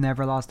it's like you've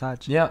never lost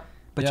touch. Yeah.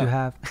 But yeah. you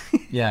have.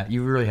 Yeah,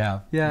 you really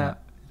have. Yeah,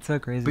 it's so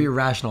crazy. But you're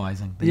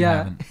rationalizing that Yeah. you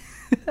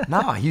haven't.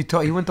 Nah, he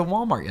went to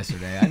Walmart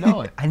yesterday. I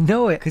know it. I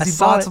know it Because I he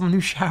saw bought it. some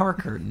new shower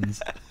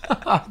curtains.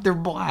 They're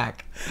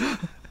black.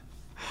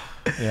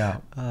 Yeah.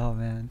 Oh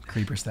man.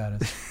 Creeper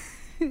status.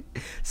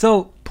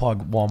 So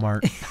Plug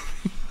Walmart.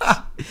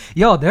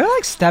 yo, they're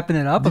like stepping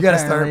it up. You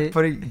gotta apparently. start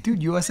putting,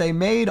 dude, USA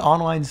made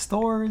online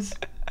stores.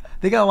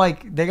 They got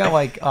like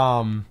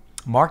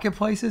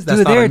marketplaces. That's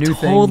Dude, not they're a new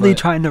totally thing.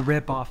 trying to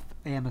rip off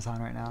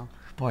Amazon right now.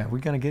 Boy, are we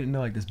gonna get into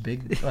like this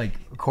big like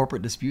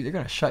corporate dispute? They're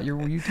gonna shut your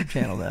YouTube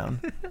channel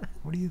down.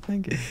 What are you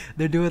thinking?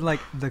 They're doing like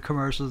the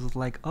commercials with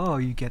like, oh,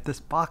 you get this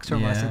box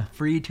from us Yeah. and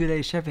free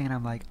 2-day shipping, and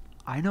I'm like,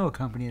 I know a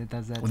company that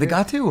does that. Well, they too.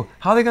 got to.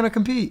 How are they gonna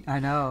compete? I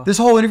know. This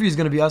whole interview is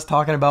going to be us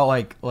talking about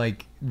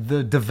like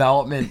the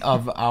development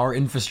of our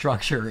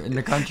infrastructure in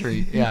the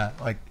country. Yeah,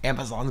 like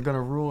Amazon's going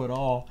to rule it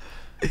all.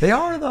 They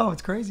are though.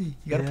 It's crazy.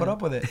 You got to put Yeah.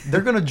 up with it.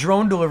 They're going to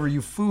drone deliver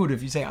you food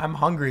if you say I'm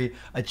hungry.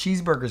 A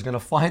cheeseburger is going to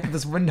fly into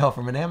this window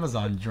from an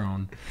Amazon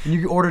drone, and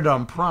you ordered it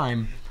on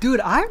Prime. Dude,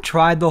 I've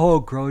tried the whole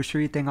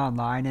grocery thing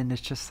online, and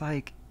it's just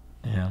like,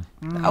 Yeah,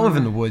 I live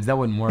in the woods. That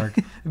wouldn't work.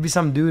 It'd be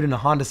some dude in a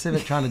Honda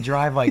Civic trying to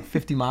drive like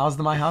 50 miles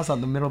to my house out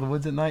in the middle of the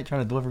woods at night,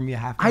 trying to deliver me a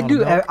half. I gallon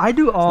do of milk. I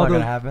do all not the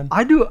gonna happen.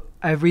 I do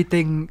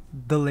everything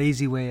the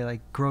lazy way,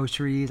 like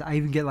groceries. I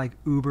even get like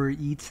Uber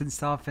Eats and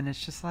stuff, and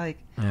it's just like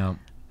Yeah.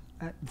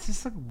 it's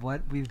just like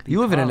what we've become.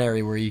 You live in an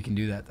area where you can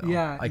do that, though.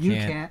 Yeah, I you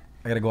can't. can't.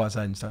 I gotta go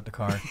outside and start the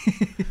car.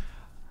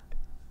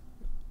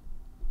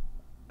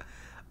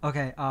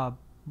 Okay,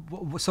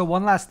 so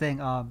one last thing.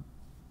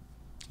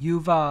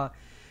 You've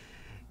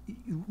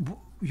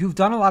you've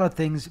done a lot of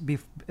things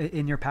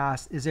in your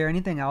past. Is there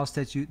anything else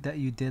that you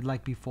did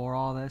like before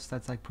all this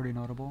that's like pretty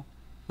notable?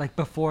 Like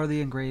before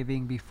the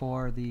engraving,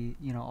 before the,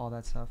 all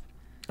that stuff.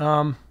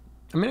 I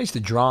mean, I used to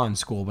draw in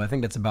school, but I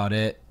think that's about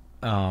it.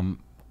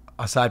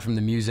 Aside from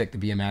the music, the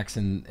BMX,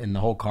 and the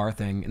whole car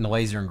thing, and the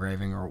laser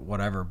engraving or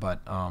whatever.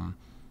 But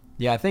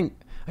yeah, I think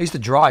I used to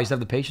draw. I used to have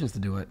the patience to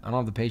do it. I don't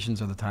have the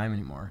patience or the time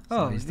anymore.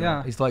 So I used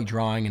to like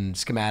drawing and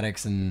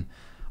schematics and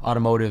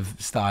automotive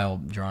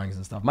style drawings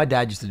and stuff. My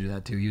dad used to do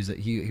that too. He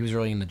was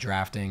really into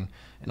drafting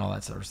and all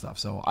that sort of stuff.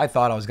 So I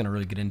thought I was going to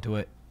really get into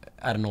it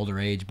at an older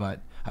age,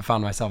 but I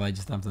found myself I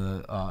just don't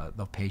have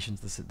the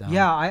patience to sit down.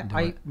 Yeah,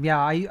 I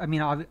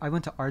mean I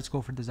went to art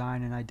school for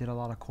design, and I did a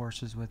lot of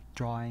courses with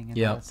drawing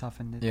and all that stuff,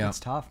 and it's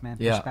tough, man.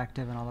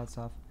 Perspective and all that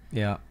stuff.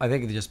 Yeah, I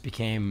think it just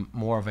became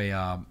more of a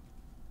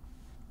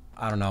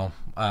I don't know,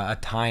 a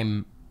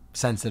time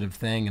sensitive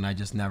thing, and I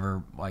just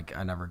never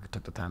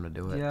took the time to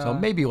do it. Yeah. So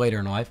maybe later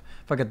in life,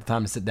 if I get the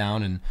time to sit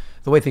down, and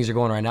the way things are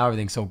going right now,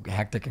 everything's so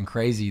hectic and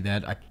crazy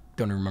that I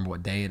don't even remember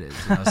what day it is.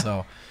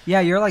 So yeah,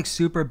 you're like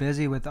super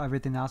busy with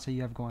everything else that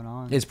you have going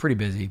on. It's pretty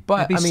busy,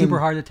 but it'd be super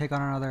hard to take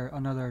on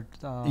another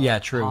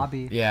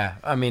hobby. Yeah,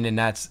 I mean, and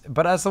that's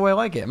the way I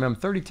like it. I mean, I'm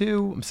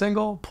 32, I'm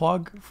single,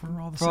 plug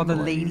for all the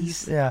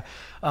ladies. Yeah,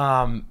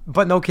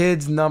 but no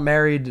kids, not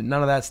married,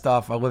 none of that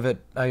stuff. I live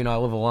I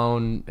live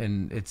alone,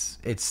 and it's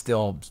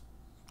still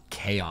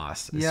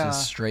chaos. It's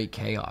just straight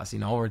chaos.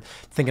 We're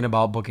thinking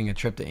about booking a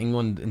trip to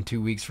England in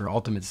 2 weeks for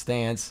Ultimate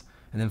Stance,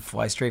 and then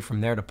fly straight from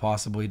there to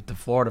possibly to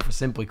Florida for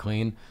Simply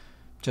Clean,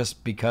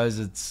 just because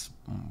it's,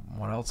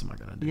 what else am I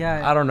gonna do?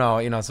 Yeah, I don't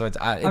know. So it's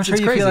I'm sure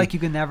you crazy. Feel like you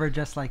can never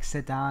just like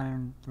sit down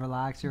and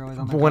relax. You're always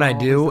on the But when I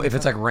do, if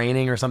it's like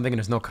raining or something and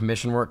there's no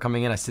commission work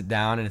coming in, I sit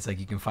down and it's like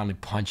you can finally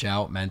punch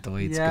out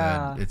mentally. It's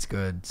good. It's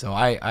good. So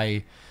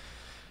I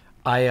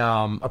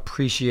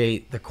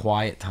appreciate the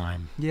quiet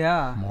time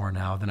more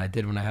now than I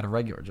did when I had a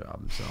regular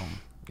job. So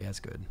yeah, it's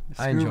good.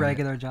 I enjoy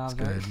regular jobs.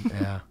 It's good.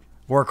 Yeah.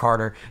 Work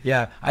harder.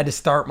 Yeah, I had to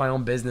start my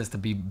own business to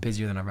be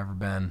busier than I've ever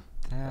been.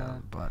 Yeah,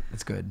 but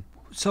it's good.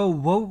 So,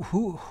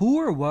 who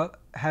or what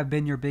have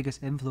been your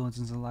biggest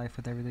influences in life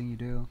with everything you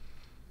do?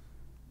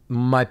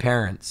 My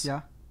parents.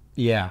 Yeah.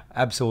 Yeah,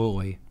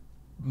 absolutely.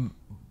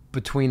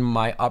 Between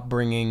my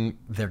upbringing,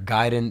 their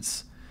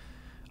guidance,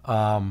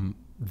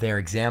 their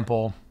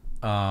example,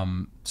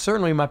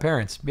 certainly my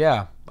parents.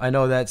 Yeah, I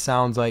know that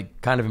sounds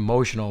like kind of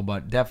emotional,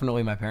 but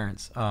definitely my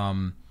parents.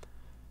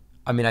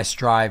 I mean, I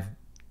strive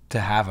to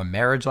have a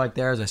marriage like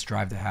theirs. I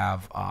strive to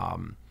have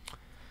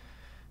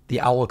the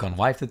outlook on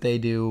life that they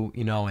do,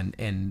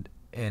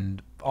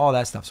 and all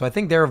that stuff. So I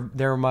think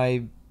they're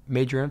my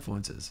major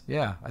influences.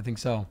 Yeah, I think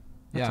so.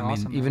 That's I mean,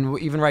 awesome,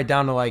 even right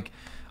down to like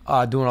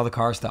doing all the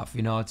car stuff.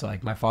 It's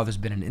like my father's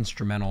been an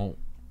instrumental,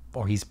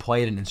 or he's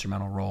played an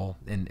instrumental role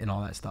in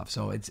all that stuff.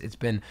 So it's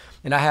been,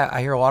 and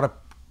I hear a lot of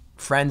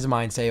friends of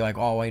mine say like,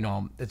 oh,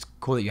 it's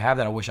cool that you have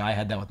that. I wish I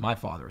had that with my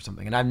father or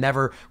something. And I've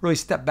never really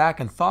stepped back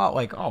and thought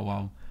like, oh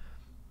well,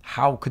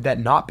 how could that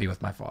not be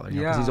with my father?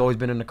 Because he's always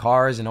been into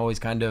cars and always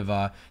kind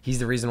of he's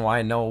the reason why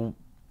I know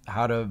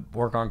how to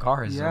work on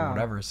cars or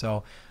whatever.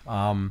 So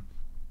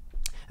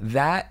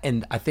that,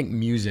 and I think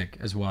music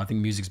as well. I think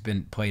music's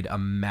played a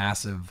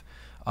massive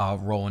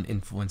role in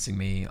influencing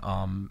me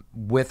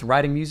with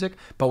writing music,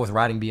 but with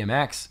riding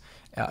BMX.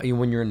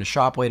 When you're in the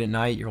shop late at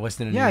night, you're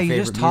listening to your favorite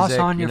music. Yeah, you just toss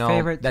on your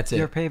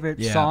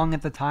favorite song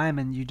at the time,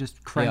 and you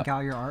just crank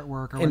out your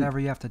artwork or whatever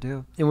you have to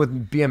do. And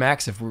with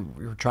BMX, if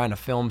we were trying to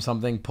film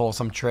something, pull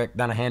some trick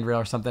down a handrail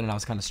or something, and I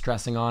was kind of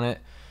stressing on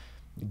it,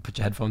 you put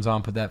your headphones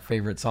on, put that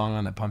favorite song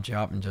on that pumps you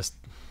up, and just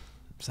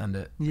send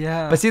it.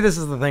 Yeah. But see, this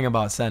is the thing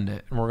about Send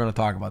It, and we're going to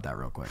talk about that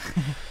real quick.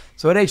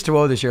 So at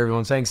H2O this year,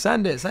 everyone's saying,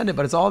 send it,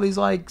 but it's all these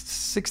like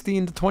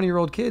 16 to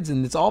 20-year-old kids,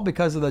 and it's all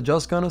because of the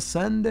just gonna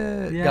send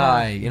it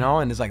guy,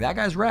 and it's like, that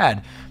guy's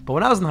rad. But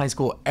when I was in high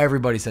school,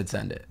 everybody said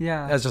send it.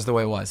 Yeah. That's just the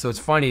way it was. So it's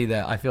funny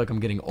that I feel like I'm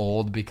getting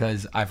old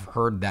because I've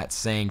heard that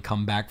saying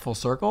come back full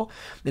circle,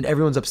 and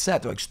everyone's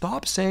upset. They're like,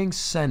 stop saying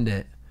send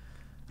it.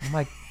 I'm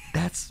like,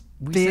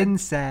 we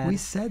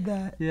said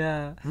that.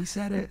 Yeah. We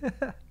said it.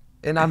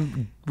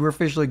 And we're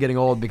officially getting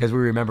old because we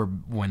remember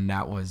when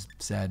that was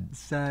said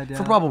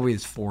for probably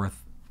his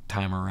fourth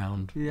time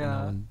around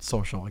in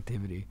social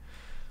activity.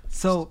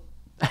 So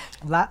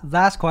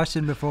last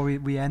question before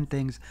we end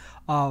things.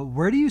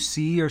 Where do you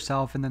see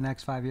yourself in the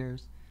next 5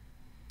 years?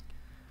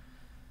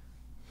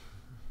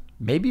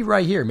 Maybe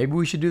right here. Maybe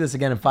we should do this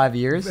again in 5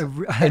 years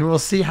and we'll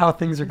see how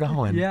things are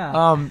going.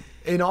 Yeah.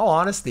 In all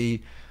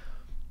honesty,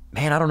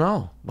 man, I don't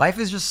know. Life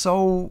is just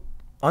so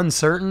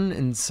uncertain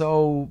and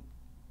so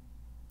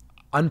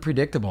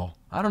unpredictable.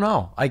 I don't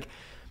know. Like,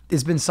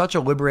 it's been such a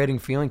liberating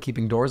feeling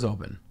keeping doors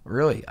open.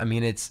 Really. I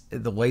mean, it's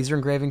the laser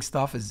engraving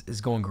stuff is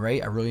going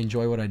great. I really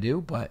enjoy what I do,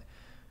 but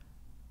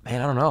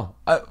man, I don't know.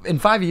 In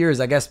 5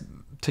 years, I guess,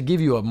 to give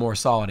you a more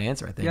solid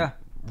answer, I think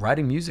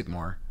writing music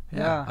more.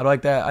 Yeah. I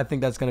like that. I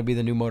think that's going to be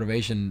the new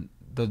motivation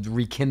the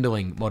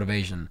rekindling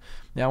motivation.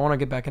 Yeah, I want to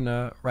get back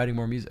into writing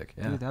more music.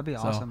 Yeah. Dude, that'd be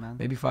awesome, man.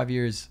 Maybe 5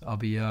 years I'll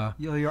be your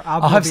album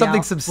I'll have something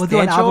out. substantial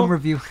We'll do an album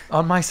review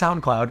on my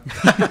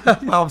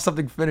SoundCloud. I'll have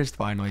something finished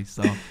finally.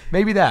 So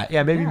maybe that.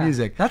 Yeah, maybe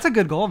music. That's a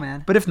good goal,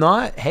 man. But if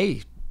not,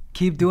 hey,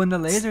 keep doing the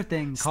laser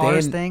thing,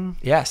 cars thing.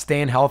 Yeah,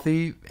 staying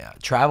healthy,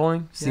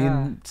 traveling,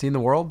 seeing the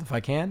world if I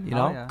can, you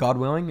know, God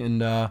willing,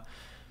 and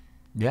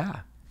yeah.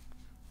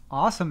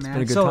 Awesome, man.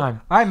 It's been a good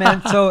time. All right,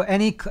 man. So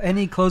any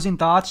closing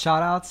thoughts,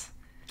 shout outs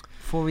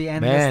before we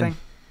end this thing?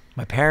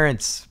 My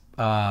parents,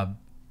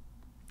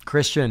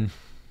 Christian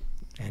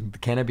and the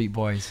Kennebeat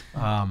boys.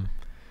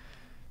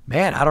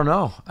 Man, I don't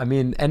know. I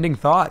mean, ending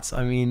thoughts.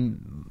 I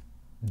mean,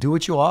 do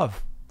what you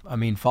love. I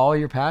mean, follow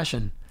your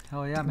passion.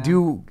 Hell yeah,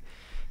 man.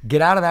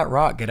 Get out of that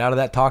rut. Get out of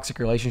that toxic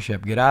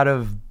relationship.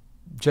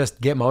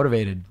 Get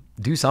motivated.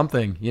 Do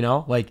something, you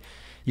know? Like,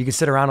 you can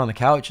sit around on the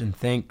couch and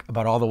think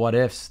about all the what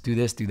ifs, do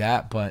this, do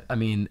that. But I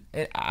mean,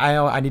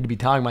 I need to be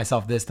telling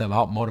myself this to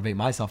help motivate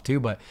myself too.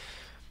 But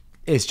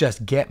it's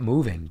just get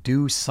moving,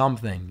 do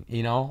something,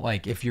 you know,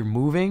 like if you're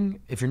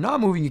not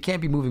moving, you can't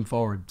be moving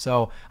forward.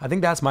 So I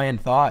think that's my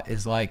end thought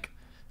is like,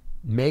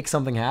 make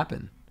something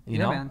happen, you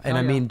know? Man. And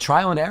I mean,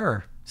 trial and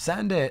error,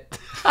 send it.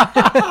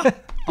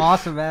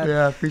 Awesome, man.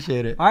 Yeah,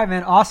 appreciate it. All right,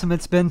 man. Awesome.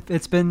 It's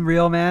been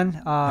real, man.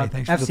 Hey,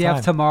 thanks for the FCF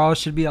time. tomorrow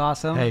should be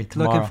awesome. Hey,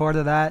 tomorrow. Looking forward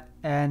to that.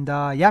 And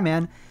yeah,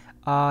 man.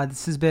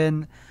 This has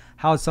been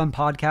How It's Done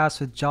podcast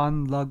with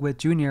John Lugwit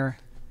Jr.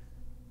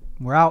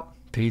 We're out.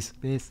 Peace.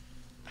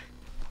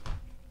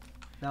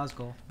 That was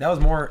cool. That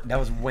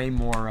was way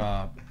more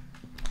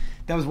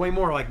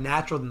like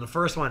natural than the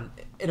first one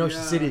in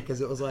Ocean City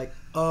because it was like,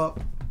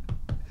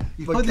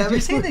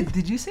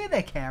 did you say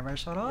that camera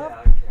shut off?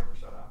 Yeah, the camera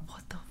shut off.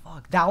 What the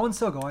fuck? That one's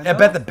still going. I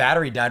bet the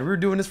battery died. We were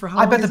doing this for how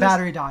long? I bet the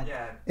battery died.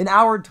 Yeah. An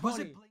hour and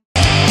 20.